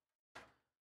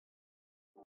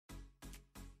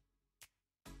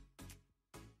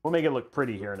 We'll make it look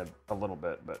pretty here in a little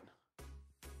bit, but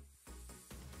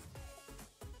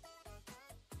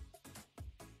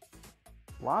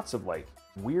lots of like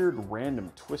weird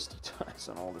random twisty ties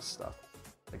on all this stuff.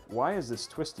 Like, why is this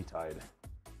twisty tied?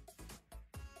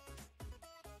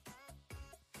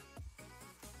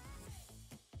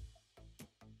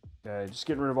 Okay, just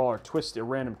getting rid of all our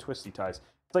random twisty ties.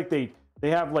 It's like they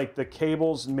have like the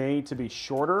cables made to be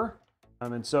shorter,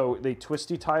 and so they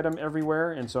twisty tied them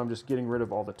everywhere, and so I'm just getting rid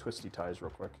of all the twisty ties real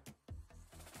quick.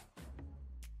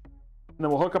 And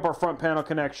then we'll hook up our front panel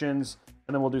connections,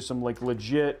 and then we'll do some like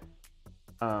legit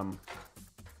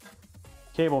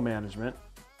cable management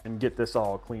and get this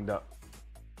all cleaned up.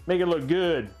 Make it look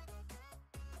good.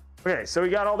 Okay, so we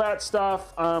got all that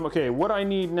stuff. Okay, what I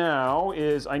need now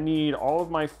is I need all of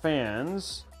my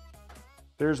fans.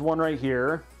 There's one right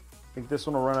here. I think this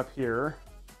one will run up here.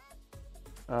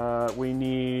 We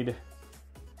need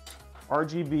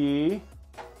RGB.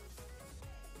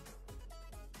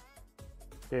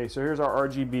 Okay, so here's our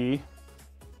RGB.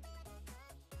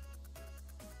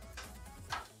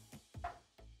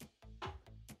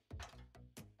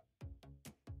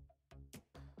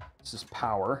 This is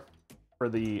power for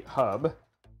the hub. I'm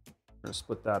gonna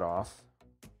split that off.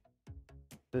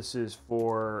 This is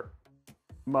for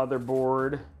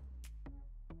motherboard.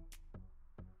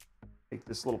 Take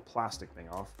this little plastic thing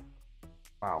off.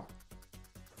 Wow.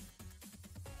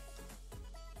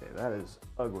 Okay, that is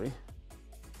ugly.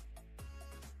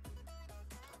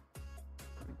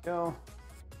 There we go.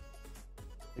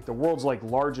 Like the world's like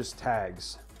largest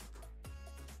tags.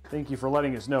 Thank you for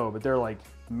letting us know, but they're like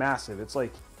massive. It's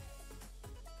like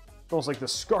almost like the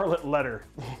scarlet letter.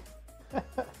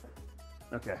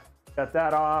 Okay, got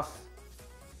that off.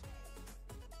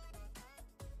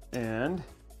 And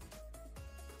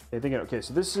okay,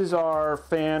 so this is our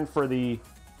fan for the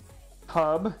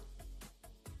hub.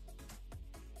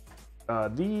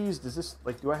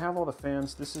 Do I have all the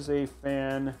fans? This is a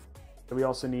fan that we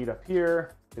also need up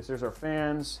here. Okay, so there's our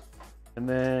fans. And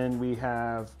then we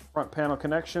have front panel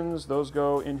connections. Those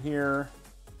go in here.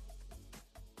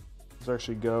 Those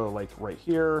actually go like right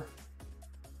here.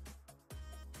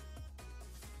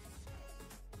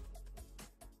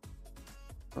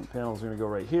 Front panel is going to go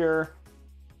right here.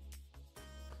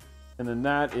 And then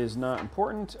that is not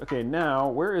important. Okay, now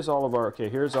where is all of our, okay,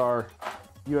 here's our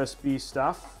USB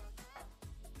stuff.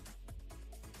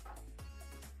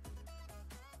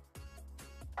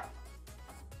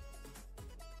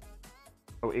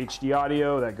 Oh, HD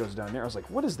audio, that goes down there. I was like,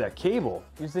 what is that cable?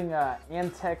 Using a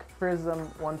Antec Prism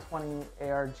 120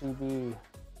 ARGB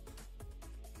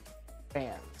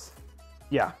fans.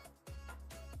 Yeah.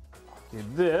 Okay,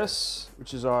 this,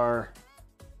 which is our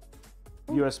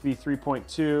USB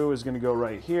 3.2, is going to go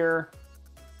right here.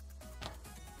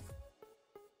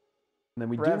 And then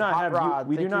we do not have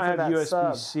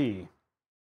USB-C.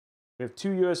 We have 2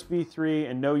 USB 3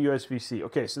 and no USB-C.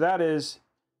 Okay, so that is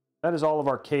all of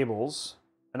our cables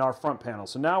and our front panel.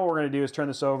 So now what we're going to do is turn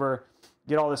this over,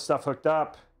 get all this stuff hooked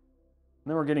up.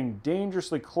 And then we're getting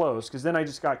dangerously close because then I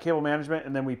just got cable management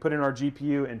and then we put in our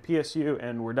GPU and PSU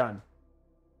and we're done.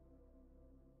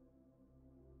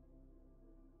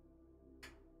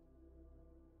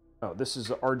 Oh, this is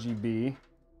RGB.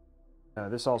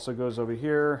 This also goes over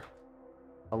here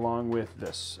along with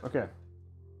this. Okay.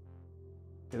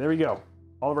 Okay, there we go.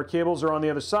 All of our cables are on the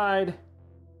other side.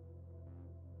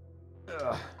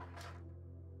 Ugh.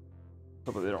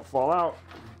 Hopefully they don't fall out.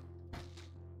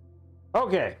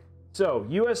 Okay, so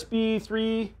USB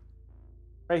 3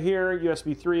 right here.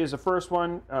 USB 3 is the first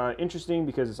one. Interesting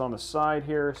because it's on the side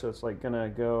here, so it's like gonna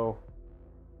go.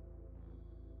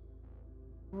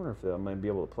 I wonder if I might be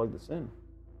able to plug this in.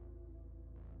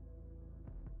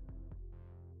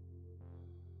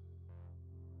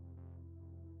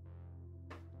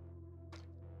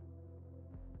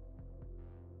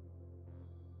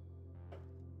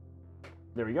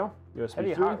 There we go. USB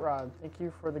Heavy 3. Hot Rod, thank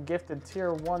you for the gifted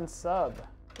tier 1 sub.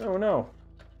 Oh no.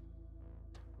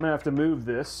 I'm gonna have to move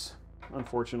this,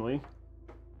 unfortunately.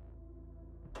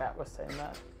 Pat was saying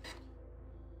that.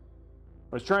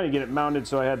 I was trying to get it mounted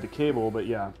so I had the cable, but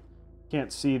yeah.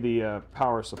 Can't see the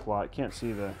power supply. Can't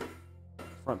see the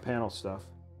front panel stuff.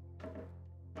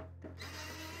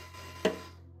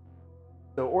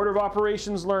 So order of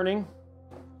operations learning.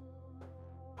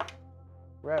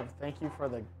 Rev, thank you for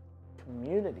the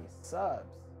community subs.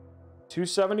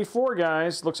 274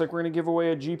 guys. Looks like we're gonna give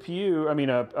away a GPU. I mean,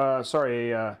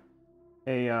 sorry, a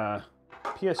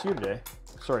PSU today.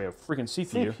 Sorry, a freaking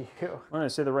CPU. Why didn't I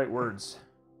say the right words?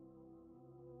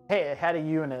 Hey, it had a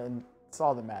U in it, and it's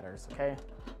all that matters. Okay.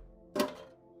 Okay,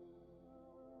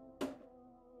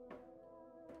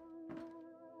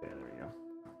 there we go.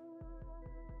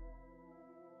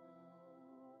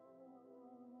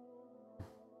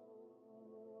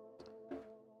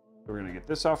 We're gonna get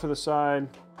this off to the side.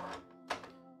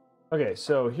 Okay,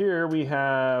 so here we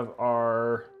have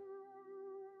our.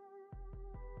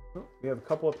 Oh, we have a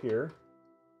couple up here.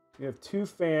 We have 2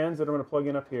 fans that I'm gonna plug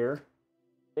in up here.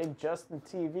 Big Justin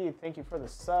TV, thank you for the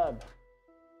sub.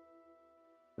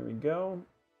 There we go.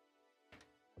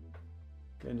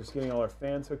 And just getting all our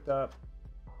fans hooked up.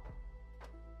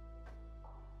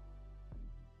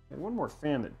 And one more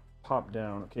fan that popped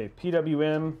down. Okay,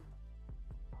 PWM.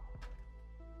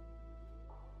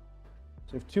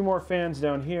 So we have 2 more fans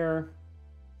down here.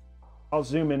 I'll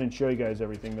zoom in and show you guys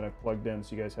everything that I've plugged in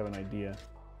so you guys have an idea.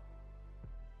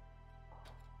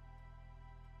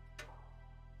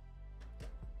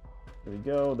 There we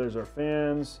go. There's our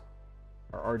fans.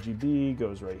 Our RGB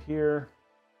goes right here.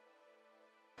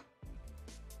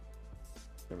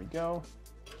 There we go.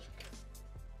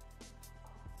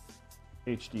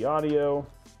 HD audio.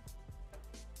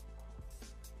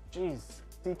 Jeez,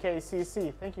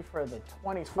 CKCC, thank you for the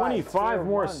 25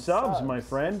 more subs, my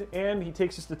friend, and he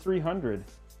takes us to 300.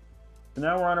 So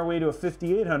now we're on our way to a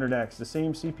 5800X, the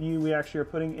same CPU we actually are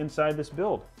putting inside this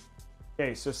build.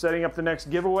 Okay, so setting up the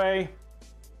next giveaway.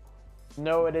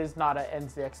 No, it is not an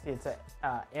NZXT, it's an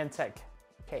Antec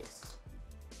case.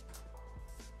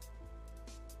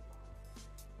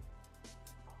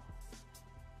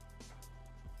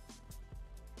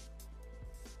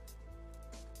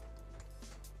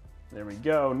 There we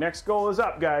go. Next goal is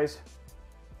up, guys.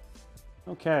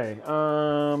 Okay,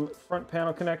 front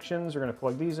panel connections. We're gonna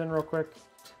plug these in real quick.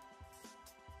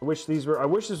 I wish this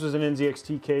was an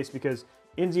NZXT case because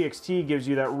NZXT gives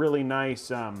you that really nice,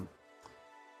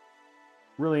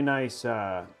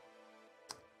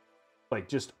 like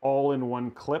just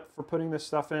all-in-one clip for putting this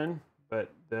stuff in.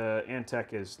 But the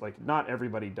Antec is like, not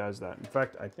everybody does that. In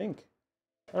fact, I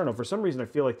don't know, for some reason I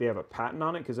feel like they have a patent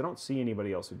on it because I don't see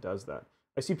anybody else who does that.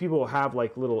 I see people have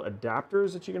like little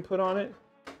adapters that you can put on it.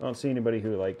 I don't see anybody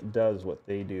who like does what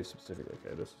they do specifically.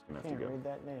 Okay, this is gonna have to go. Can't read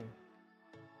that name.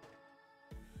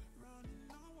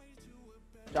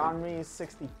 John Me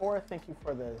 64, thank you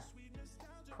for the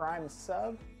Prime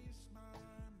sub.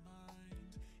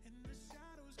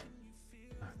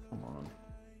 Come on.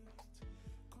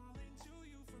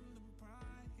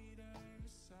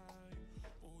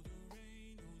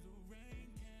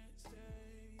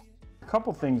 A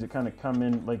couple things that kind of come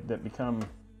in like that become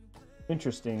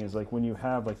interesting is like when you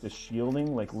have like the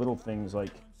shielding, like little things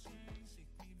like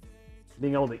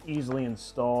being able to easily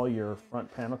install your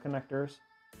front panel connectors.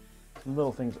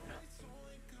 Little things.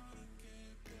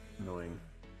 Annoying.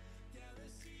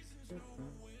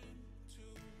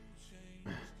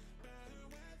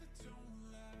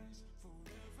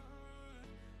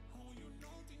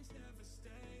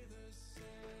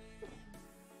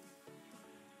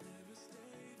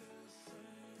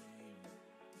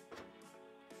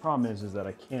 Problem is that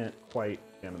I can't quite.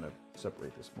 I'm gonna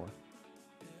separate this more.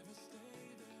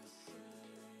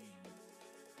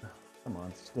 Come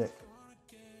on, stick.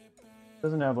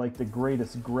 Doesn't have like the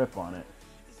greatest grip on it.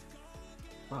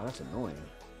 Wow, that's annoying.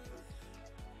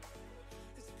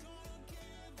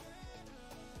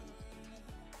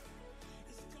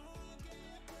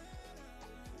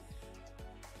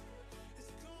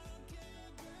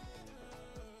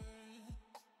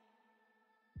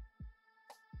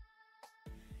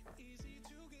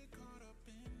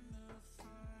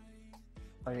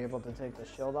 Are you able to take the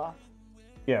shield off?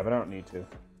 Yeah, but I don't need to.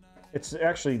 It's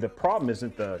actually, the problem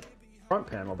isn't the front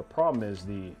panel. The problem is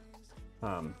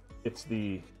it's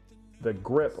the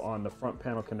grip on the front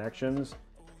panel connections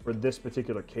for this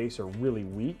particular case are really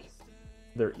weak.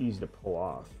 They're easy to pull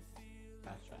off.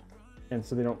 Gotcha. And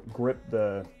so they don't grip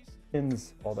the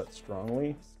pins all that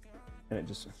strongly, and it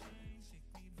just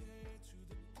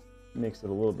makes it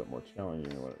a little bit more challenging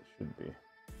than what it should be.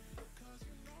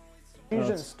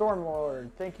 Fusion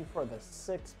Stormlord, thank you for the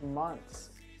 6 months.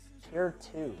 Tier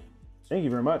 2. Thank you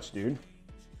very much, dude.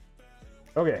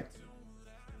 Okay.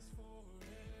 I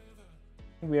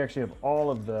think we actually have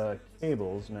all of the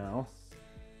cables now.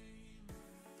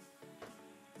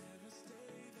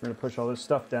 We're going to push all this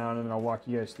stuff down, and then I'll walk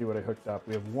you guys through what I hooked up.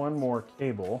 We have one more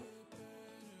cable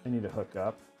I need to hook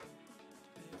up.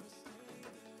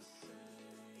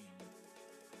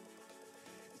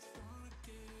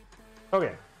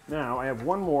 Okay. Now, I have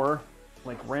one more,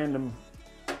 like, random,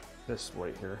 this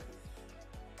right here,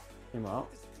 came out.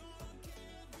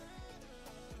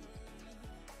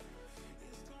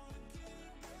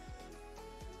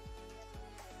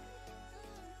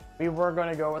 We were going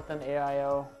to go with an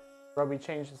AIO. Robey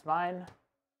changed his mind.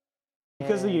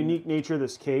 Because of the unique nature of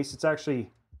this case, it's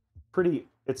actually pretty,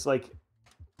 it's like,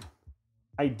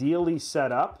 ideally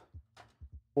set up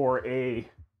for a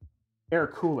air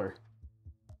cooler.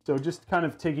 So just kind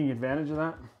of taking advantage of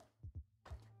that.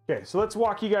 Okay, so let's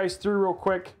walk you guys through real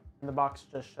quick. And the box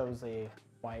just shows a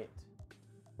white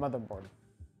motherboard,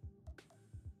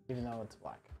 even though it's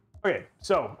black. Okay,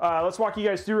 so let's walk you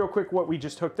guys through real quick what we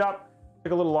just hooked up.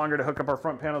 Took a little longer to hook up our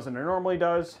front panels than it normally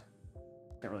does.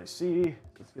 Can't really see.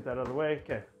 Let's get that out of the way.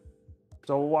 Okay,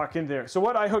 so we'll walk in there. So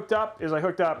what I hooked up is I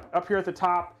hooked up here at the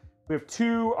top. We have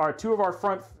two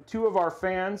of our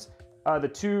fans. The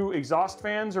two exhaust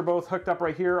fans are both hooked up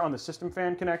right here on the system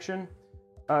fan connection.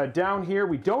 Down here,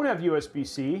 we don't have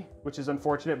USB-C, which is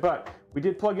unfortunate, but we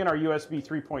did plug in our USB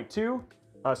 3.2. So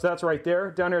that's right there.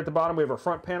 Down here at the bottom, we have our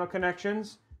front panel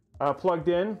connections plugged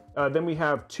in. Then we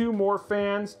have two more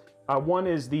fans. One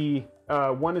is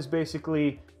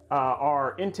basically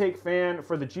our intake fan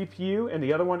for the GPU, and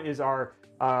the other one is our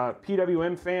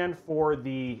PWM fan for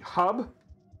the hub.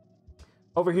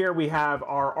 Over here, we have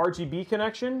our RGB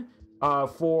connection.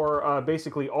 For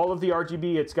basically all of the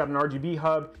RGB. It's got an RGB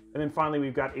hub, and then finally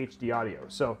we've got HD audio.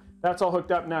 So that's all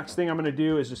hooked up. Next thing I'm going to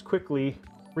do is just quickly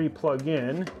re-plug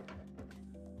in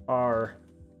our,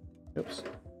 oops,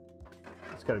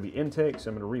 it's got to be intake,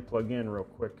 so I'm going to re-plug in real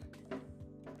quick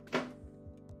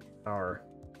our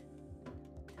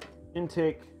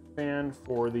intake fan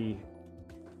for the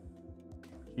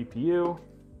GPU.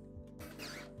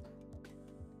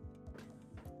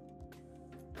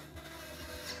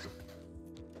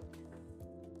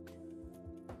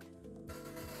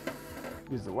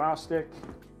 Use the wow stick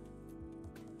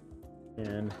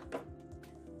and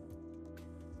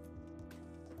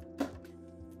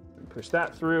push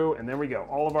that through, and there we go.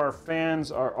 All of our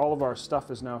fans all of our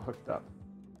stuff is now hooked up.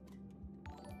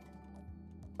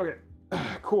 Okay,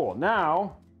 cool.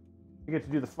 Now we get to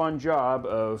do the fun job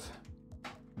of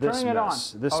this turning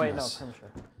mess. it on. This oh wait, mess. no,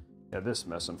 premature. Yeah, this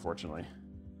mess, unfortunately.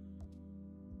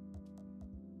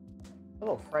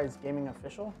 Hello, Fry's Gaming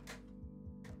Official.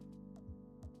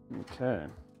 Okay.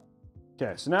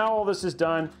 Okay, so now all this is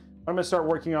done. What I'm going to start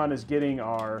working on is getting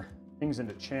our things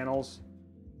into channels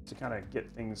to kind of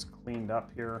get things cleaned up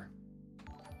here.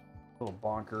 Little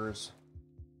bonkers.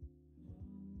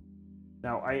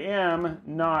 Now, I am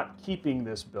not keeping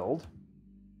this build.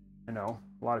 I know,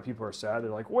 a lot of people are sad. They're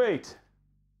like, wait,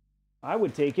 I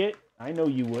would take it. I know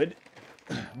you would.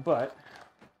 But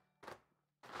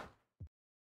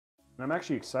And I'm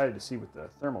actually excited to see what the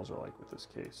thermals are like with this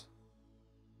case.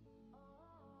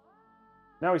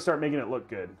 Now we start making it look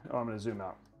good. Oh, I'm going to zoom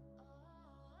out.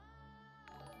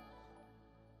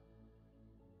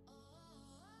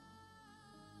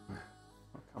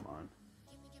 Oh, come on.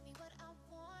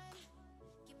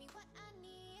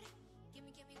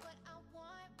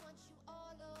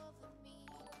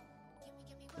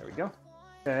 There we go.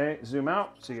 Okay, zoom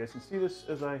out so you guys can see this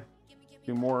as I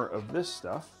do more of this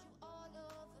stuff.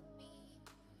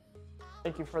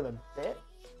 Thank you for the bit,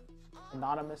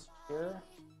 anonymous cheer.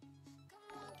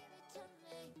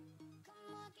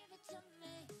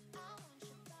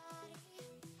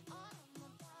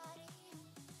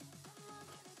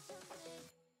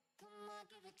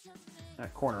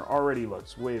 That corner already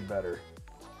looks way better.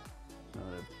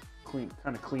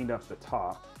 Kind of cleaned up the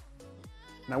top.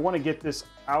 And I want to get this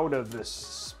out of this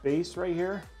space right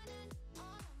here,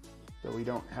 so we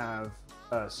don't have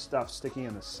stuff sticking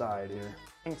in the side here.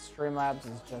 I think Streamlabs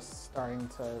is just starting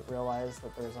to realize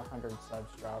that there's 100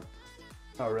 subs dropped.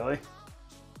 Oh, really?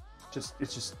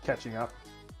 It's just catching up.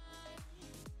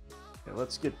 Okay,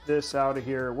 let's get this out of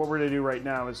here. What we're going to do right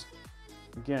now is,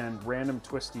 again, random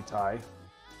twisty tie.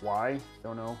 Why?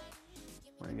 Don't know.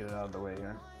 We're going to get it out of the way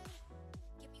here.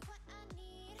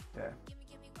 Okay.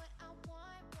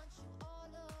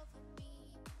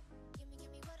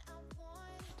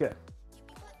 Okay.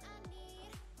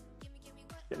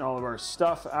 Getting all of our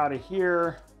stuff out of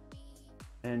here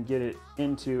and get it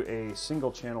into a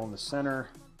single channel in the center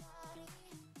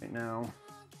right now.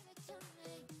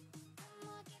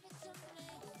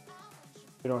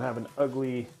 We don't have an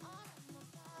ugly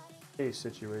case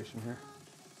situation here.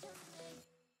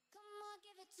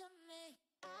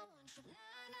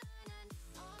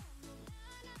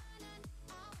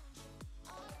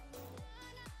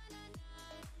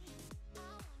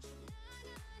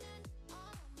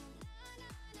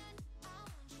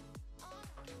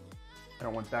 I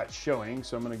don't want that showing,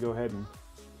 so I'm going to go ahead and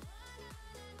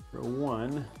throw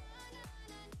one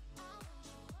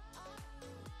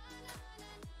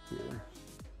here.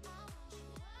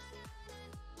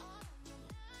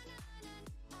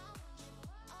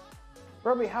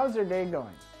 Robey, how's your day going?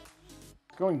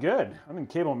 It's going good. I'm in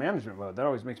cable management mode. That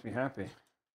always makes me happy.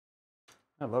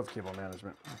 I love cable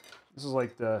management. This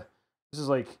is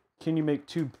like can you make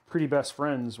two pretty best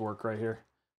friends work right here.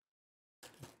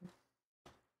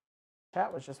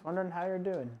 Chat was just wondering how you're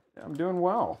doing. I'm doing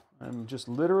well. I'm just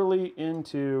literally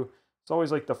into, it's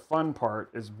always like the fun part,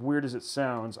 as weird as it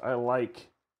sounds. I like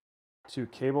to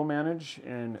cable manage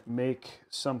and make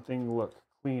something look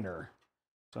cleaner.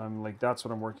 So I'm like, that's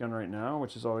what I'm working on right now,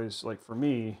 which is always like, for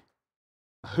me,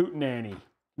 hootenanny.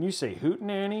 Can you say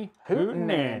hootenanny?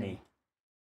 Hootenanny.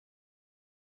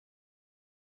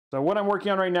 So what I'm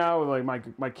working on right now, like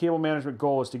my cable management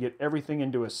goal is to get everything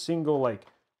into a single like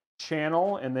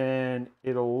channel, and then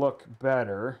it'll look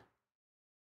better.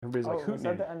 Everybody's like, hootenanny. Is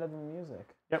that the end of the music?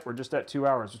 Yep, we're just at 2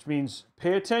 hours, which means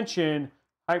pay attention.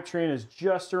 Hype Train is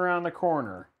just around the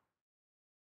corner.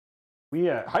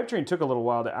 Hype Train took a little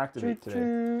while to activate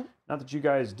today. Not that you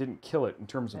guys didn't kill it in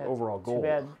terms of overall goal. Too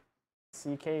bad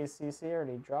CKCC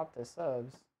already dropped his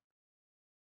subs.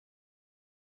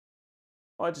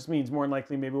 Well, that just means more than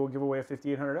likely maybe we'll give away a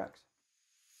 5800X.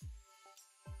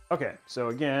 Okay, so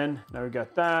again, now we've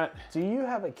got that. Do you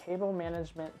have a cable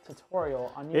management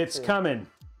tutorial on YouTube? It's coming.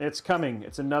 It's coming.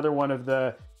 It's another one of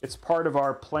the, it's part of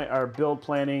our build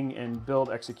planning and build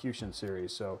execution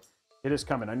series. So it is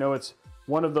coming. I know it's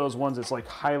one of those ones that's like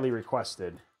highly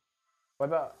requested. What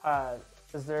about,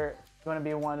 is there going to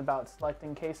be one about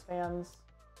selecting case fans?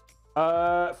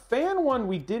 Fan one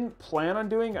we didn't plan on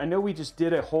doing. I know we just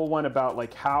did a whole one about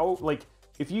like how, like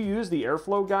if you use the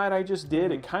airflow guide I just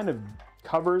did, it kind of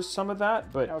covers some of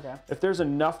that, but if there's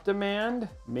enough demand,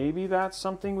 maybe that's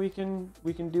something we can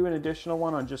do an additional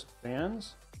one on just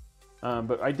fans.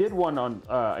 But I did one on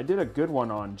I did a good one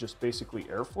on just basically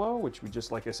airflow, which we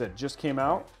just, like I said, just came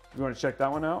out. If you want to check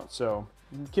that one out, so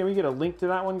can we get a link to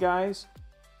that one, guys?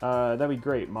 That'd be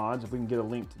great, mods, if we can get a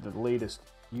link to the latest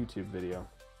YouTube video.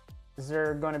 Is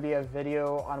there going to be a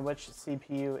video on which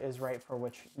CPU is right for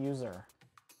which user?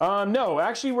 No,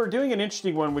 actually we're doing an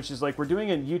interesting one, which is like we're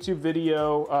doing a YouTube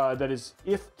video that is,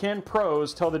 if can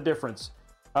pros tell the difference.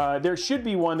 There should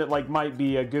be one that like might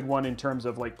be a good one in terms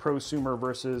of like prosumer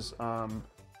versus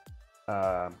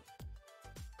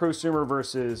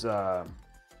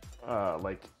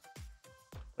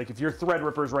like if your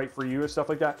Threadripper is right for you and stuff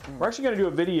like that. We're actually going to do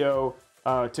a video,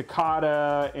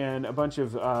 Takata and a bunch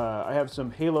of I have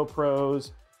some Halo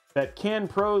pros that can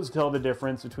pros tell the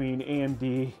difference between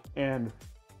AMD and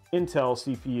Intel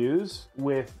CPUs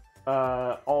with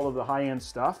all of the high-end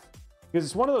stuff. Because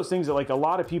it's one of those things that like a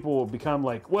lot of people will become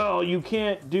like, well, you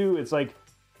can't do, it's like,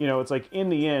 you know, it's like in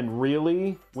the end,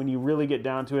 really, when you really get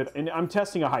down to it, and I'm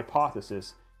testing a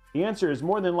hypothesis, the answer is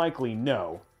more than likely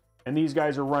no. And these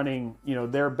guys are running, you know,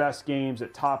 their best games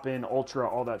at top end, ultra,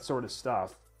 all that sort of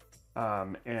stuff.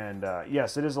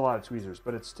 Yes, it is a lot of tweezers,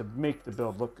 but it's to make the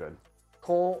build look good.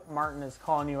 Cole Martin is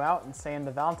calling you out and saying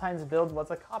the Valentine's build was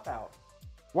a cop-out.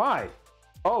 Why?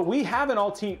 Oh, we have an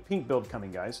all pink build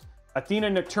coming, guys.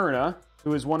 Athena Nocturna,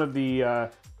 who is one of the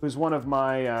who's one of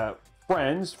my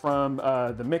friends from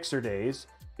the Mixer days,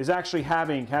 is actually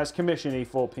has commissioned a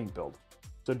full pink build.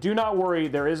 So do not worry,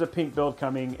 there is a pink build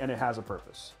coming and it has a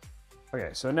purpose.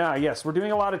 Okay, so now, yes, we're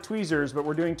doing a lot of tweezers, but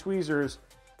we're doing tweezers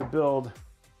to build.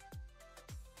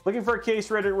 Looking for a case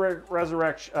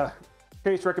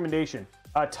case recommendation.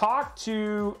 Talk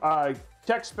to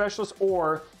tech specialists,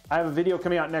 or I have a video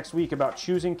coming out next week about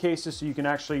choosing cases so you can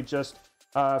actually just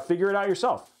figure it out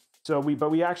yourself. So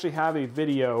we actually have a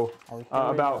video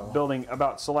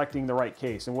about selecting the right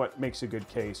case and what makes a good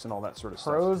case and all that sort of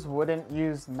stuff. Pros wouldn't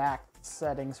use max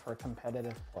settings for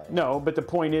competitive play. No, but the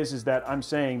point is that I'm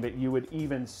saying that you would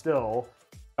even still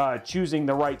choosing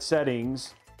the right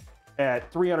settings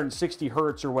at 360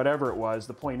 hertz or whatever it was.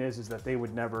 The point is that they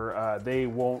would never, they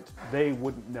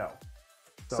wouldn't know.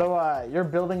 So you're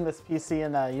building this PC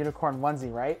in a unicorn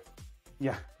onesie, right?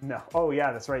 Yeah, no. Oh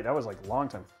yeah, that's right. That was like a long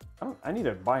time. I need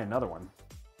to buy another one.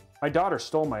 My daughter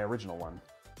stole my original one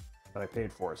that I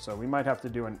paid for, so we might have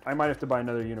to I might have to buy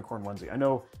another unicorn onesie. I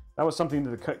know that was something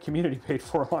that the community paid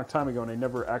for a long time ago, and I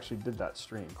never actually did that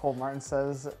stream. Cole Martin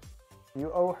says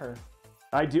you owe her.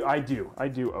 I do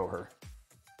owe her.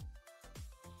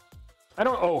 I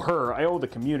don't owe her. I owe the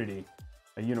community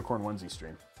a unicorn onesie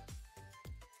stream.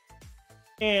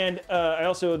 And I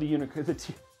also owe the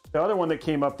other one that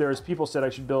came up there is people said I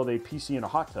should build a PC in a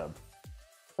hot tub.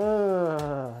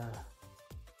 Because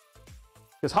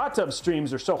hot tub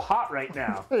streams are so hot right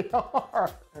now. They are.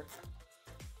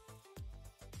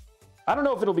 I don't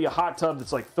know if it'll be a hot tub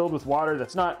that's like filled with water.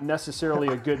 That's not necessarily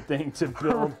a good thing to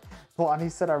build. Lonnie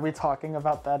said, are we talking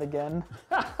about that again?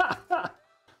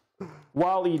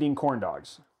 While eating corn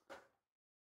dogs.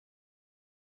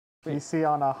 PC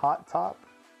on a hot top?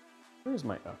 Where's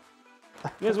my...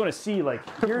 You guys want to see, like,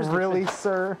 here's the really,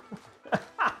 sir?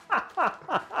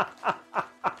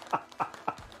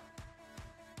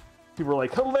 People are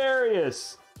like,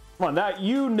 hilarious. Come on, that,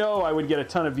 you know I would get a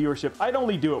ton of viewership. I'd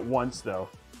only do it once, though,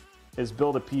 is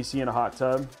build a PC in a hot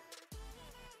tub.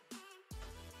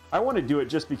 I want to do it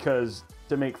just because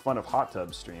to make fun of hot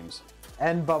tub streams.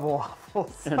 And bubble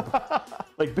waffles. And,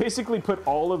 like, basically put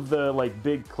all of the, like,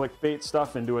 big clickbait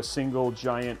stuff into a single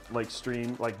giant, like,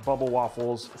 stream, like bubble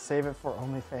waffles. Save it for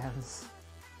OnlyFans.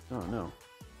 Oh, no.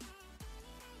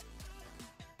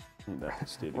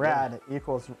 Rad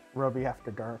equals Robey after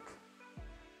dark.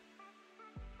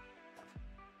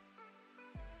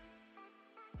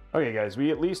 Okay, guys, we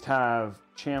at least have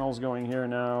channels going here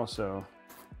now, so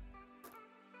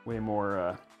way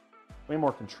more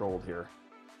controlled here.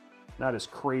 Not as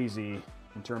crazy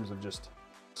in terms of just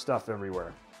stuff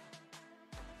everywhere.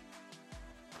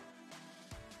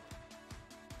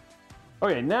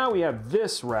 Okay, now we have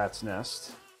this rat's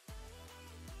nest.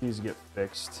 Needs to get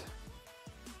fixed.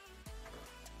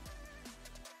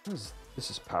 This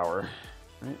is power,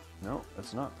 right? No,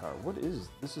 that's not power. What is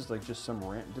this? Is like just some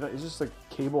is this like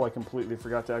cable I completely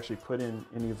forgot to actually put in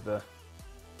any of the?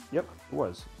 Yep, it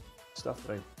was stuff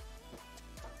that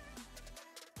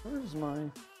Where's my?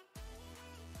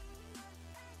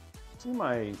 See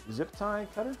my zip tie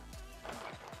cutter?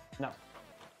 No.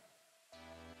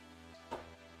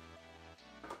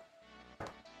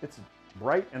 It's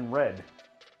bright and red.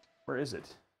 Where is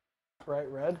it? Bright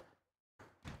red?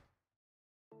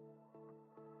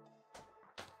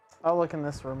 I'll look in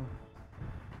this room.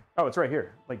 Oh, it's right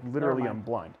here. Like literally I'm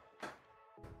blind.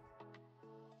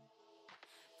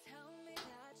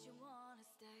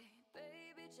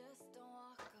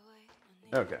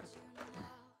 Okay.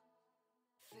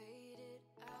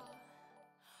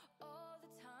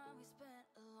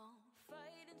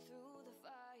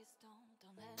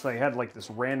 So I had like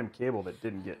this random cable that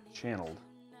didn't get channeled.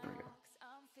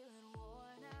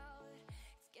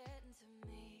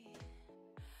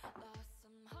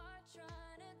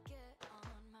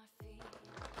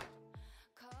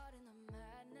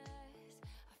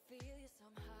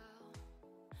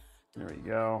 There we go. There we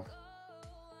go.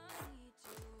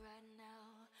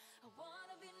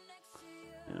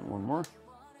 And one more.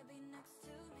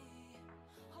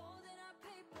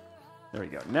 There we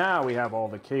go. Now we have all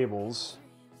the cables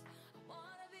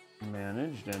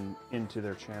managed and into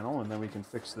their channel, and then we can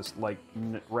fix this like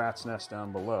rat's nest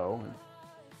down below.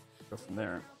 Go from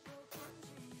there.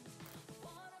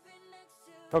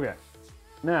 Okay.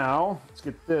 Now, let's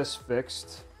get this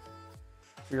fixed.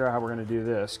 Figure out how we're going to do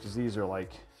this, because these are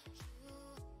like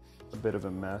a bit of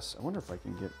a mess. I wonder if I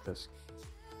can get this.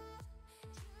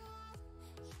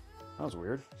 That was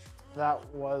weird. That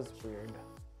was weird.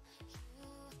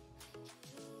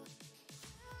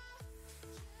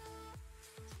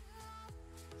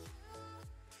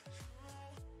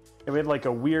 And we had like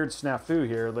a weird snafu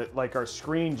here that like our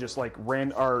screen just like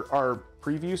ran, our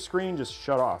preview screen just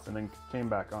shut off and then came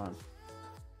back on.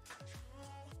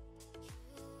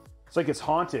 It's like it's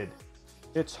haunted.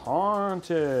 It's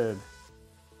haunted.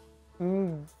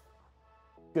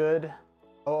 Good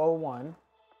 001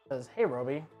 says, hey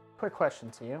Robey, quick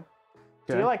question to you.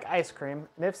 Do you like ice cream?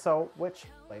 And if so, which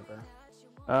flavor?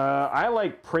 I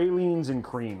like pralines and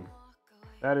cream.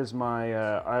 That is my,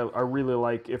 I really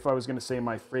like, if I was going to say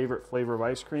my favorite flavor of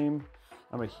ice cream,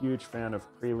 I'm a huge fan of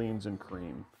pralines and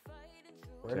cream.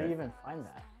 Where do you even find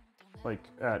that? Like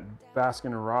at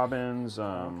Baskin & Robbins.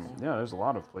 Yeah, there's a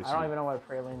lot of places. I don't even know what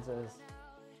pralines is.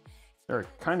 They're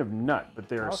kind of nut, but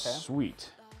they're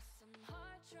sweet.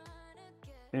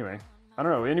 Anyway, I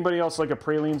don't know. Anybody else like a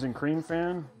pralines and cream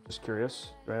fan? Just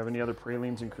curious. Do I have any other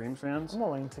pralines and cream fans? I'm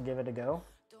willing to give it a go.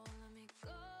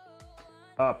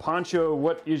 Poncho,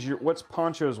 what's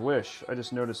Poncho's wish? I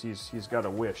just noticed he's got a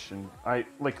wish, and I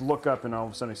like look up and all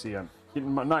of a sudden I see I'm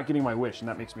not getting my wish, and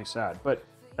that makes me sad. But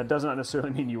that does not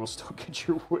necessarily mean you will still get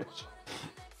your wish.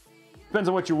 Depends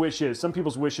on what your wish is. Some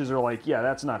people's wishes are like, yeah,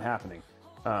 that's not happening.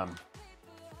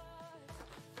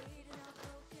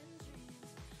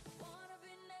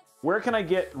 Where can I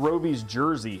get Robey's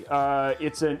jersey?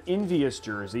 It's an Envious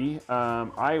jersey.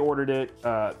 I ordered it.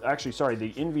 Actually, sorry,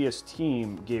 the Envious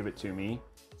team gave it to me.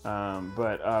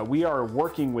 But we are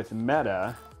working with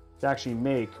Meta to actually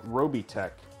make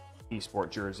Robeytech esport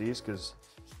jerseys because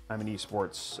I'm an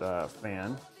esports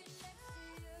fan.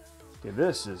 Okay,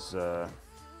 this is,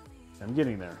 I'm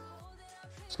getting there.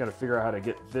 Just got to figure out how to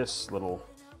get this little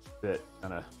bit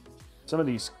kind of. Some of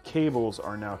these cables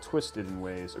are now twisted in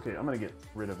ways. Okay, I'm going to get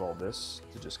rid of all this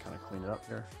to just kind of clean it up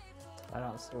here. I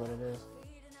don't see what it is.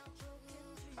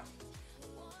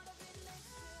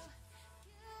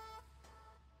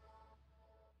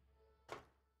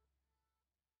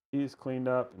 These cleaned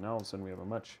up, and now all of a sudden we have a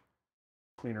much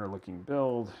cleaner looking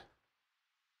build.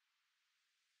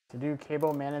 To do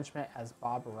cable management as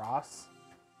Bob Ross.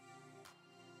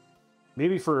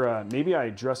 Maybe for maybe I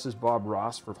dress as Bob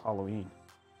Ross for Halloween.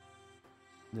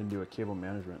 Then do a cable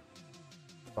management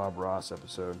Bob Ross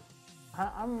episode.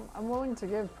 I'm willing to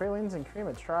give pralines and cream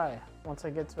a try once I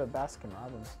get to a Baskin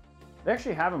Robbins. They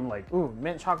actually have them like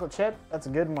mint chocolate chip. That's a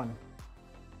good one.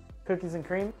 Cookies and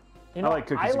cream. You know, I like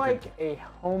cookies and cream. a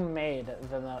homemade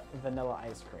vanilla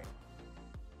ice cream.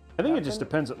 I think it just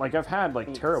depends. Like I've had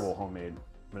like terrible homemade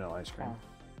vanilla ice cream.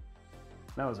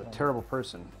 And I was a terrible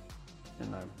person,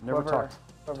 and I've never talked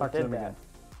to them again.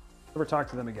 Never talked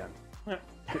to them again.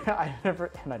 I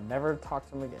never talked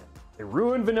to them again. They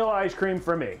ruined vanilla ice cream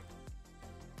for me.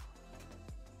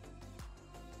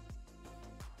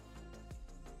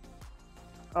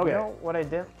 Okay. You know what I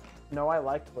didn't know I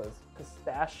liked was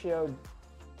pistachio.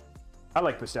 I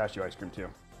like pistachio ice cream too.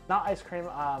 Not ice cream,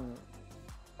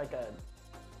 like a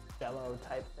Jello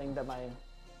type thing that my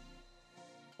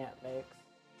aunt makes.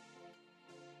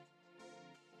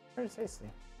 Very tasty.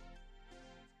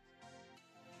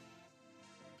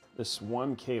 This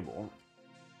one cable,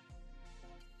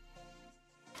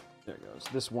 there it goes.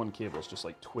 This one cable is just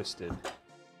like twisted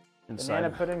inside.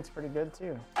 Banana pudding's pretty good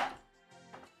too.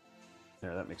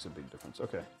 There, that makes a big difference.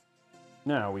 Okay,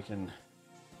 now we can.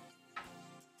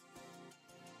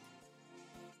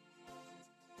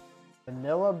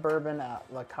 Vanilla bourbon at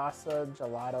La Casa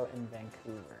Gelato in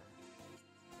Vancouver.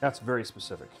 That's very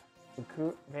specific.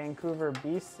 Vancouver,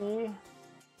 BC,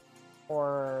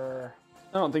 or...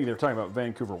 I don't think they were talking about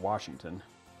Vancouver, Washington.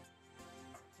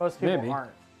 Most people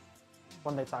aren't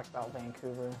when they talk about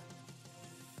Vancouver.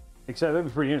 Except that'd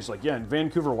be pretty interesting. Like, yeah, in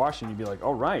Vancouver, Washington, you'd be like,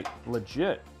 all right,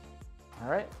 legit. All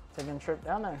right, taking a trip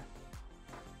down there.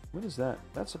 What is that?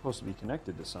 That's supposed to be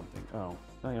connected to something. Oh,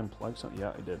 did I unplug something?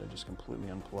 Yeah, I did. I just completely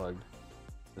unplugged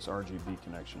this RGB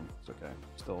connection. It's okay.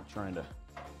 Still trying to...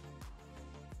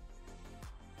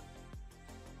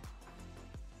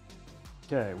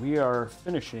 Okay, we are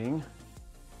finishing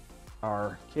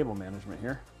our cable management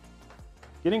here.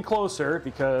 Getting closer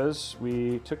because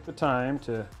we took the time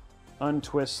to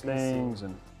untwist things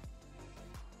and...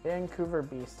 Vancouver,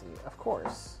 BC, of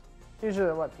course.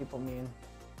 Usually what people mean.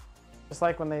 Just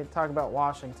like when they talk about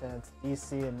Washington, it's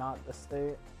BC and not the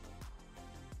state.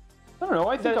 I don't know.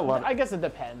 I think a lot. I guess it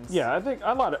depends. Yeah, I think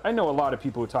I know a lot of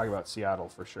people who talk about Seattle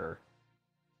for sure.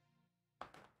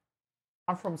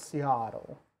 I'm from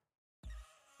Seattle.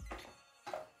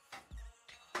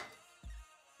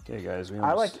 Okay, guys.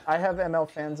 I have ML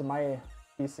fans in my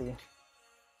PC.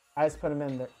 I just put them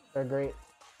in. They're great.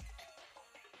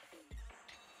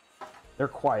 They're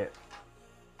quiet.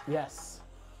 Yes.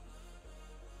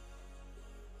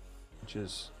 Which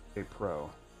is a pro.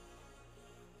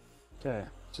 Okay,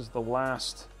 this is the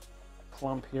last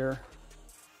clump here.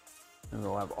 And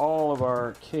we'll have all of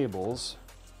our cables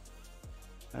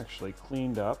actually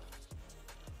cleaned up.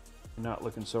 Not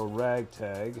looking so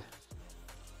ragtag.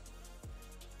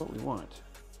 What we want.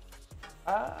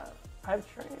 I've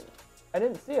trained. I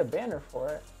didn't see a banner for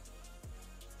it.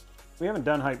 We haven't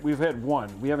done hype. We've had one.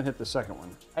 We haven't hit the second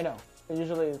one. I know. But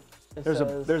usually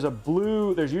there's a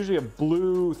blue. There's usually a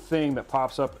blue thing that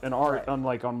pops up in art, right.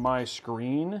 unlike on my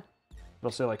screen.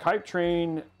 It'll say like hype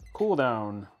train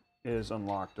cooldown is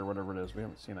unlocked or whatever it is. We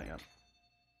haven't seen that yet.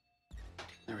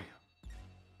 There we go.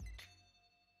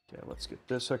 Okay, let's get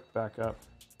this hooked back up.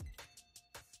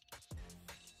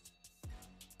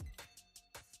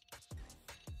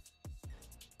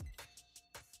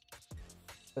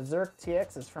 The Zerk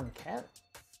TX is from Kent.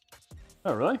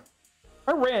 Oh, really?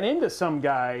 I ran into some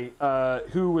guy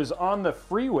who was on the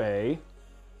freeway.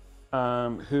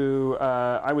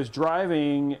 I was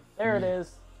driving. There it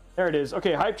is. There it is.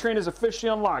 Okay, hype train is officially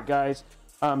unlocked, guys.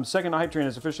 Second hype train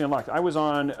is officially unlocked. I was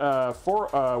on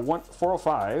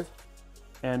 405,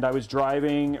 and I was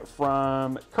driving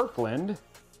from Kirkland,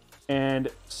 and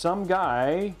some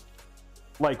guy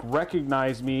like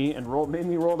recognized me and made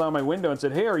me roll down my window and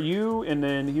said, "Hey, are you?" And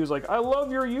then he was like, "I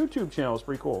love your YouTube channel. It's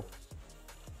pretty cool."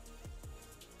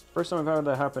 First time I've had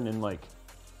that happen in like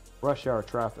rush hour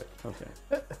traffic. Okay.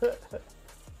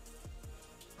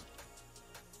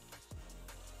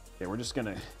 Okay, we're just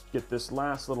gonna get this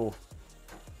last little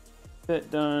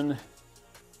bit done.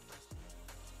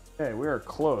 Okay, we are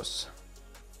close.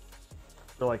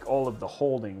 They're like all of the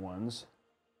holding ones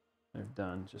I've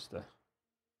done just to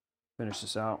finish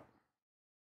this out.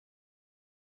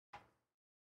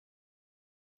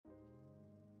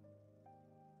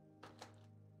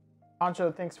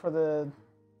 Ancho, thanks for the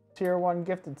tier 1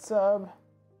 gifted sub.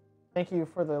 Thank you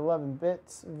for the 11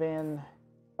 bits. Van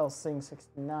Helsing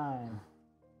 69.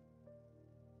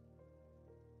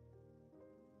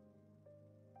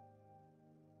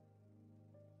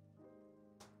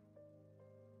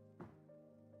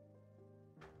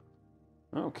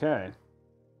 Okay.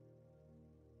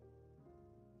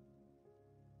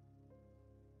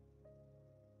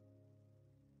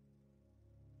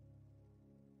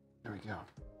 There we go.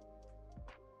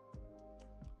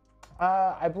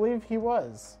 I believe he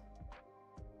was.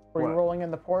 Were you rolling in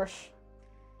the Porsche?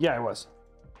 Yeah, I was.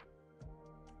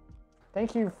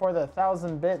 Thank you for the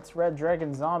 1,000 bits, Red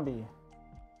Dragon Zombie.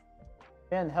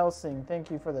 Van Helsing,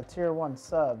 thank you for the tier 1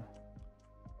 sub.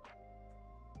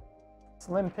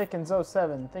 Slim Pickens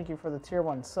 07, thank you for the tier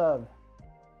 1 sub.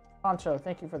 Poncho,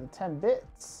 thank you for the 10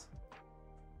 bits.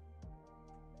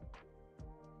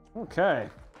 Okay.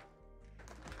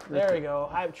 There we go,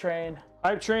 hype train.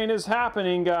 Hype train is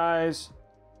happening, guys.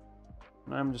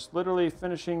 And I'm just literally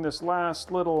finishing this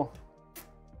last little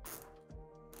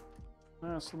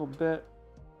bit.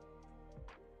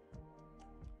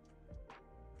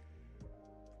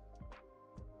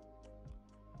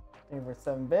 Thank you for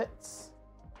 7 bits.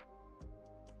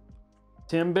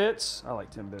 Timbits. I like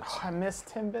Timbits. Oh, I miss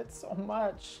Timbits so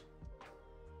much.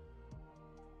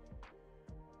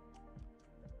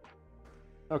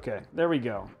 Okay, there we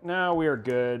go. Now we are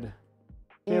good.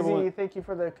 Easy, thank you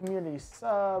for the community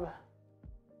sub.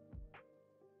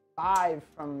 5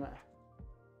 from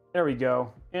There we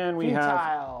go. And we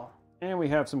have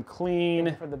some clean.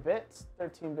 Thank you for the bits.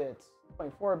 13 bits.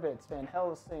 24 bits. Van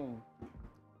Helsing.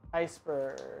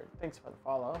 Iceberg. Thanks for the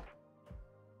follow.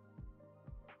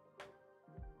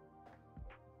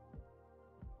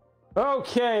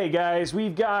 Okay, guys,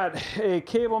 we've got a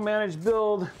cable managed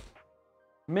build.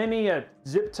 Many a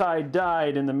zip tie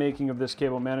died in the making of this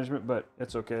cable management, but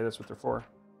it's okay. That's what they're for.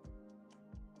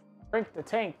 Drink the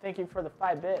Tank, thank you for the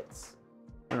 5 bits.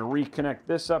 I'm going to reconnect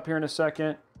this up here in a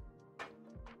second.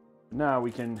 Now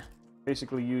we can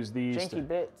basically use these. Janky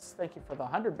Bits, thank you for the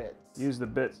 100 bits.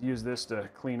 Use this to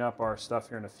clean up our stuff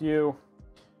here in a few.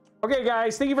 Okay,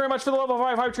 guys, thank you very much for the level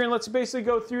 5 hype train. Let's basically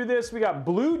go through this. We got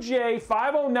Blue Jay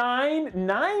 509,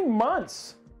 9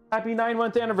 months. Happy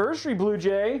 9-month anniversary, Blue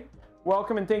Jay.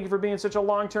 Welcome and thank you for being such a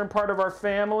long-term part of our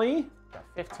family. Got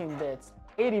 15 bits,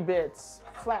 80 bits,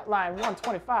 Flatline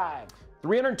 125.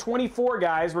 324,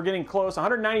 guys. We're getting close.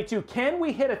 192. Can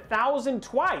we hit 1,000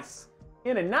 twice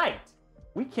in a night?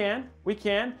 We can.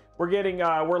 We're getting,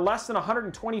 we're less than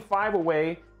 125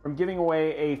 away from giving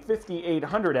away a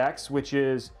 5800X, which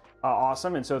is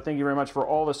awesome. And so thank you very much for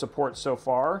all the support so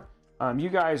far. You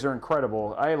guys are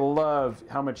incredible. I love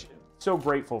how much, so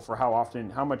grateful for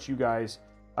how much you guys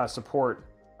support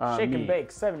Shake me. and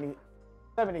Bake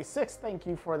 76. Thank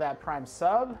you for that Prime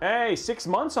sub. Hey, 6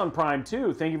 months on Prime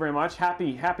too. Thank you very much.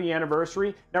 Happy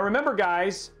anniversary. Now remember,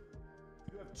 guys,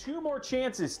 you have 2 more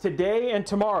chances today and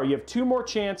tomorrow. You have 2 more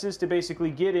chances to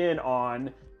basically get in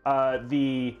on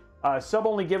the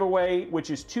sub-only giveaway,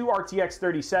 which is 2 RTX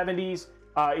 3070s.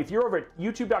 If you're over at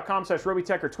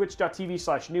youtube.com/Robeytech or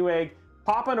twitch.tv/Newegg,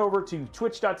 pop on over to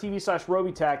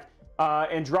twitch.tv/Robeytech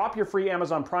and drop your free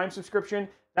Amazon Prime subscription.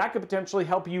 That could potentially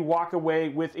help you walk away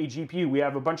with a GPU. We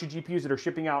have a bunch of GPUs that are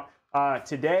shipping out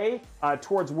today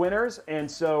towards winners.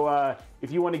 And so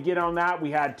if you want to get on that,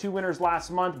 we had 2 winners last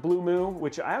month, Blue Moo,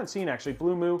 which I haven't seen actually,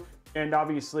 Blue Moo, and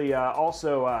obviously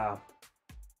also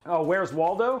Where's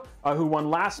Waldo, who won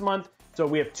last month. So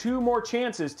we have 2 more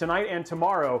chances tonight and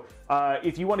tomorrow.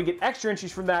 If you want to get extra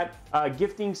entries from that,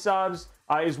 gifting subs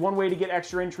is one way to get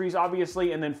extra entries,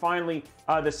 obviously. And then finally,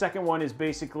 the second one is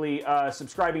basically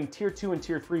subscribing tier 2 and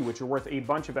tier 3, which are worth a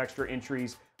bunch of extra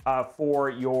entries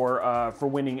for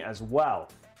winning as well.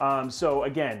 So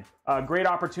again, great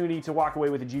opportunity to walk away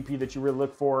with a GPU that you really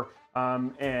look for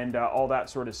and all that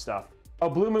sort of stuff. Oh,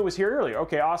 Blue Moon was here earlier.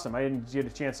 Okay, awesome. I didn't get a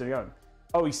chance to go.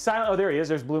 Oh, he's silent. Oh, there he is.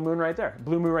 There's Blue Moon right there.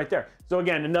 Blue Moon right there. So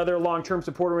again, another long-term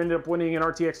supporter ended up winning an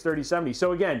RTX 3070.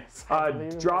 So again,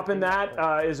 dropping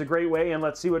that is a great way, and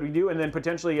let's see what we do, and then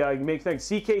potentially make things.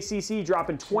 CKCC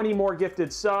dropping 20 more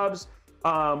gifted subs.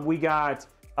 We got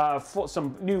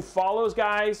some new follows,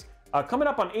 guys. Coming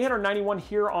up on 891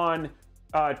 here on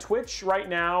Twitch right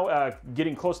now,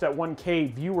 getting close to that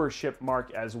 1K viewership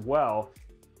mark as well.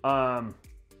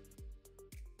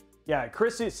 Yeah,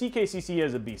 Chris, CKCC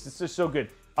is a beast. It's just so good.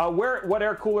 What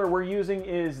air cooler we're using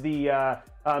is the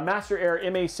Master Air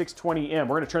MA620M.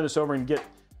 We're going to turn this over and get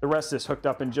the rest of this hooked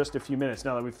up in just a few minutes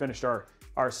now that we've finished our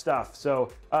stuff. So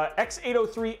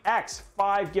X803X,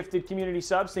 5 gifted community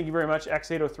subs. Thank you very much,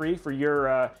 X803, for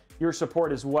your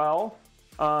support as well.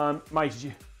 As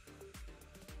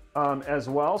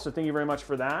well. So thank you very much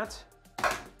for that.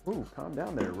 Ooh, calm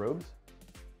down there, Robes.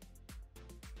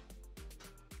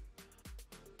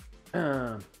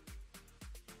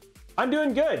 I'm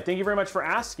doing good. Thank you very much for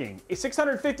asking.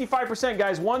 655%,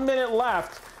 guys. 1 minute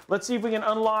left. Let's see if we can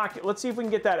unlock. Let's see if we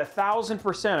can get that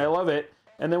 1,000%. I love it.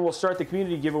 And then we'll start the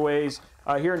community giveaways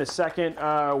here in a second.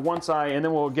 And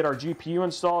then we'll get our GPU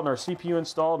installed and our CPU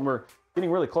installed, and we're getting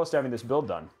really close to having this build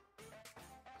done.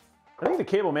 I think the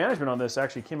cable management on this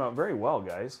actually came out very well,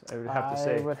 guys. I would have to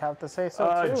say. I would have to say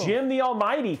so too. Jim the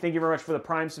Almighty, thank you very much for the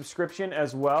Prime subscription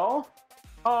as well.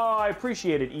 Oh, I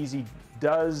appreciate it. Easy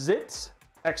does it.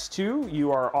 X2,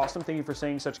 you are awesome. Thank you for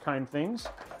saying such kind things.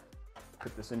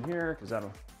 Put this in here because I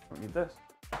don't need this.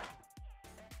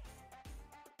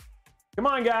 Come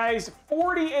on, guys.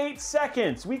 48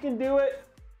 seconds. We can do it.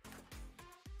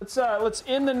 Let's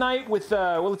end the night with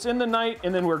let's end the night,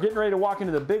 and then we're getting ready to walk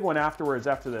into the big one afterwards.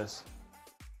 After this.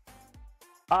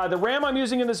 The RAM I'm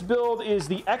using in this build is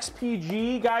the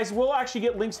XPG. Guys, we'll actually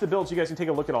get links to the build so you guys can take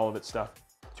a look at all of its stuff.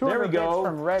 There we go.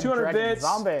 From Red 200 Dragon bits.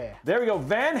 Zombie. There we go.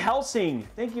 Van Helsing,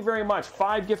 thank you very much.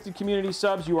 5 gifted community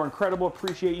subs. You are incredible.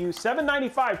 Appreciate you.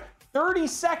 795. 30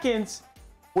 seconds.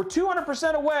 We're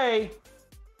 200% away.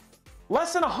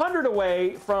 Less than 100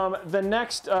 away from the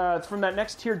next from that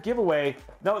next tiered giveaway.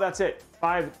 No, that's it.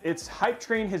 5. Its hype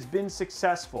train has been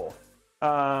successful.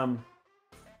 So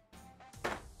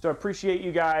appreciate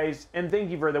you guys, and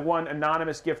thank you for the one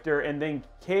anonymous gifter, and then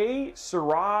K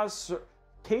Saraz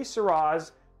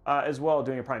as well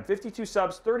doing a Prime. 52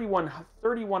 subs,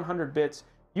 3,100 bits.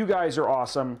 You guys are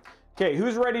awesome. Okay,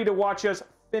 who's ready to watch us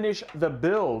finish the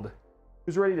build?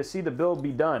 Who's ready to see the build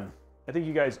be done? I think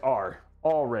you guys are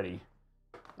already.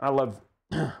 I love.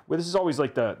 Well, this is always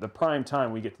like the prime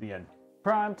time we get to the end.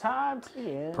 Prime time to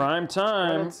the end. Prime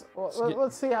time.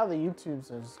 Let's see how the YouTube's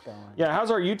is going. Yeah,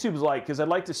 how's our YouTube's like? Because I'd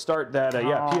like to start that.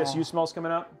 Yeah, PSU smell's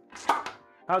coming up.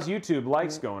 How's YouTube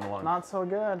likes going along? Not so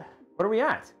good. What are we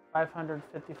at?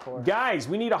 554. Guys,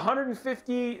 we need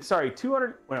 150. Sorry,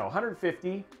 200. Well,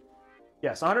 150.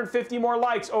 Yes, 150 more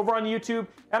likes over on YouTube.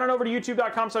 Head on over to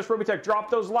youtube.com/Robeytech. Drop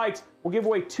those likes. We'll give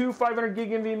away 2 500 gig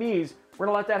NVMEs. We're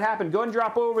gonna let that happen. Go and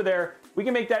drop over there. We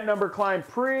can make that number climb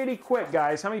pretty quick,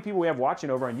 guys. How many people we have watching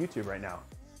over on YouTube right now?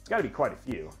 It's got to be quite a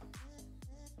few.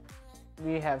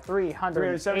 We have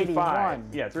 375.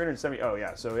 Yeah, 370. Oh,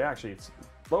 yeah. So actually, it's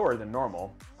lower than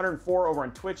normal. 104 over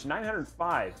on Twitch.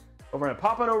 905 over on.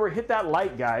 Pop on over. Hit that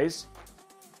like, guys.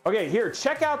 Okay, here,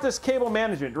 check out this cable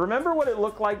management. Remember what it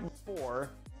looked like before?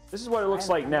 This is what it looks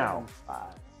like now.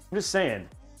 I'm just saying,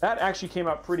 that actually came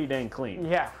out pretty dang clean.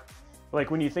 Yeah. Like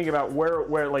when you think about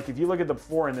where like if you look at the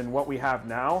before and then what we have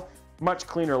now, much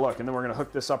cleaner look. And then we're gonna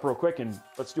hook this up real quick and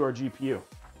let's do our GPU.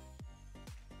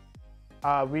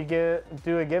 We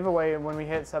do a giveaway when we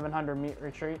hit 700 meet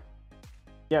retreat.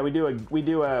 Yeah, we do a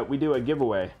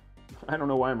giveaway. I don't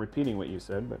know why I'm repeating what you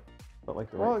said, but felt like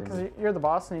the right thing. Well, because you're the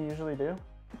boss and you usually do.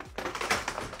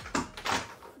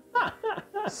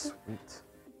 Sweet.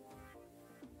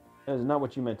 That is not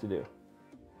what you meant to do.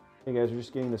 Hey guys, we're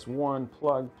just getting this one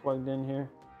plugged in here.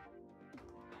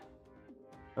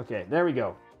 Okay, there we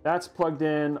go. That's plugged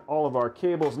in, all of our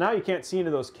cables. Now you can't see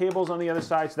into those cables on the other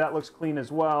side, so that looks clean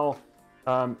as well.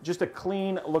 Just a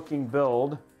clean looking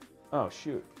build. Oh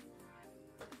shoot.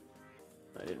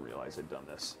 I didn't realize I'd done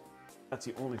this. That's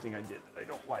the only thing I did that I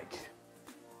don't like.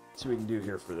 Let's see what we can do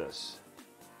here for this.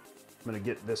 I'm gonna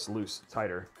get this loose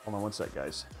tighter. Hold on one sec,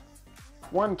 guys.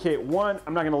 I'm not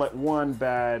gonna let one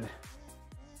bad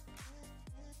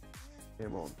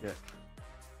cable get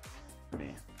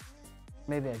me.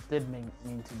 Maybe I did mean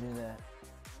to do that.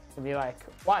 To be like,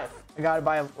 wife, I gotta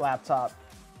buy a laptop.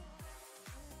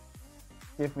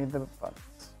 Give me the funds.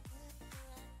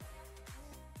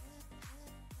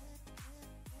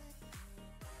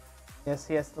 Yes,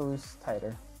 he has to loose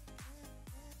tighter.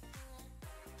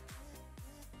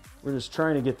 We're just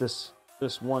trying to get this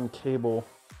one cable.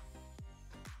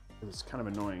 It's kind of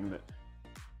annoying that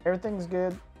Everything's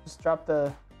good. Just drop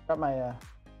my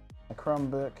my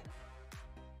Chromebook.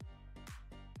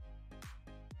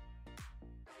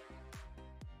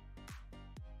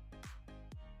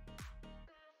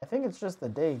 I think it's just the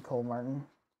day, Cole Martin.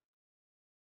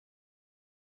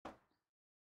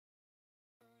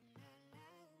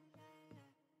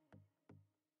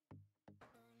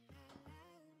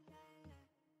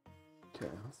 Okay,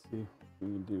 let's see what we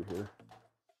can do here.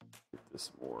 Get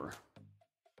this more.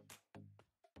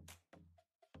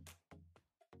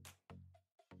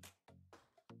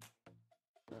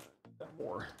 That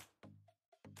more.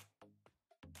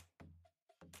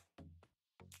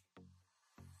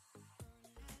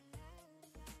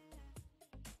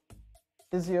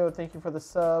 Izio, thank you for the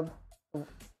sub.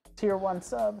 Tier 1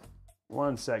 sub.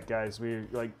 One sec, guys. We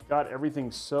like got everything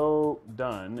so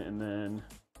done, and then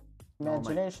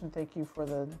Imagination, thank you for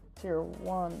the tier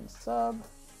 1 sub.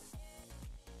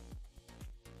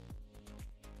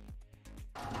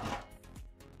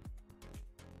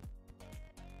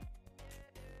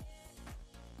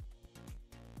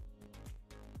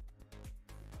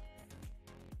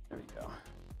 there we go.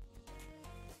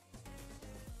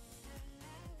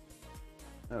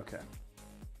 Okay.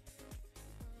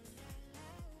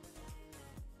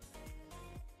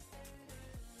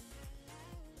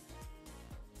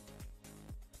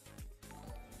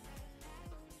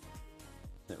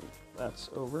 There we go. That's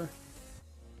over.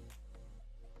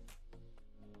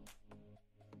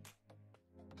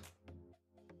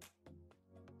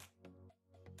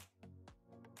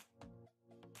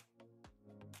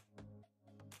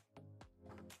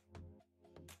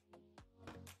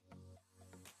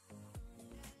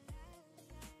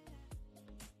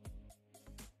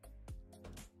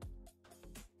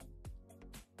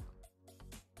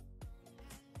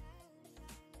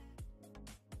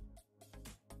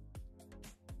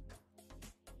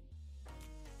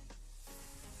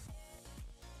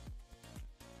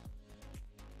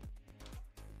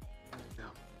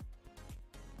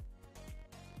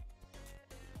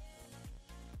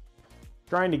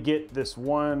 Trying to get this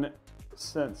one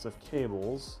sense of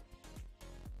cables.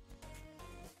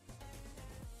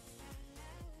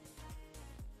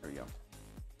 There we go.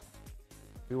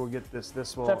 We will get this.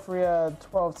 This will. Jeffrey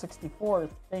 1264,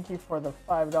 thank you for the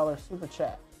 $5 super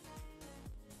chat.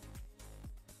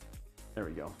 There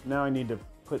we go. Now I need to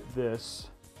put this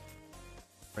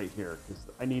right here because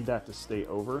I need that to stay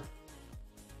over.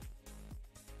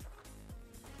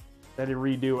 I had to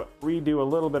redo a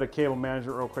little bit of cable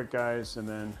management real quick, guys,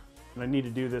 and I need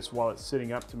to do this while it's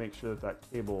sitting up to make sure that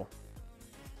that cable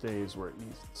stays where it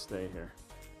needs to stay here.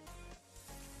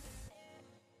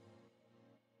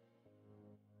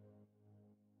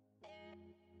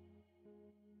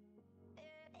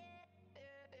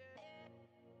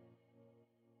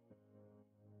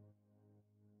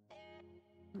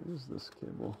 What is this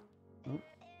cable? Oh.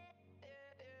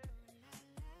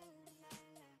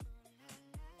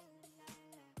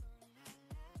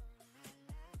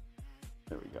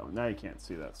 There we go. Now you can't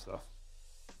see that stuff.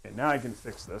 Okay, now I can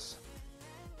fix this.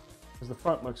 Because the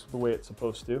front looks the way it's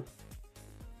supposed to.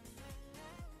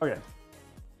 Okay.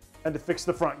 Had to fix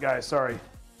the front, guys. Sorry.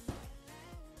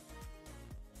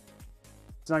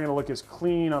 It's not going to look as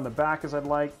clean on the back as I'd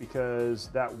like because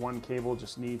that one cable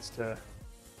just needs to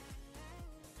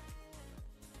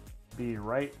be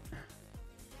right.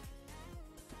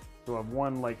 So I have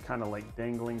one like kind of like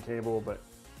dangling cable, but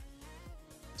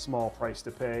small price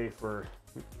to pay for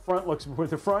front. Looks with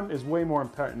the front is way more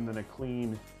important than a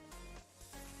clean,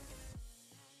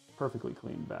 perfectly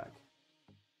clean back.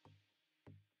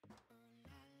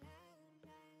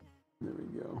 There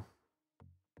we go.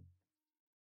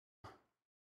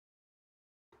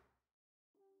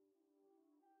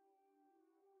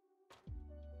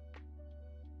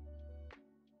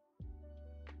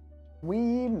 We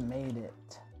made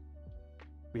it.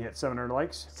 We hit 700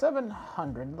 likes.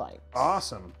 700 likes.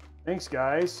 Awesome. Thanks,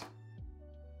 guys.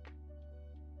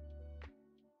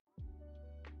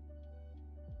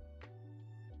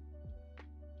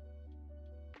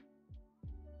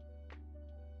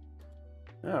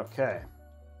 Okay.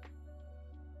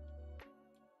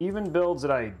 Even builds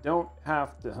that I don't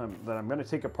have to, that I'm going to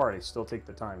take apart, I still take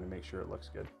the time to make sure it looks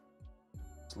good.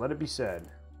 So let it be said,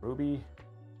 Robey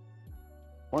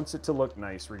wants it to look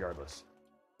nice regardless.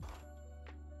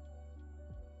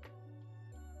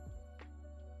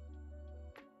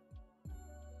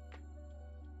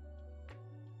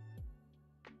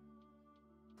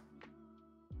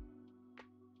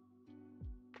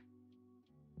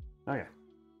 Okay,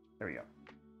 there we go.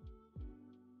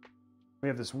 We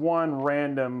have this one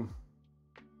random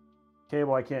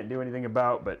cable I can't do anything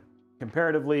about, but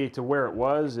comparatively to where it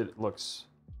was, it looks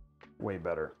way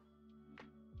better.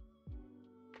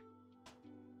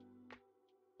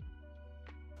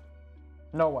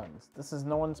 No one's. This is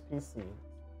no one's PC.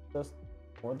 Just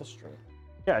for the stream.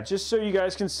 Yeah, just so you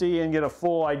guys can see and get a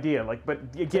full idea. Like, but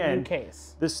again,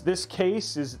 case. This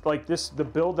case is like this. The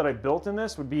build that I built in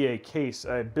this would be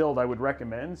a build I would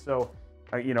recommend. So,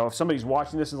 you know, if somebody's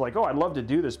watching this and is like, oh, I'd love to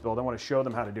do this build, I want to show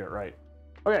them how to do it right.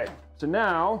 Okay, so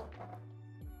now,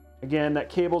 again, that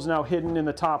cable's now hidden in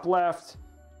the top left.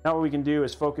 Now what we can do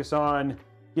is focus on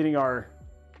getting our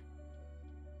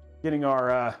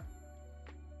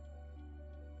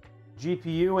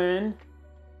GPU in.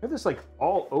 We have this like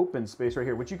all open space right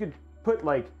here, which you could put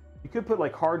like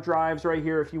hard drives right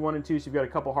here if you wanted to. So you've got a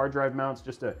couple hard drive mounts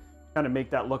just to kind of make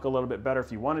that look a little bit better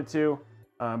if you wanted to.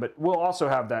 But we'll also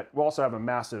have that. We'll also have a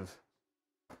massive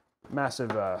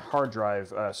hard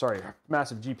drive.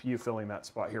 Massive GPU filling that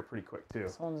spot here pretty quick too.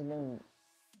 Someone's getting.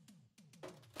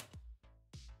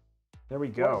 There we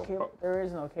go. Oh. There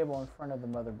is no cable in front of the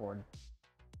motherboard.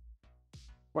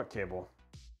 What cable?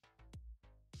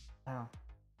 Oh.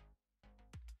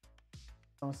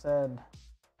 Someone said,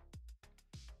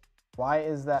 why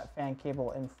is that fan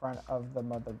cable in front of the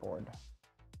motherboard?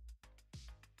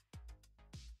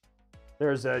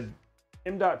 There's a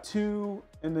M.2,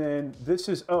 and then this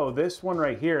is, oh, this one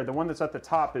right here, the one that's at the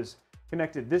top is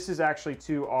connected. This is actually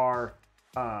to our,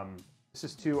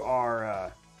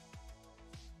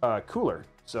 cooler.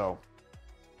 So,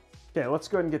 okay, let's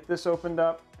go ahead and get this opened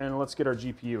up, and let's get our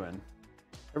GPU in.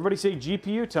 Everybody say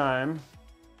GPU time.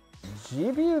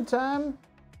 GPU time.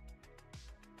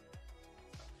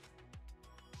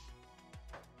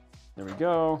 There we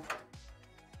go.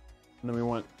 And then we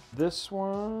want this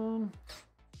one.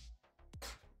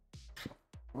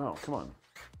 Oh, come on.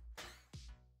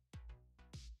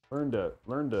 Learn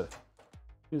to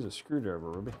use a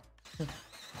screwdriver, Robey.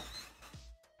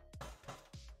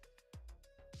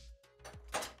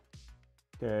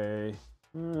 Okay.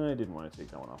 I didn't want to take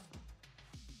that one off.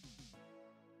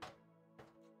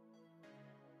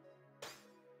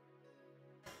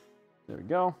 There we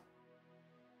go.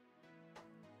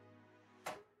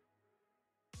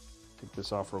 Take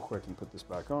this off real quick and put this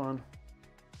back on.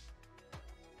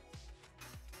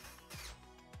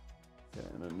 Okay,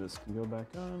 and then this can go back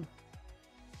on.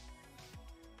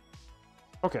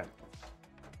 Okay.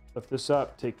 Lift this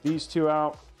up, take these two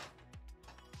out.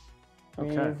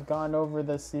 Okay. We've gone over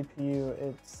the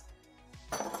CPU.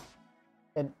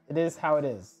 It is how it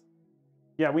is.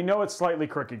 Yeah, we know it's slightly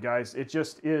crooked, guys. It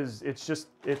just is.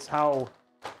 It's how,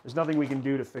 there's nothing we can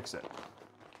do to fix it.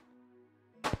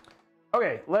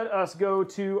 Okay, let us go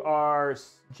to our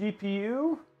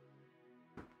GPU.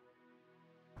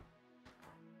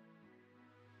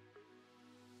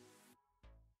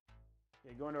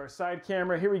 Okay, going to our side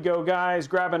camera. Here we go, guys.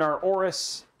 Grabbing our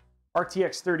Aorus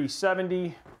RTX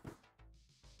 3070.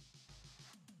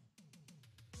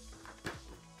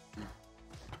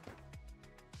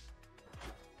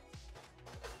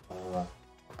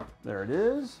 There it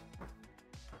is.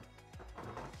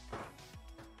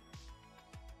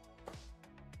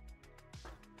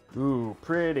 Ooh,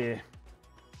 pretty. I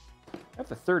have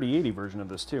the 3080 version of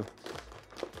this too.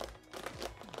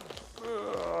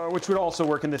 which would also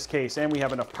work in this case, and we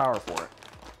have enough power for it.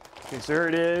 Okay, so here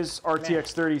it is,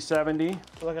 RTX 3070.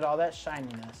 Look at all that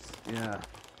shininess. Yeah.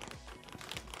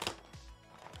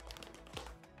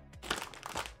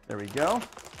 There we go.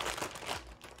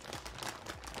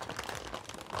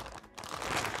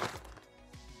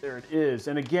 There it is.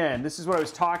 And again, this is what I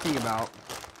was talking about.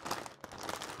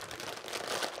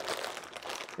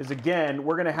 Is again,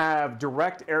 we're going to have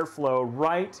direct airflow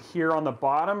right here on the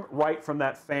bottom, right from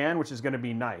that fan, which is going to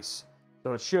be nice.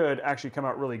 So it should actually come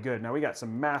out really good. Now we got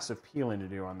some massive peeling to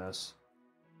do on this.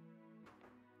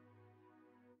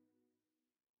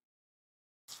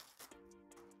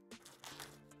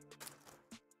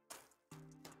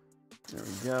 There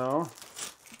we go.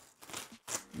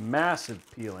 Massive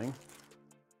peeling.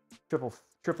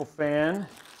 Triple fan.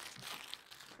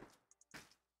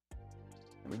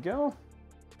 There we go.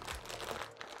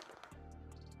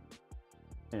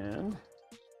 And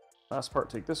last part,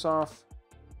 take this off.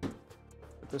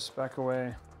 Put this back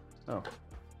away. Oh.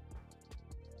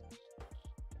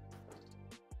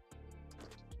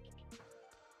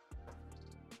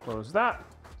 Close that.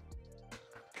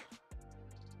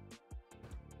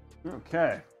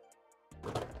 Okay.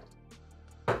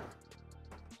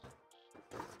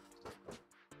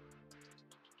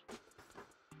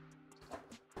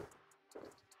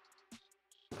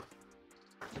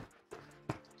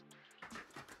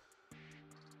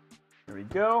 There we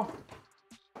go.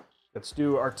 Let's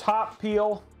do our top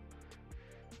peel.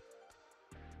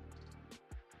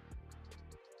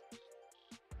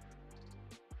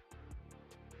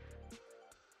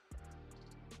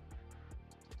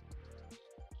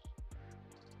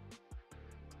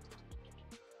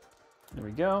 There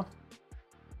we go.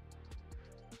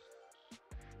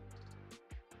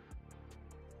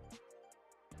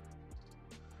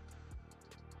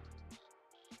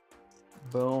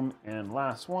 Boom, and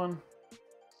last one.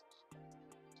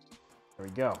 There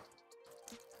we go.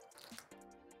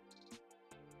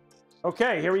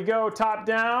 Okay, here we go, top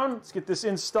down. Let's get this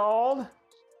installed.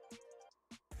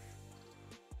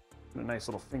 A nice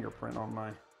little fingerprint on my,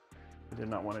 I did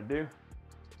not want to do.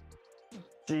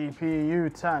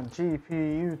 GPU time,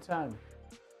 GPU time.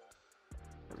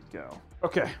 There we go.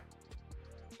 Okay.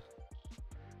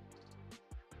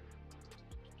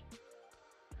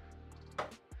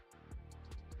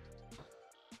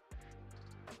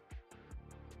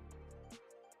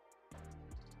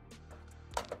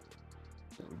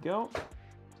 There we go.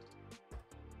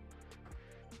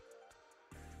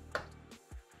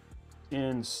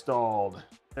 Installed.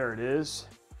 There it is.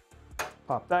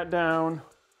 Pop that down.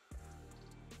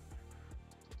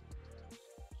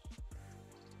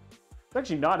 It's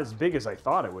actually not as big as I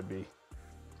thought it would be.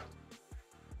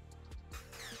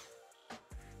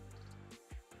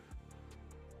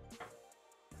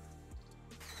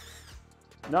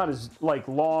 Not as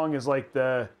long as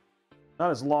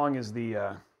not as long as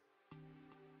the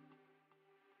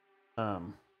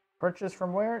Purchase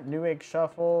from where? Newegg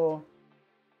Shuffle.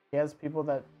 He has people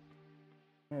that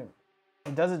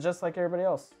he does it just like everybody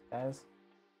else, guys.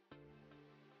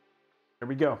 There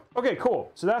we go. Okay,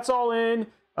 cool. So that's all in.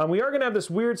 We are going to have this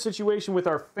weird situation with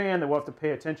our fan that we'll have to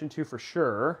pay attention to for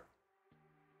sure.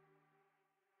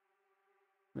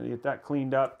 I'm going to get that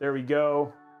cleaned up. There we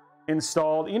go.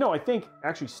 Installed. You know, I think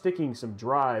actually sticking some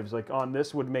drives like on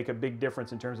this would make a big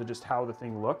difference in terms of just how the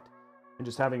thing looked. And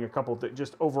just having a couple,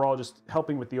 just overall, just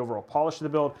helping with the overall polish of the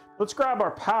build. Let's grab our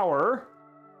power.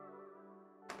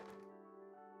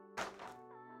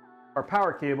 Our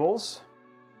power cables.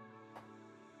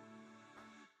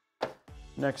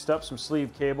 Next up, some sleeve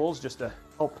cables just to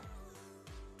help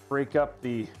break up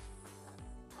the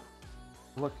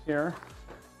look here.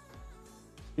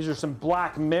 These are some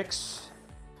black mix.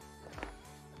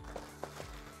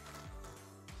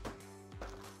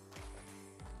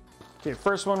 Okay,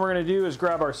 first one we're going to do is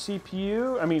grab our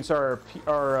CPU. I mean, sorry,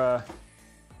 our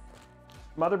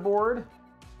motherboard.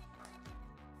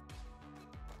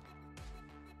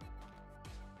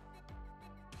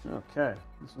 Okay,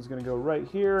 this one's going to go right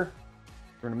here.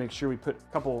 We're going to make sure we put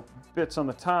a couple bits on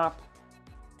the top.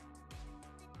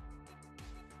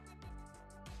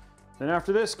 Then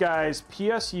after this, guys,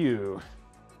 PSU.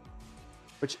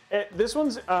 Which this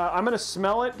one's I'm going to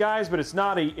smell it, guys, but it's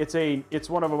not it's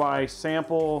one of my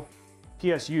sample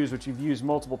PSUs, which we've used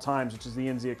multiple times, which is the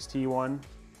NZXT one.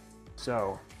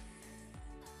 So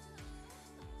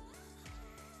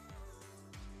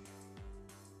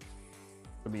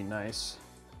it'll be nice.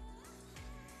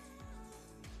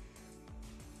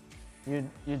 You'd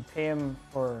pay him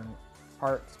for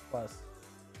parts plus.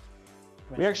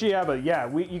 We actually have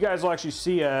you guys will actually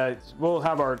see we'll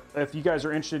have if you guys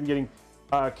are interested in getting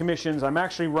commissions. I'm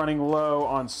actually running low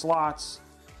on slots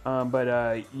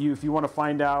If you want to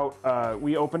find out,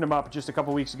 we opened them up just a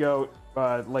couple weeks ago.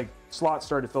 Like slots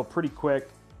started to fill pretty quick.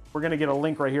 We're gonna get a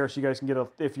link right here so you guys can get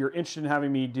if you're interested in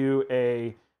having me do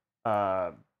a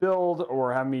build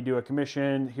or having me do a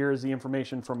commission. Here's the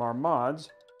information from our mods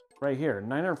right here.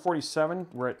 947.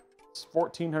 We're at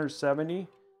 1470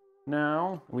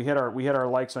 now. We had our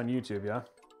likes on YouTube, yeah.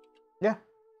 Yeah.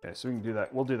 Okay, so we can do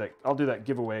that. We'll do that. I'll do that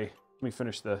giveaway. Let me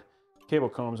finish the cable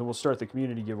combs and we'll start the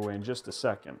community giveaway in just a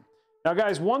second. Now,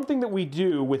 guys, one thing that we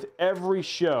do with every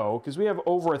show, because we have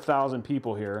over 1,000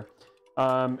 people here,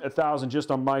 1,000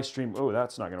 just on my stream. Oh,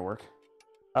 that's not going to work.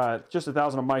 Just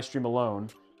 1,000 on my stream alone.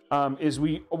 Is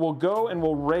we'll go and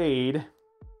we'll raid.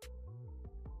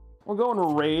 We'll go and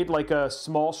we'll raid like a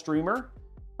small streamer.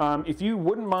 If you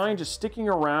wouldn't mind just sticking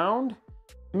around,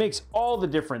 it makes all the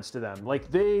difference to them.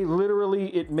 Like they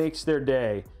literally, it makes their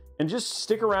day. And just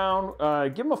stick around,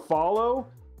 give them a follow.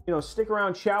 You know, stick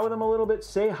around, chat with them a little bit,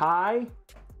 say hi.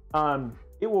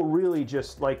 It will really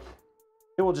just like,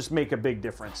 it will just make a big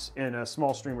difference in a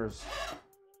small streamer's.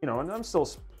 You know, and am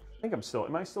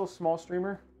I still a small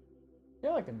streamer?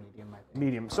 You're like a medium, I think.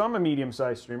 Medium. So I'm a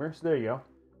medium-sized streamer. So there you go.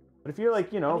 But if you're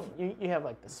like, you know, you have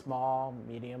like the small,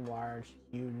 medium, large,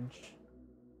 huge.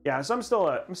 Yeah. So I'm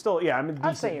still. Yeah.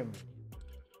 I'd say you're medium.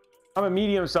 I'm a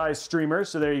medium-sized streamer.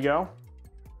 So there you go.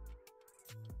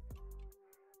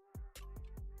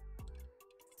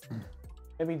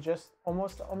 Maybe just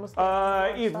almost.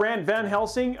 Van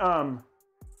Helsing.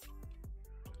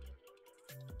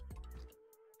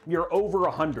 You're over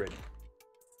 100.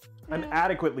 I'm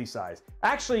adequately sized.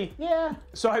 Actually, yeah.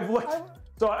 So I've looked.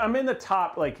 So I'm in the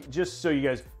top, like, just so you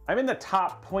guys, I'm in the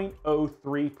top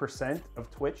 0.03%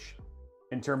 of Twitch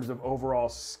in terms of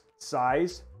overall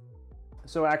size.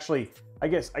 So actually, I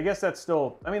guess that's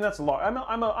still. I mean, that's a lot. I'm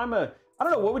a. I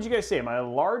don't know. What would you guys say? Am I a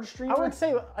large streamer? I would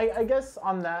say. I guess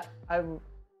on that, I'm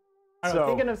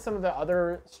thinking of some of the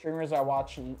other streamers I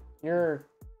watch. You're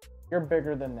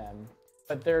bigger than them,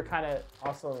 but they're kind of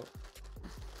also.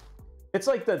 It's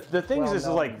like the things is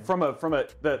like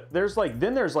there's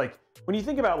like when you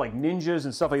think about like ninjas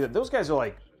and stuff like that, those guys are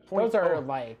like those are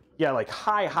like like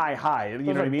high. You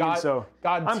know what I mean? So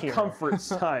I'm tier. Comfort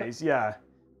size, yeah.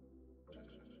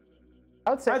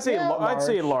 I'd say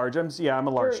large. I'm a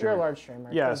large streamer. You're a large streamer.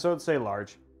 Yeah, so I'd say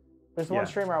large. There's one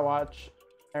streamer I watch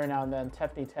every now and then,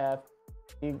 Tefty Tef.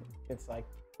 He gets like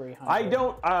 300. I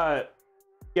don't.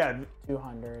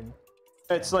 200.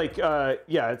 It's like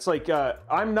it's like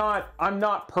I'm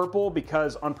not purple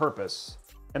because on purpose,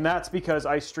 and that's because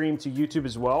I stream to YouTube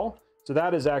as well. So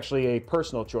that is actually a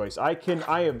personal choice. I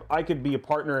could be a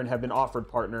partner and have been offered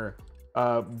partner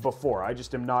before. I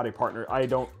just am not a partner. I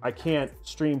can't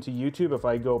stream to YouTube if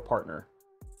I go partner.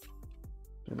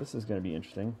 This is going to be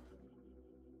interesting.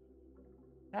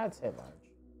 I'd say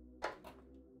large.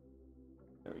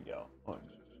 There we go. Oh,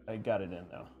 I got it in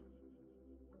now.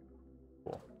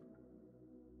 Cool.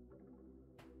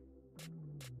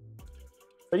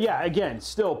 But yeah, again,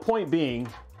 still point being,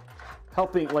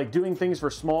 helping, like doing things for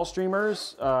small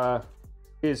streamers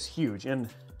is huge. And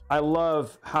I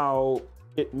love how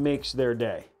it makes their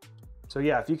day. So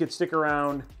yeah, if you could stick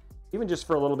around, even just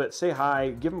for a little bit, say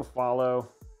hi, give them a follow,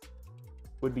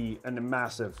 would be a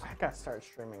massive. I gotta start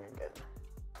streaming again.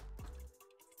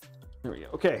 There we go.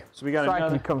 Okay, so we got so another. I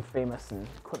can become famous and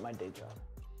quit my day job.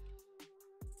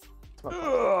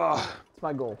 It's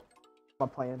my goal. My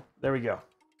plan. There we go.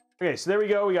 Okay, so there we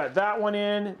go. We got that one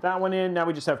in, that one in. Now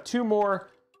we just have two more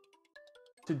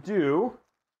to do.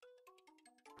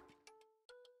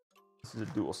 This is a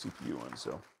dual CPU one,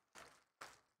 so.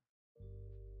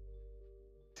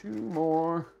 Two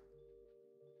more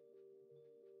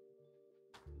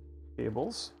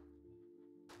cables.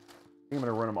 I think I'm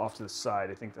going to run them off to the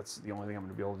side. I think that's the only thing I'm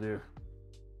going to be able to do.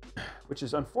 Which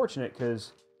is unfortunate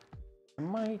because I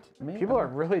might. People are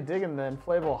really digging the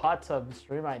inflatable hot tub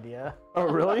stream idea. Oh,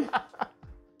 really?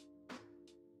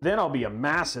 Then I'll be a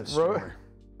massive streamer.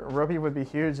 Robey would be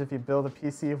huge if you build a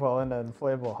PC while in an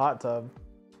inflatable hot tub.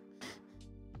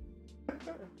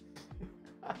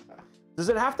 Does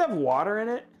it have to have water in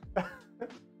it?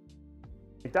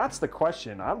 Like, that's the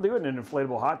question. I'll do it in an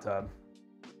inflatable hot tub.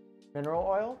 Mineral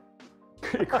oil?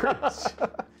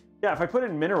 Yeah, if I put it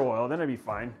in mineral oil, then it'd be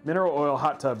fine. Mineral oil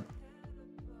hot tub.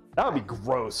 That would be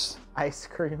gross. Ice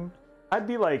cream. It'd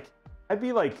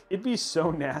be so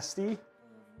nasty.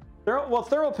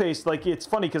 Thorough paste, like, it's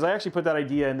funny because I actually put that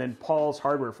idea, and then Paul's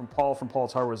Hardware from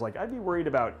Paul's Hardware was like, I'd be worried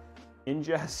about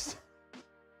ingest.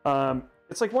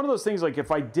 It's like one of those things, like,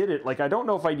 if I did it, like, I don't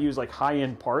know if I'd use like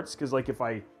high-end parts, because like if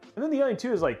I, and then the other thing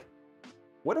too is like,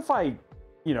 what if I,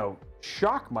 you know,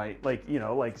 shock my, like, you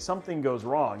know, like something goes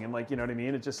wrong, and like, you know what I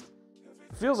mean? It just,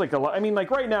 feels like a lot. I mean,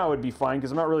 like right now it would be fine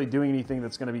because I'm not really doing anything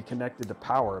that's going to be connected to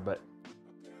power, but.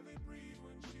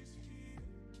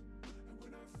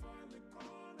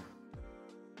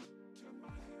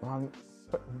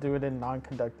 Do it in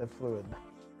non-conductive fluid.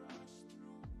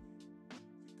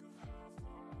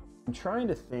 I'm trying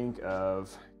to think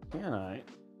of, can I?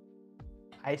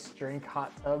 Ice drink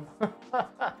hot tub.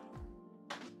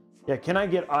 Yeah, can I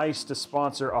get Ice to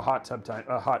sponsor a hot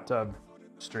tub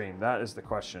stream? That is the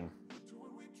question.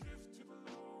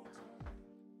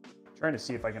 Trying to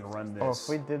see if I can run this. Oh, if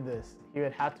we did this, you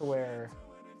would have to wear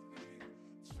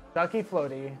Ducky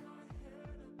Floaty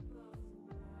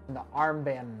and the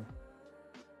armband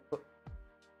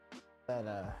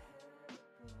that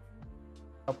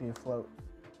help you float.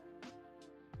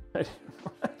 What?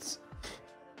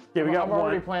 Yeah, we got I'm one.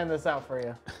 already planning this out for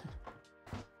you.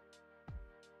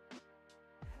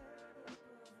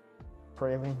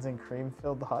 Pralines and cream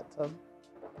filled hot tub.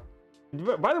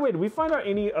 By the way, did we find out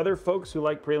any other folks who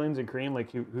like pralines and cream,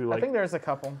 like who like? I think there's a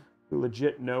couple who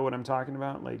legit know what I'm talking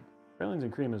about. Like pralines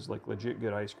and cream is like legit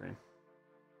good ice cream.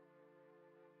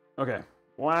 Okay,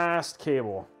 last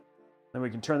cable, then we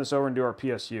can turn this over and do our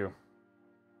PSU.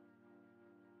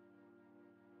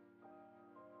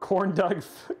 Corn dog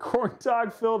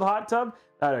filled hot tub.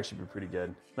 That'd actually be pretty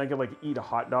good. I could like eat a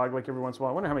hot dog like every once in a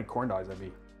while. I wonder how many corn dogs that'd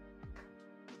be.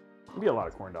 It'd be a lot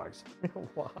of corn dogs.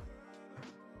 Wow.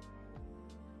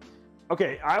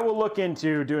 Okay, I will look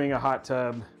into doing a hot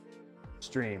tub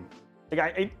stream.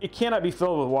 Like it cannot be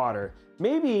filled with water.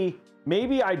 Maybe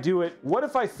I do it. What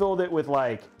if I filled it with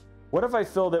like? What if I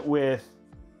filled it with,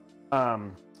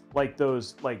 like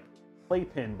those like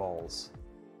playpin balls?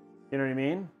 You know what I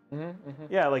mean? Mm-hmm, mm-hmm.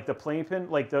 Yeah, like the playpin,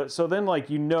 like the. So then, like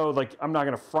like I'm not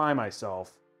gonna fry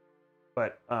myself.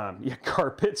 But yeah,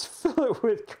 carpets. Fill it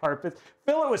with carpets.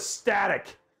 Fill it with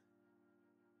static.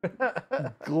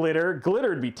 Glitter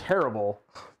would be terrible.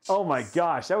 Oh my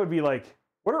gosh, that would be like.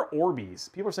 What are Orbeez?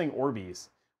 People are saying Orbeez.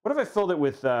 What if I filled it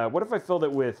with? What if I filled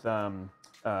it with bussins?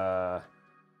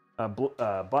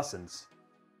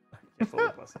 I can't fill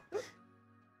it with bussin.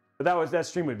 But that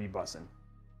stream would be bussin.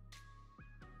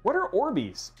 What are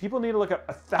Orbeez? People need to look up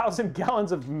 1,000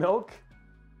 gallons of milk.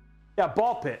 Yeah,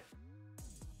 ball pit.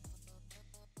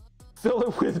 Fill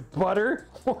it with butter.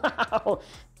 Wow.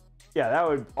 Yeah, that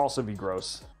would also be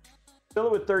gross. Fill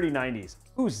it with 3090s.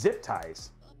 Ooh, zip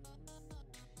ties.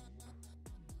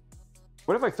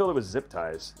 What if I filled it with zip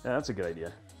ties? Yeah, that's a good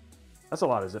idea. That's a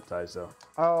lot of zip ties, though.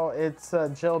 Oh, it's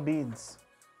gel beads.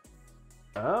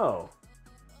 Oh.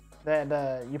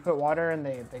 That you put water and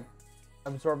they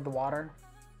absorb the water.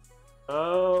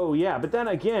 Oh, yeah. But then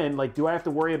again, like, do I have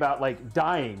to worry about, like,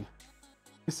 dying?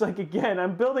 It's like, again,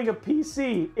 I'm building a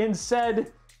PC in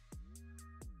said...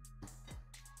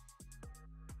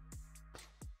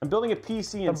 I'm building a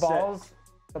PC in said...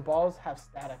 The balls have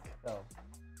static, though.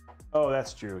 Oh,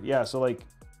 that's true. Yeah, so, like...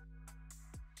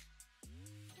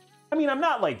 I mean, I'm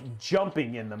not, like,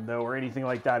 jumping in them, though, or anything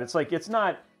like that. It's like, it's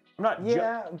not... I'm not...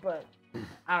 Yeah, but...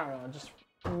 I don't know, just...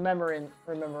 remembering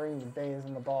the days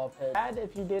in the ball pit.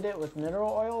 If you did it with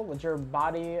mineral oil, would your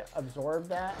body absorb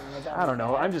that? And I don't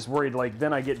know. I'm just worried. Like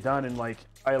then I get done and like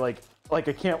I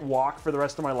can't walk for the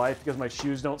rest of my life because my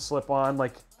shoes don't slip on.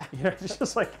 Like you know, it's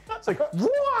just like it's like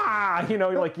wah! You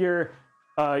know, like you're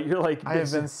like. I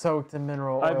have been soaked in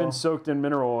mineral oil. I've been soaked in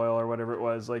mineral oil or whatever it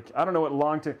was. Like I don't know what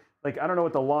I don't know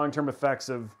what the long-term effects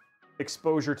of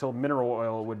exposure to mineral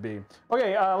oil would be.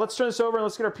 Okay, let's turn this over and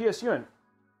let's get our PSU in.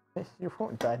 You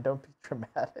won't die. Don't be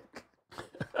dramatic.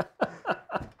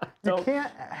 You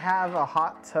can't have a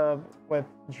hot tub with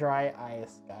dry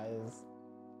ice, guys.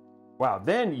 Wow,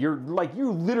 then you're like, you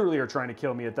literally are trying to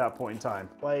kill me at that point in time.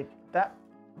 Like that.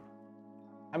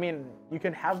 I mean, you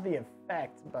can have the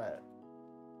effect, but.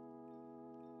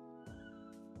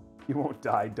 You won't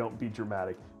die. Don't be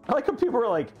dramatic. I like when people are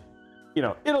like, you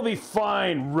know, it'll be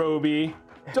fine, Robey.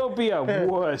 Don't be a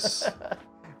wuss.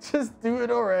 Just do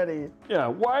it already. Yeah,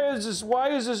 why is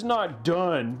this not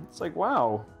done? It's like,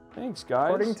 wow, thanks guys.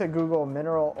 According to Google,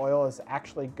 mineral oil is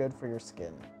actually good for your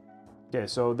skin. Okay,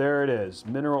 so there it is.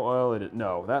 Mineral oil,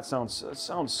 no, that sounds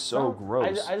so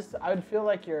gross. I would feel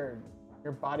like your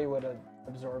body would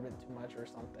absorb it too much or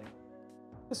something.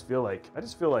 I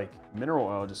just feel like mineral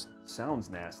oil just sounds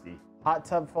nasty. Hot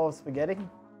tub full of spaghetti?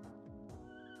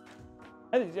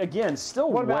 And again, still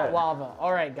what wet. What about lava?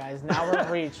 All right, guys, now we're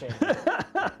reaching.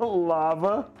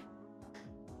 Lava?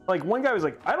 Like, one guy was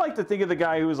like, I like to think of the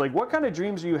guy who was like, what kind of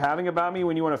dreams are you having about me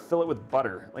when you want to fill it with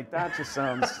butter? Like, that just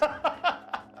sounds...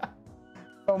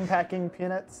 Foam packing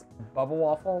peanuts, bubble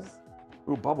waffles.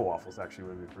 Ooh, bubble waffles actually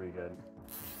would be pretty good.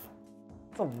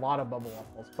 a lot of bubble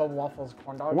waffles. Bubble waffles,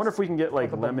 corn dogs. I wonder if we can get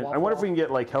like lemon. I wonder if we can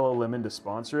get like Hello Lemon to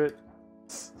sponsor it.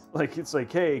 Like it's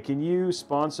like, hey, can you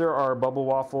sponsor our bubble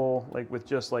waffle like with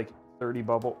just like 30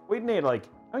 bubble? We'd need like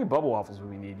how many bubble waffles would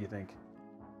we need? You think?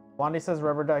 Blondie says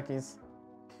rubber duckies.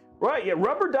 Right, yeah,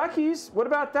 rubber duckies. What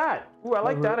about that? Ooh, I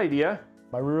like that idea.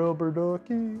 My rubber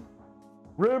ducky.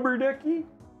 Rubber ducky.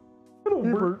 Hello,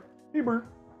 Bert. Hey, Bert.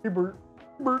 Hey, Bert.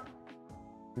 Bert.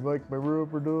 You like my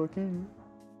rubber ducky?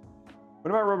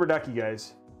 What about rubber ducky,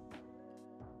 guys?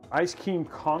 Ice cream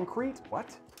concrete? What?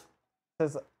 It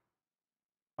says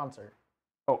concert.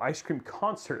 Oh, ice cream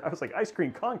concert. I was like, ice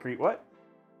cream concrete. What?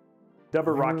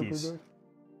 Dubber Rockies.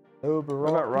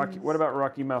 What about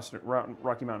Rocky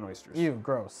Mountain oysters? Ew,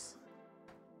 gross.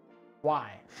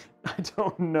 Why? I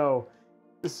don't know.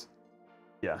 This,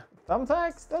 yeah.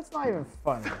 Thumbtacks? That's not even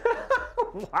funny.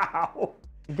 Wow.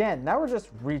 Again, now we're just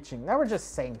reaching. Now we're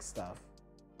just saying stuff.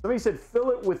 Somebody said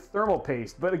fill it with thermal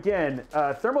paste, but again,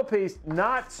 thermal paste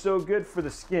not so good for the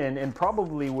skin and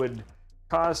probably would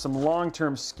cause some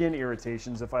long-term skin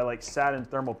irritations if I like sat in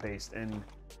thermal paste and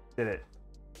did it.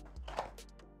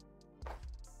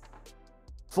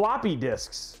 Floppy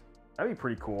disks. That'd be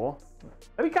pretty cool.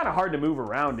 That'd be kind of hard to move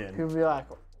around in. People be like,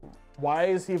 why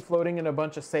is he floating in a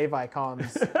bunch of save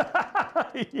icons? Yeah,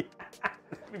 that'd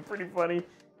be pretty funny.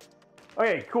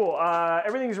 Okay, cool.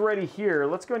 Everything's ready here.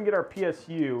 Let's go and get our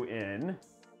PSU in.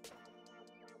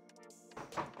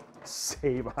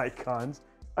 Save icons.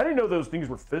 I didn't know those things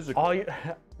were physical.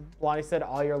 Lonnie said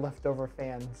all your leftover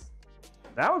fans.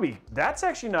 That's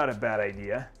actually not a bad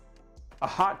idea. A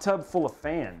hot tub full of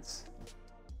fans.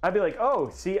 I'd be like,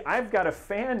 oh, see, I've got a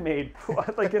fan made.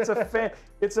 Like it's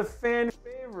a fan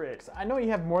favorite. I know you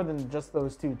have more than just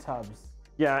those 2 tubs.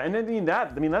 Yeah, and I mean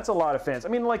that's a lot of fans. I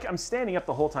mean, like I'm standing up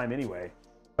the whole time anyway,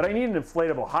 but I need an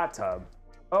inflatable hot tub.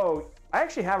 Oh, I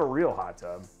actually have a real hot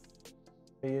tub.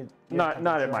 Not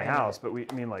at my house, but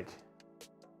I mean like,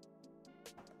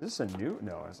 is this a new?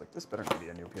 No, I was like, this better not be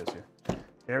a new PSU.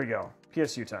 There we go,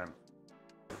 PSU time.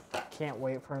 Can't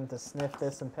wait for him to sniff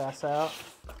this and pass out.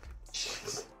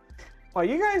 Jeez. Wow,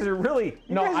 you guys are really.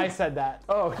 I said that.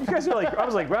 Oh, you guys are like. I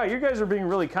was like, wow, you guys are being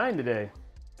really kind today.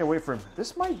 Can't wait for him.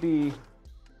 This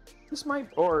might,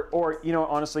 or you know,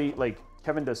 honestly, like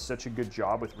Kevin does such a good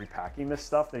job with repacking this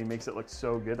stuff that he makes it look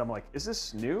so good. I'm like, is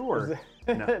this new or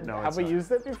no? Have we used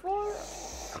it before?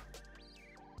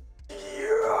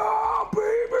 Yeah,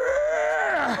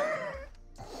 baby.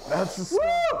 That's the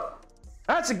stuff.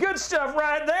 That's the good stuff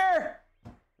right there.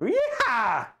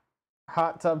 Yeah.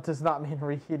 Hot tub does not mean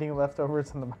reheating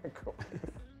leftovers in the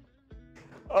microwave.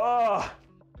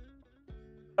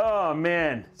 Oh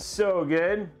man, so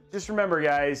good. Just remember,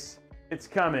 guys, it's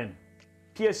coming.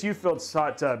 PSU filled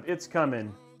hot tub, it's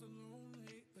coming.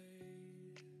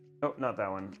 Oh, not that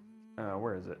one.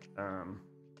 Where is it?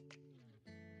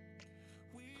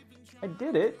 I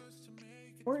did it.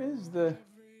 Where is the?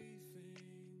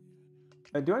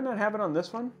 Do I not have it on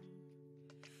this one?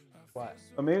 What?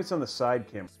 Oh, maybe it's on the side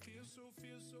camera.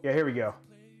 Yeah, here we go.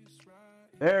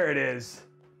 There it is.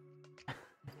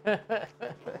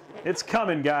 It's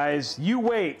coming, guys. You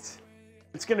wait.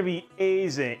 It's gonna be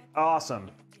easy. Awesome.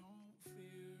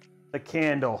 The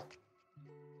candle.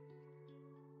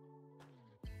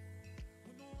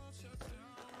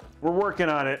 We're working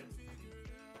on it.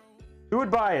 Who would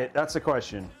buy it? That's the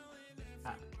question.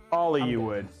 All of you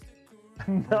would.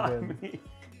 Not me.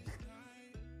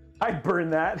 I'd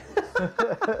burn that.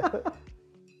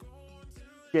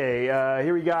 Okay,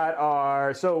 here we got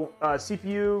our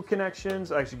CPU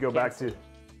connections. I should go back to,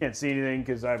 can't see anything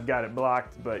because I've got it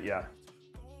blocked, but yeah.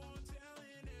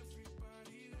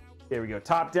 There we go,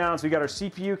 top down. So we got our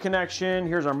CPU connection.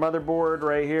 Here's our motherboard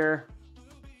right here.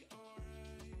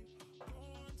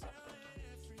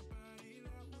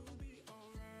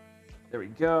 There we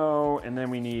go, and then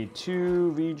we need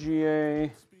 2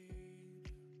 VGA.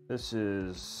 This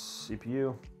is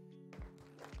CPU.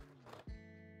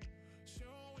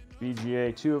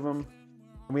 VGA, 2 of them.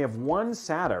 And we have 1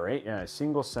 SATA, right? Yeah, a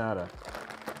single SATA.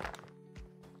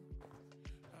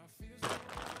 Have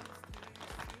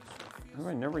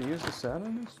I never used a SATA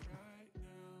in this?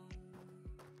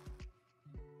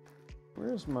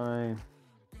 Where's my...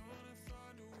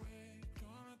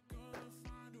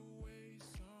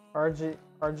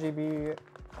 RGB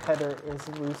header is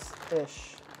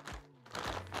loose-ish.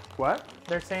 What?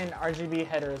 They're saying RGB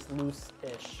header is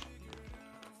loose-ish.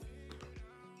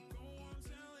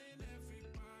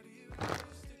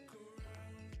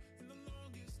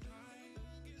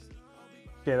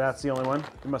 Okay, that's the only one.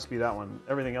 It must be that one.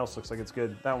 Everything else looks like it's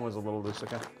good. That one was a little loose,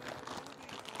 okay.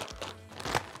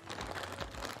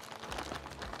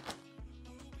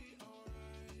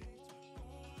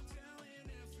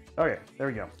 Okay, there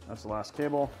we go. That's the last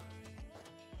cable.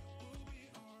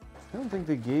 I don't think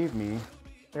they gave me...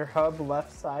 Your hub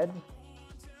left side?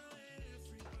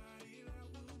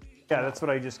 Yeah, that's what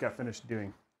I just got finished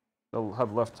doing. The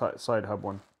hub left side hub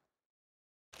one.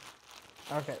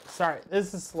 Okay, sorry.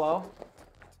 This is slow.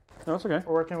 No, it's okay.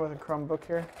 We're working with a Chromebook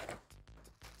here.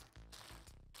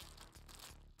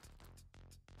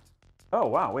 Oh,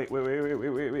 wow. Wait.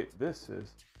 This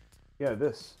is... Yeah,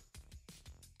 this.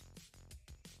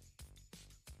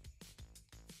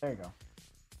 There you go.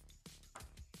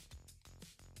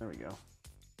 There we go.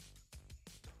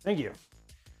 Thank you.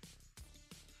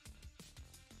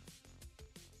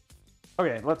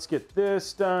 Okay, let's get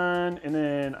this done, and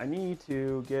then I need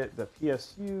to get the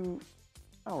PSU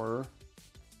power.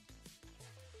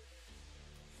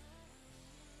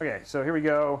 Okay, so here we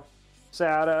go.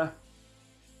 SATA.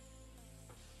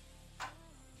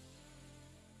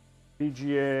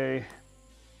 VGA.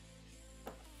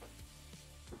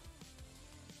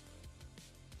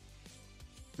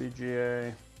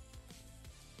 VGA.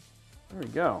 There we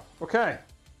go. Okay.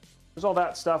 There's all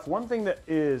that stuff. One thing that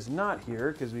is not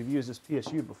here, because we've used this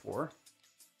PSU before,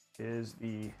 is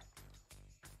the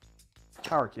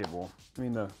power cable. I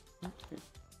mean,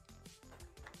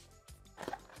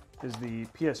 is the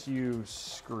PSU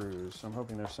screws. So I'm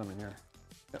hoping there's some in here.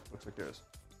 Yep, looks like there is.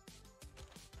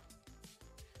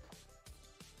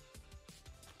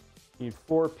 Need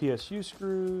 4 PSU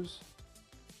screws.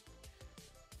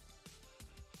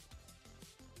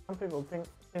 Some people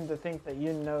seem to think that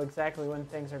you know exactly when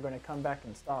things are going to come back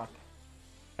in stock.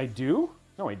 I do?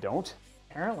 No, I don't.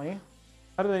 Apparently.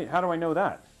 How do I know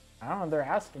that? I don't know. They're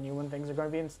asking you when things are going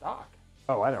to be in stock.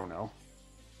 Oh, I don't know.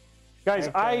 Guys,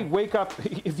 Okay. I wake up.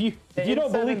 If you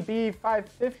don't believe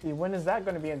B550, when is that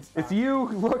going to be in stock? If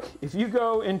you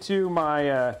go into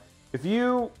my, if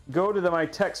you go to my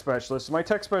tech specialist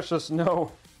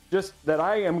know just that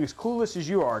I am as clueless as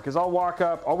you are, because I'll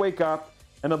wake up,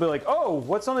 and they'll be like, oh,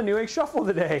 what's on the Newegg shuffle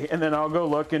today? And then I'll go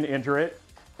look and enter it,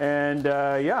 and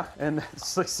yeah, and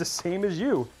it's the same as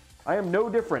you. I am no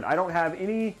different. I don't have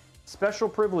any special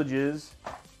privileges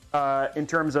in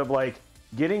terms of like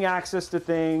getting access to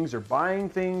things or buying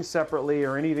things separately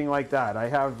or anything like that.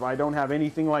 I don't have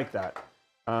anything like that.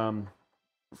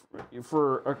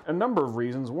 For a number of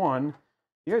reasons. One,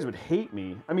 you guys would hate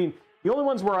me. I mean, the only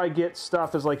ones where I get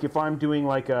stuff is like if I'm doing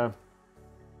like a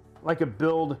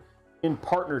build in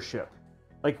partnership,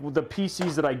 like with the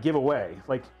PCs that I give away.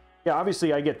 Like, yeah,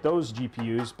 obviously I get those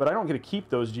GPUs, but I don't get to keep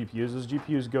those GPUs. Those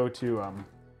GPUs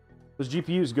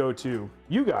go to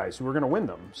you guys who are going to win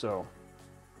them. So,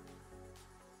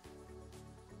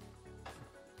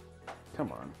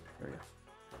 come on, there we go.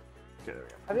 Okay, there we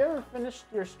go. Have you ever finished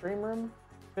your stream room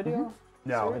video? Mm-hmm.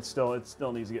 No, it still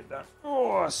needs to get done.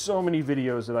 Oh, so many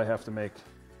videos that I have to make.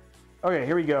 Okay,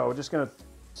 here we go. We're just gonna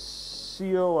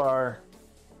seal our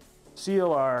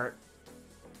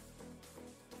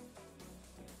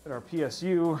put our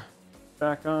PSU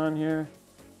back on here.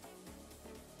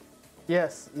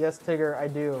 Yes, Tigger, I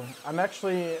do. I'm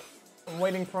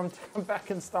waiting for them to come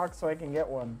back in stock so I can get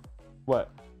one.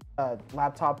 What? A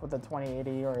laptop with a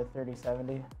 2080 or a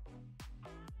 3070.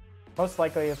 Most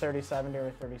likely a 3070 or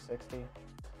a 3060.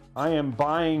 I am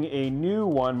buying a new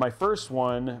one, my first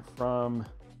one from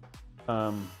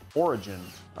Origin.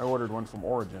 I ordered one from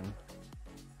Origin.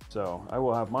 So I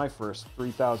will have my first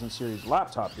 3000 series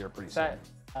laptop here pretty soon. Is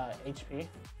that HP?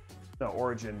 No,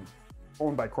 Origin,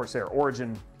 owned by Corsair.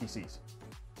 Origin PCs.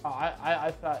 Oh,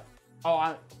 I thought. Oh,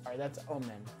 all right, that's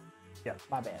Omen. Yeah.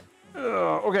 My bad.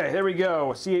 Okay, there we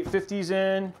go. C850's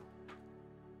in.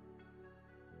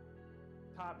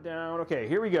 Top down. Okay,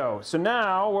 here we go. So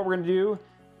now what we're gonna do,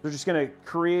 we're just gonna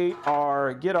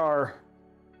get our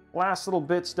last little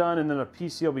bits done, and then the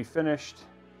PC will be finished.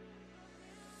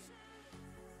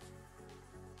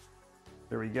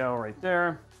 There we go, right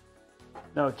there.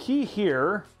 Now the key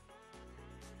here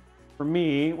for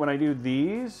me when I do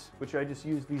these, which I just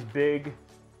use these big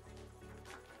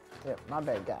my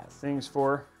bad, guys. things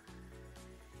for,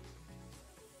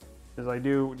 is I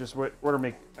do just I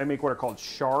make what are called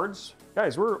shards.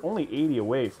 Guys, we're only 80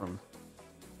 away from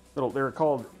I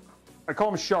call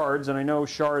them shards, and I know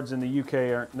shards in the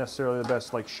UK aren't necessarily the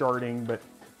best, like sharding, but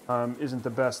isn't the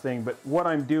best thing. But what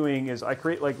I'm doing is I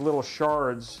create like little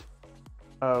shards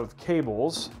of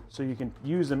cables so you can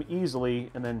use them easily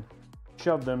and then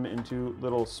shove them into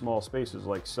little small spaces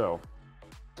like so.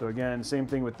 So again, same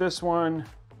thing with this one.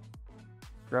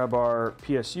 Grab our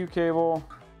PSU cable.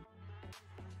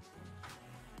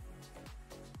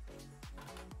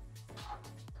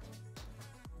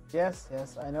 Yes,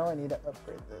 I know I need to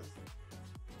upgrade this.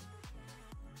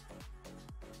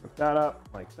 Hook that up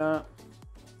like that.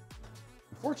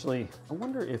 Unfortunately, I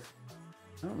wonder if,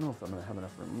 I don't know if I'm going to have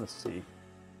enough room. Let's see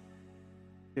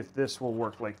if this will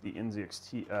work like the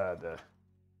NZXT, the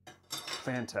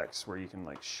Fantex, where you can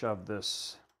like shove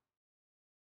this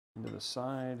into the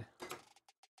side.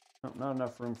 Nope, not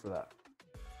enough room for that.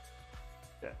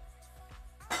 Okay.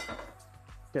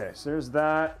 Okay, so there's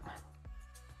that.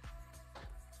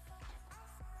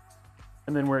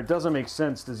 And then where it doesn't make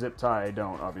sense to zip tie, I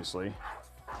don't, obviously.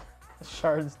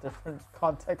 Shards, different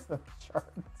context than shards.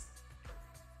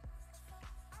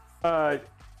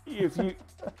 If you...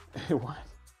 What?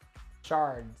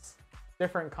 Shards.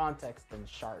 Different context than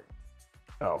shards.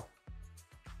 Oh.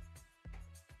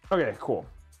 Okay, cool.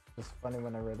 It's funny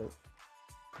when I read it.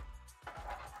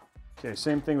 Okay,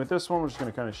 same thing with this one. We're just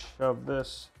going to kind of shove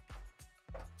this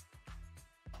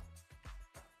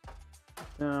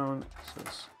down so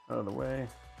it's out of the way.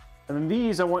 And then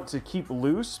these I want to keep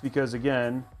loose because,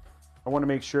 again, I want to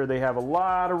make sure they have a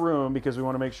lot of room because we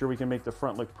want to make sure we can make the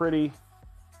front look pretty.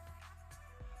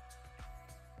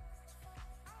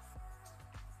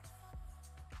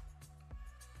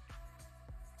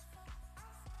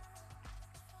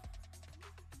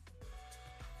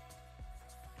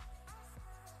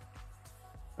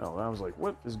 Oh, I was like,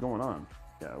 what is going on?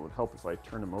 Yeah, it would help if I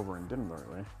turned them over and did them the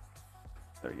right way.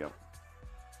 There you go.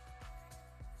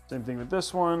 Same thing with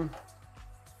this one.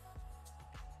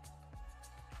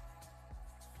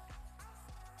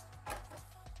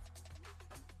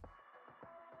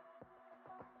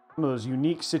 Some of those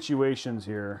unique situations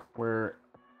here where,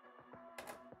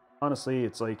 honestly,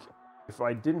 it's like, if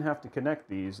I didn't have to connect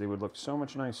these, they would look so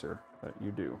much nicer, but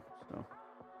you do, so.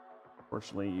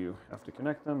 Fortunately, you have to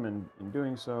connect them, and in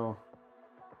doing so,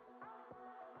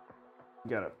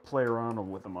 you gotta play around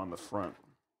with them on the front.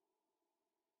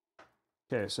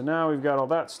 Okay, so now we've got all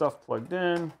that stuff plugged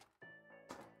in.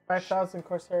 5000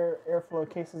 Corsair airflow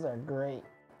cases are great.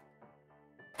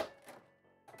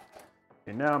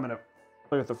 Okay, now I'm gonna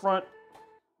play with the front.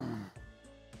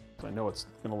 I know it's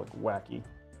gonna look wacky.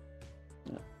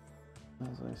 Yeah,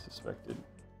 as I suspected.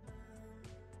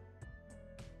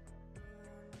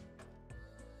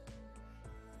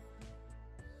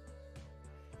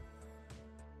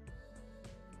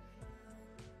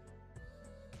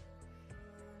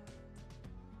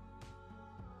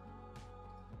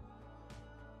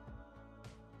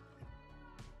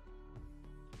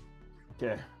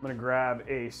 Okay, I'm gonna grab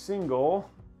a single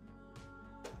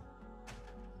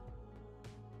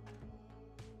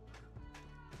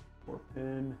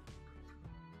 4-pin.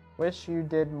 Wish you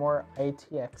did more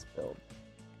ATX build.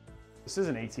 This is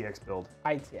an ATX build.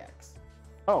 ITX.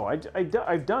 Oh,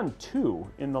 I've done 2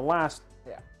 in the last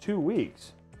 2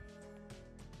 weeks.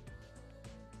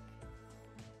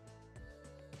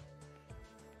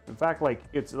 In fact, like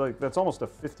it's like that's almost a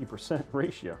 50%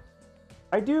 ratio.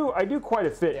 I do quite a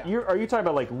fit. Yeah. Are you talking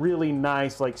about like really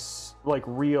nice, like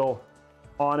real,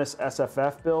 honest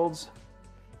SFF builds?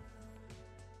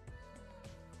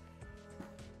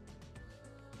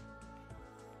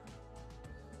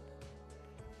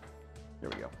 There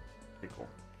we go. Okay, cool.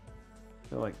 I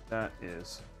feel like that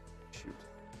is, shoot.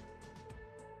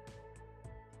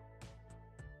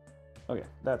 Okay,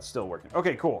 that's still working.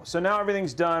 Okay, cool. So now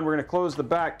everything's done. We're gonna close the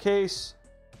back case,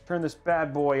 turn this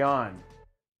bad boy on.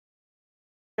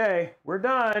 Okay, we're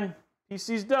done.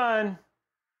 PC's done.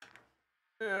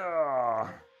 Ugh.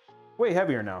 Way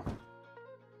heavier now.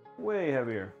 Way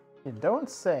heavier. You don't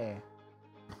say.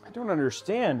 I don't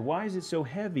understand. Why is it so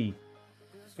heavy?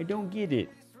 I don't get it.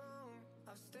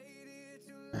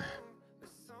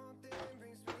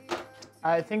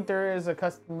 I think there is a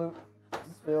custom loop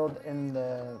build in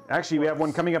the... Actually, we have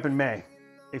one coming up in May.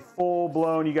 A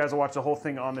full-blown, you guys will watch the whole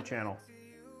thing on the channel.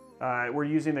 We're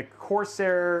using the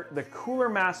Corsair, the Cooler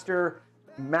Master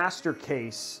Master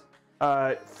Case.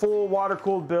 Full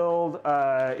water-cooled build.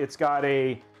 It's got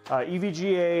a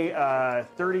EVGA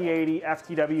 3080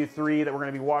 FTW3 that we're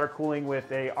going to be water cooling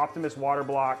with a Optimus water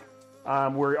block.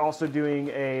 We're also doing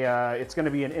it's going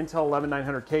to be an Intel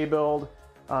 11900K build.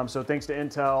 So thanks to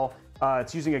Intel.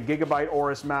 It's using a Gigabyte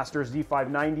Aorus Masters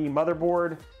D590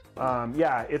 motherboard.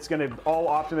 Yeah, it's going to all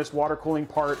Optimus water cooling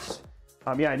parts.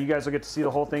 Yeah, and you guys will get to see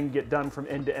the whole thing get done from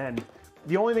end to end.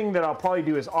 The only thing that I'll probably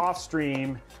do is off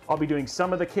stream. I'll be doing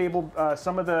some of the cable,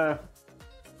 some of the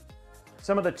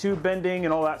tube bending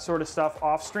and all that sort of stuff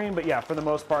off stream. But yeah, for the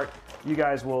most part, you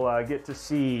guys will get to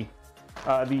see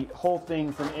the whole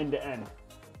thing from end to end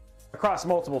across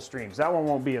multiple streams. That one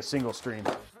won't be a single stream.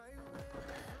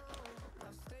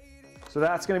 So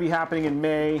that's going to be happening in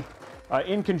May,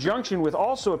 in conjunction with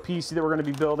also a PC that we're going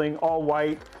to be building, all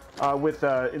white, with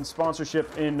in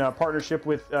sponsorship, in partnership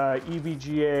with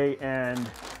EVGA and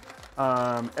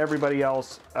everybody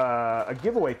else a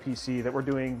giveaway PC that we're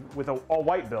doing with an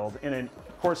all-white build, and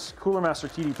of course Cooler Master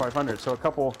TD500. So a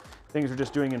couple things we're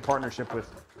just doing in partnership with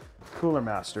Cooler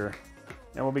Master,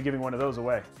 and we'll be giving one of those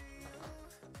away.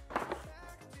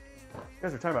 You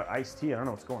guys are talking about iced tea. I don't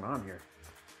know what's going on here.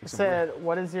 I said,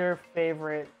 what is your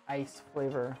favorite ice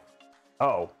flavor?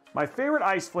 Oh, my favorite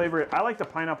ice flavor, I like the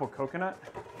pineapple coconut,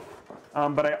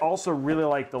 but I also really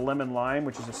like the lemon lime,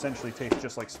 which is essentially tastes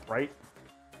just like Sprite,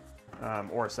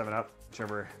 or a 7-Up,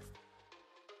 whichever.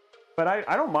 But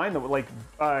I don't mind the, like,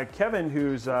 Kevin,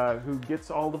 who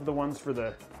gets all of the ones for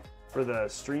the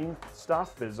stream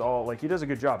stuff, is all, like, he does a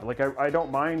good job. Like, I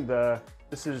don't mind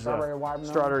this is Strawberry watermelon.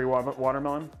 Strawberry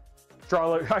watermelon.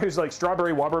 I was like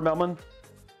strawberry watermelon.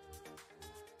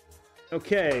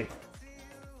 Okay.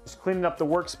 Just cleaning up the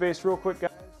workspace real quick,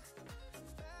 guys.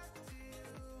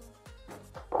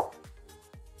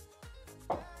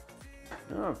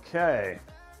 Okay.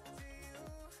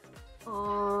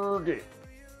 Okay.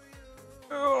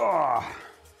 Ugh.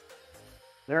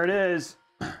 There it is.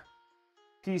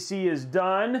 PC is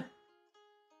done.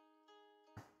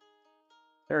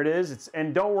 There it is.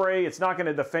 And don't worry, it's not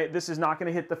going to this is not going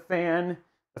to hit the fan.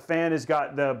 The fan has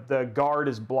got the guard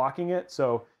is blocking it,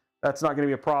 so that's not going to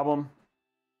be a problem.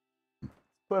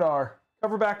 Put our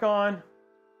cover back on.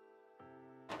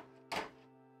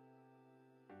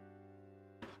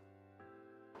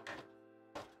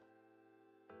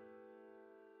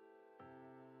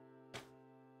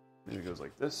 Maybe it goes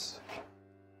like this.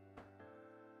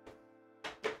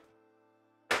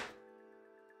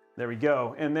 There we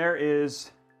go. And there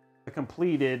is the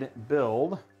completed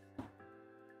build.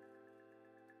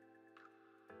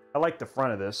 I like the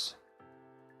front of this.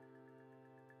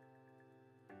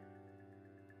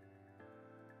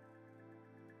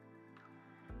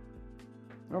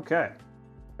 Okay,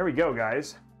 there we go,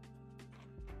 guys.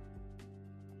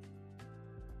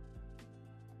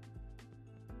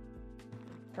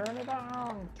 Turn it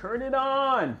on. Turn it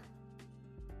on.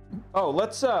 Oh,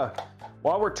 let's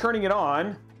while we're turning it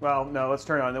on, well, no, let's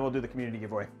turn it on, then we'll do the community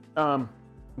giveaway.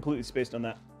 Completely spaced on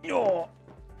that. Oh.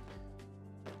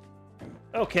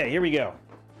 Okay, here we go.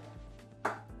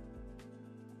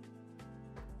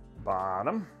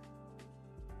 Bottom.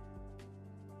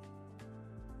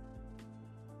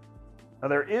 Now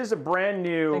there is a brand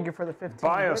new Thank you for the 15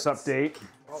 BIOS bits. update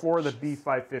for the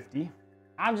B550.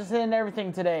 I'm just hitting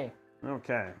everything today.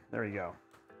 Okay, there you go.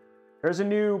 There's a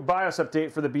new BIOS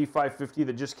update for the B550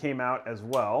 that just came out as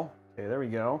well. Okay, there we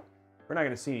go. We're not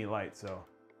going to see any light, so.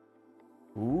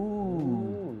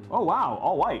 Ooh. Oh, wow,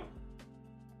 all white.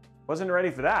 Wasn't ready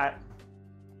for that.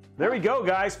 There we go,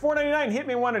 guys. $4.99 hit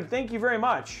me one, and thank you very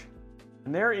much.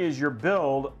 And there is your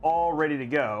build all ready to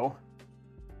go.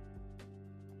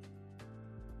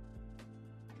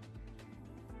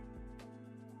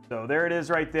 So there it is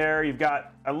right there. You've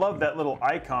got, I love that little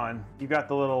icon. You got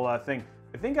the little thing.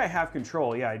 I think I have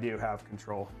control. Yeah, I do have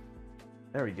control.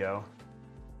 There we go.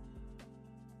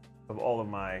 Of all of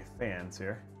my fans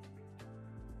here.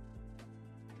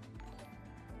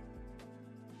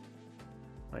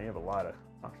 Oh, you have a lot of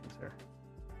options here.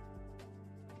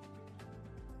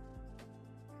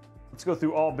 Let's go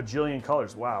through all bajillion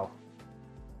colors. Wow.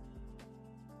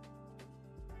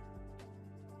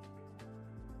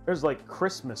 There's like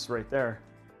Christmas right there.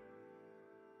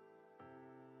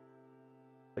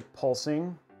 Like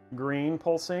pulsing, green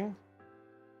pulsing,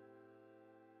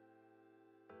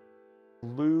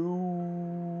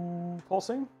 blue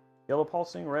pulsing, yellow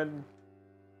pulsing, red.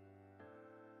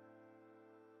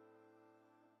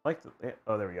 Like the,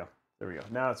 oh, there we go. There we go.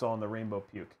 Now it's all in the rainbow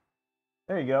puke.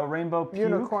 There you go, rainbow puke.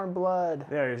 Unicorn blood.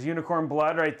 There's unicorn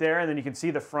blood right there, and then you can see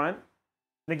the front.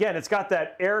 And again, it's got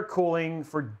that air cooling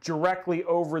for directly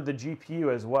over the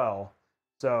GPU as well.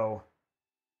 So,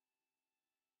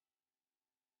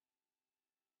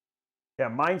 yeah,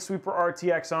 Minesweeper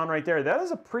RTX on right there. That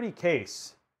is a pretty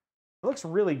case. It looks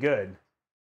really good.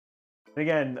 And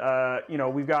again, you know,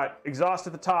 we've got exhaust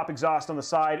at the top, exhaust on the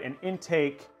side, and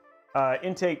intake,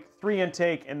 three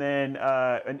intake, and then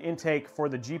an intake for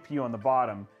the GPU on the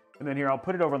bottom. And then here, I'll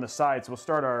put it over on the side. So we'll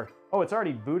start our, oh, it's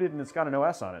already booted and it's got an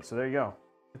OS on it. So there you go.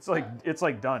 It's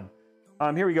like done.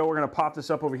 Here we go. We're gonna pop this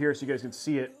up over here so you guys can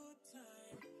see it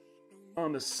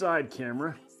on the side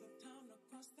camera.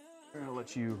 I'm gonna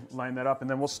let you line that up, and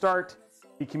then we'll start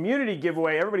the community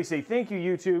giveaway. Everybody say thank you,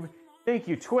 YouTube. Thank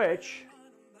you, Twitch.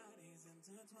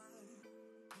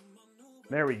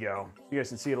 There we go. You guys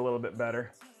can see it a little bit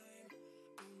better.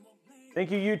 Thank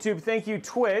you, YouTube. Thank you,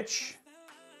 Twitch.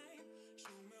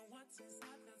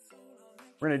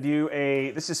 We're gonna do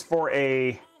a, this is for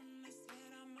a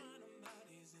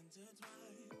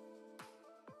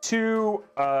 2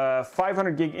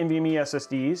 500 gig NVMe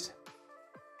SSDs.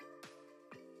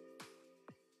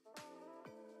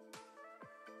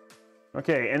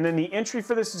 Okay, and then the entry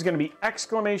for this is going to be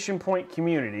exclamation point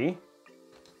community.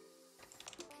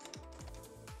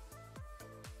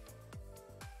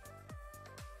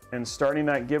 And starting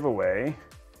that giveaway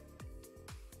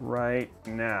right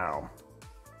now.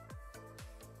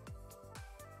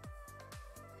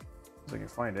 So I can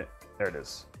find it. There it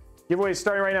is. Giveaway is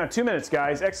starting right now. 2 minutes,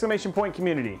 guys. Exclamation point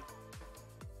community.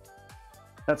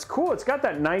 That's cool. It's got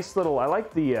that nice little. I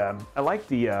like the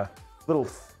little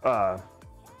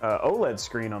OLED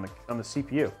screen on the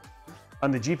CPU,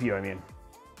 on the GPU. I mean.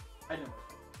 I know.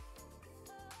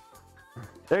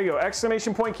 There you go.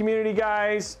 Exclamation point community,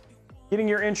 guys. Getting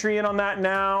your entry in on that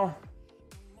now.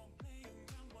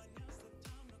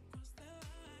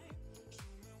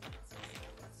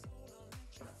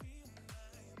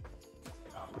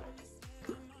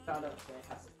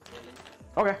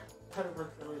 Okay.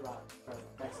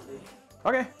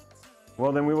 Okay.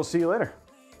 Well, then we will see you later.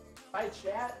 Bye,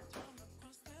 chat.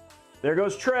 There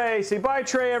goes Trey. Say bye,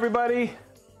 Trey, everybody.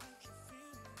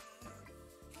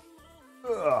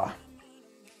 Ugh.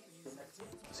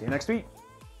 See you next week.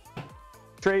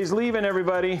 Trey's leaving,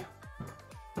 everybody.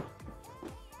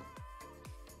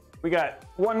 We got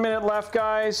 1 minute left,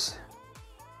 guys.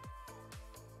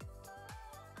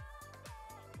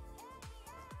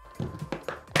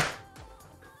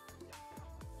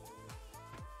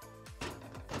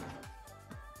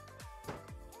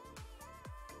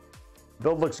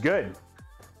 Build looks good.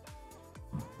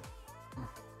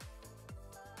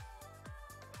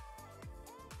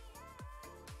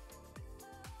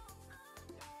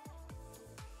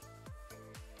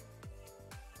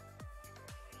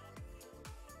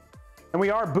 And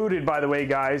we are booted, by the way,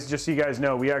 guys, just so you guys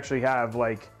know. We actually have,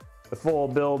 like, the full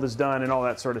build is done and all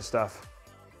that sort of stuff.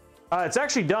 It's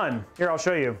actually done. Here, I'll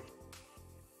show you.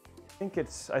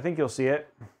 I think you'll see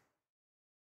it.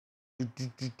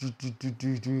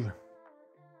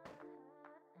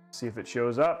 See if it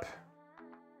shows up.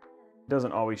 It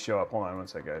doesn't always show up. Hold on one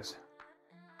sec, guys.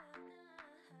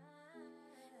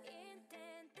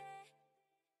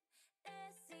 I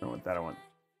don't want that. I want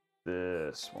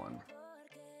this one.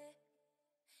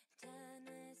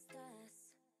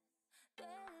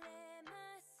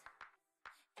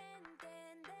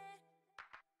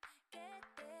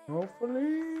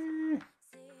 Hopefully.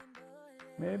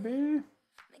 Maybe.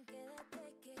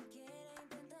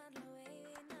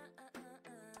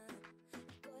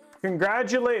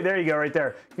 There you go, right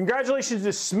there. Congratulations to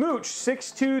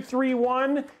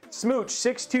Smooch6231.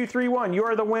 Smooch6231. You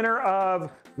are the winner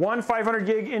of one 500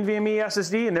 gig NVMe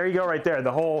SSD, and there you go, right there.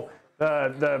 The whole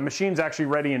the machine's actually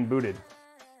ready and booted.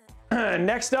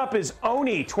 Next up is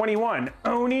Oni21.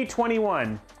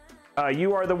 Oni21.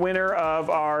 You are the winner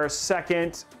of our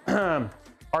second one.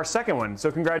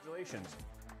 So congratulations.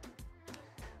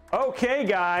 Okay,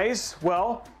 guys.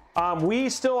 Well. We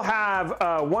still have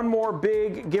one more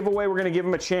big giveaway. We're going to give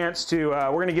him a chance to.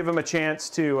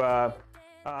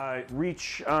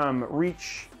 Reach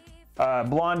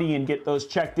Blondie and get those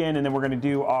checked in, and then we're going to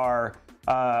do our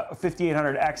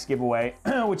 5800X giveaway,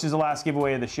 which is the last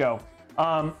giveaway of the show.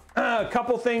 A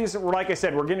couple things. Like I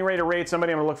said, we're getting ready to raid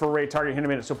somebody. I'm going to look for a raid target in a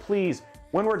minute. So please,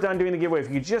 when we're done doing the giveaway, if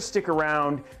you could just stick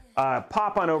around.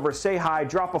 Pop on over, say hi,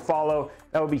 drop a follow.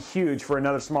 That would be huge for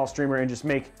another small streamer and just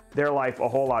make their life a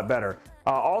whole lot better.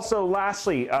 Also,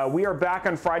 lastly, we are back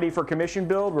on Friday for commission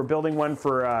build. We're building one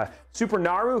for Super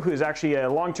Naru, who is actually a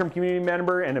long-term community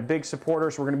member and a big supporter.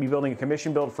 So we're going to be building a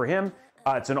commission build for him.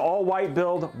 It's an all-white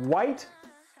build, white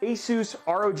Asus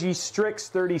ROG Strix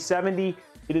 3070.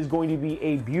 It is going to be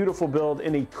a beautiful build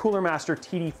in a Cooler Master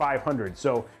TD500.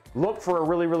 So look for a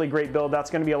really, really great build.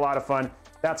 That's going to be a lot of fun.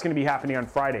 That's going to be happening on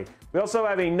Friday. We also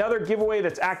have another giveaway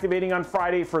that's activating on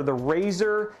Friday for the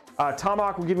Razer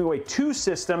Tomahawk. We're giving away 2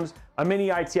 systems, a mini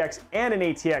ITX and an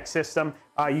ATX system.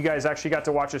 You guys actually got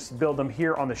to watch us build them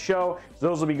here on the show. So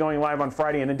those will be going live on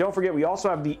Friday. And then don't forget, we also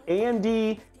have the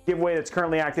AMD giveaway that's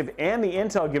currently active and the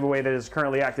Intel giveaway that is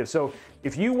currently active. So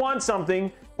if you want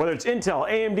something, whether it's Intel,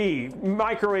 AMD,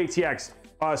 Micro ATX,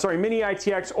 Mini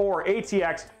ITX or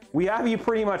ATX, we have you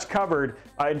pretty much covered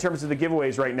in terms of the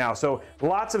giveaways right now. So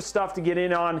lots of stuff to get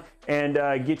in on and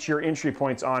get your entry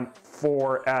points on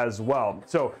for as well.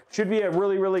 So should be a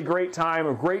really, really great time,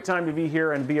 a great time to be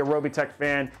here and be a Robeytech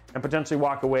fan and potentially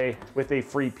walk away with a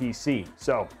free PC.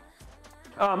 So,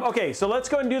 okay, so let's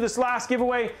go and do this last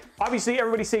giveaway. Obviously,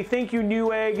 everybody say thank you,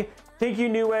 Newegg. Thank you,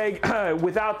 Newegg.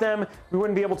 Without them, we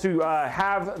wouldn't be able to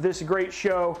have this great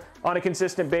show on a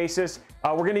consistent basis.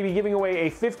 We're going to be giving away a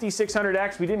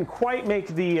 5600X. We didn't quite make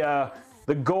the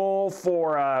the goal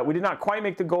for, we did not quite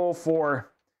make the goal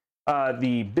for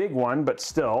the big one, but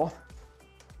still.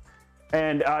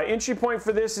 And entry point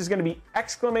for this is going to be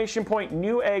exclamation point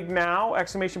Newegg now,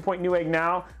 exclamation point Newegg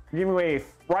now. We're giving away a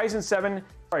Ryzen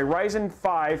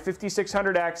 5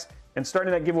 5600X and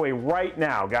starting that giveaway right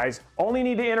now, guys. Only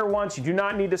need to enter once. You do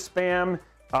not need to spam.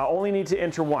 Only need to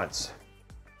enter once.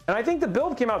 And I think the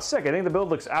build came out sick. I think the build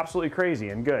looks absolutely crazy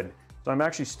and good. So I'm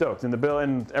actually stoked. And the build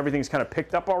and everything's kind of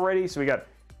picked up already. So we got,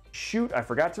 shoot, I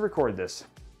forgot to record this.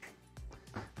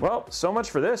 Well, so much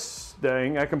for this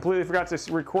thing. I completely forgot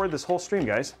to record this whole stream,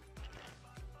 guys.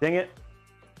 Dang it.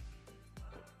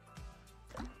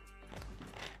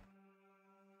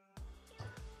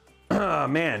 Oh,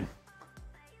 man.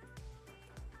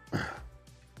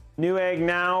 Newegg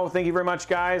now. Thank you very much,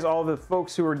 guys. All the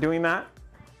folks who are doing that.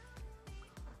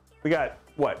 We got,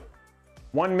 what,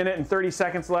 1 minute and 30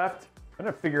 seconds left. I'm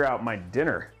going to figure out my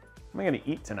dinner. What am I going to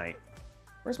eat tonight?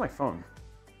 Where's my phone?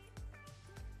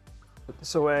 Put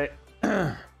this away.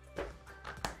 Ugh.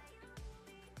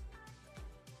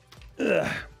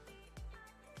 What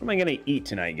am I gonna eat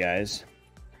tonight, guys?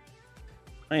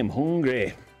 I am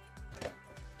hungry.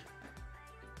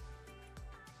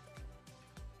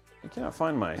 I cannot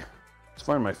find my, let's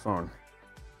find my phone.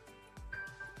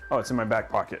 Oh, it's in my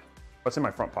back pocket. Oh, it's in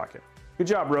my front pocket. Good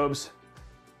job, Robes.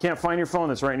 Can't find your phone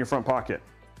that's right in your front pocket.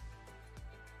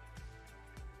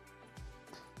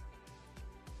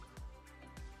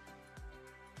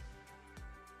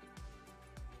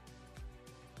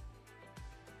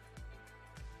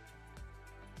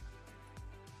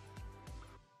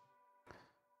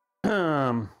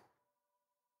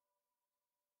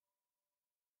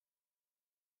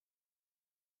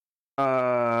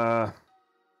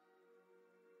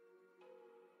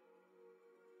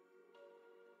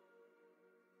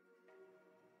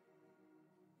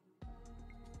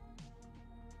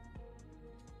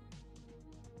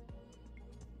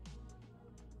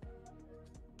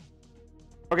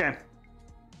 Okay.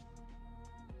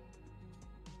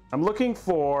 I'm looking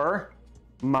for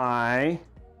my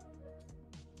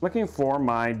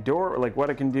door, like what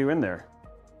I can do in there.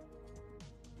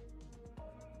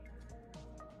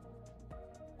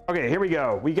 Okay, here we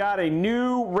go. We got a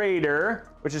new raider,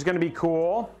 which is going to be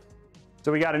cool.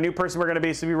 So we got a new person we're going to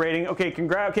basically be rating. Okay,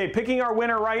 okay, picking our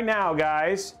winner right now,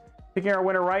 guys. Picking our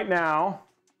winner right now.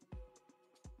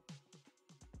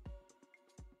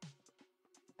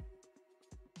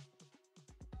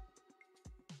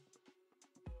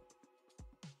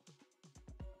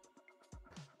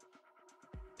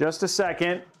 Just a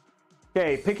second.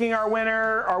 Okay, picking our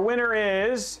winner. Our winner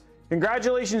is,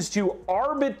 congratulations to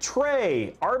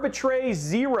Arbitray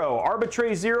 0.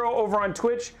 Arbitray 0 over on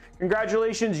Twitch.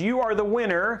 Congratulations, you are the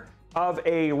winner of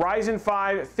a Ryzen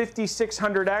 5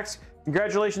 5600X.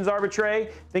 Congratulations,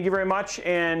 Arbitray. Thank you very much,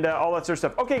 and all that sort of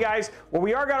stuff. Okay, guys, well,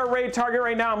 we are got a raid target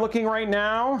right now. I'm looking right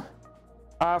now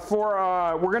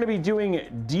we're going to be doing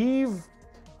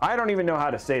I don't even know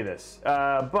how to say this,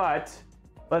 but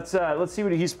let's see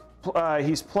what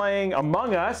he's playing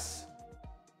Among Us.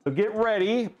 So get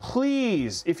ready,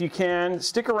 please, if you can,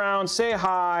 stick around, say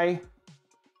hi.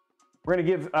 We're gonna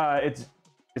give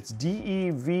it's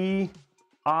DEVIU.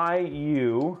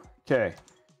 Okay,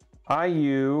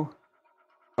 IUOST.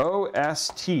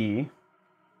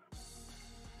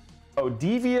 Oh,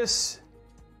 Devious.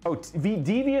 Oh,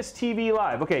 Devious TV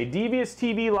Live. Okay, Devious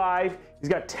TV Live. He's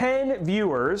got 10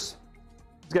 viewers.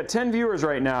 He's got 10 viewers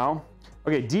right now.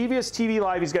 Okay, Devious TV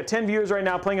Live. He's got 10 viewers right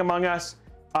now playing Among Us.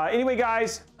 Anyway,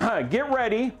 guys, get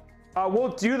ready.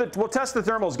 We'll test the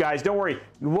thermals, guys. Don't worry.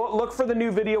 We'll look for the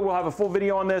new video. We'll have a full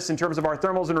video on this in terms of our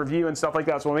thermals and review and stuff like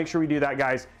that. So we'll make sure we do that,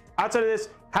 guys. Outside of this,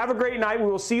 have a great night. We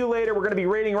will see you later. We're going to be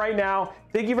rating right now.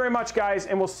 Thank you very much, guys,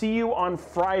 and we'll see you on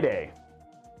Friday.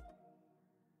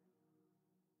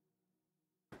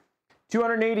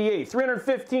 288,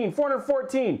 315,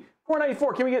 414,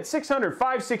 494. Can we get 600,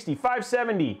 560,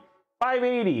 570,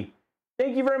 580?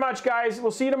 Thank you very much, guys.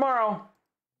 We'll see you tomorrow.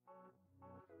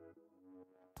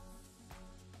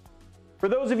 For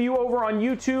those of you over on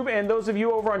YouTube and those of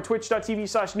you over on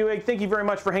twitch.tv/Newegg, thank you very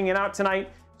much for hanging out tonight.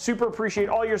 Super appreciate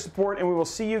all your support, and we will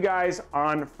see you guys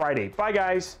on Friday. Bye,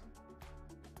 guys.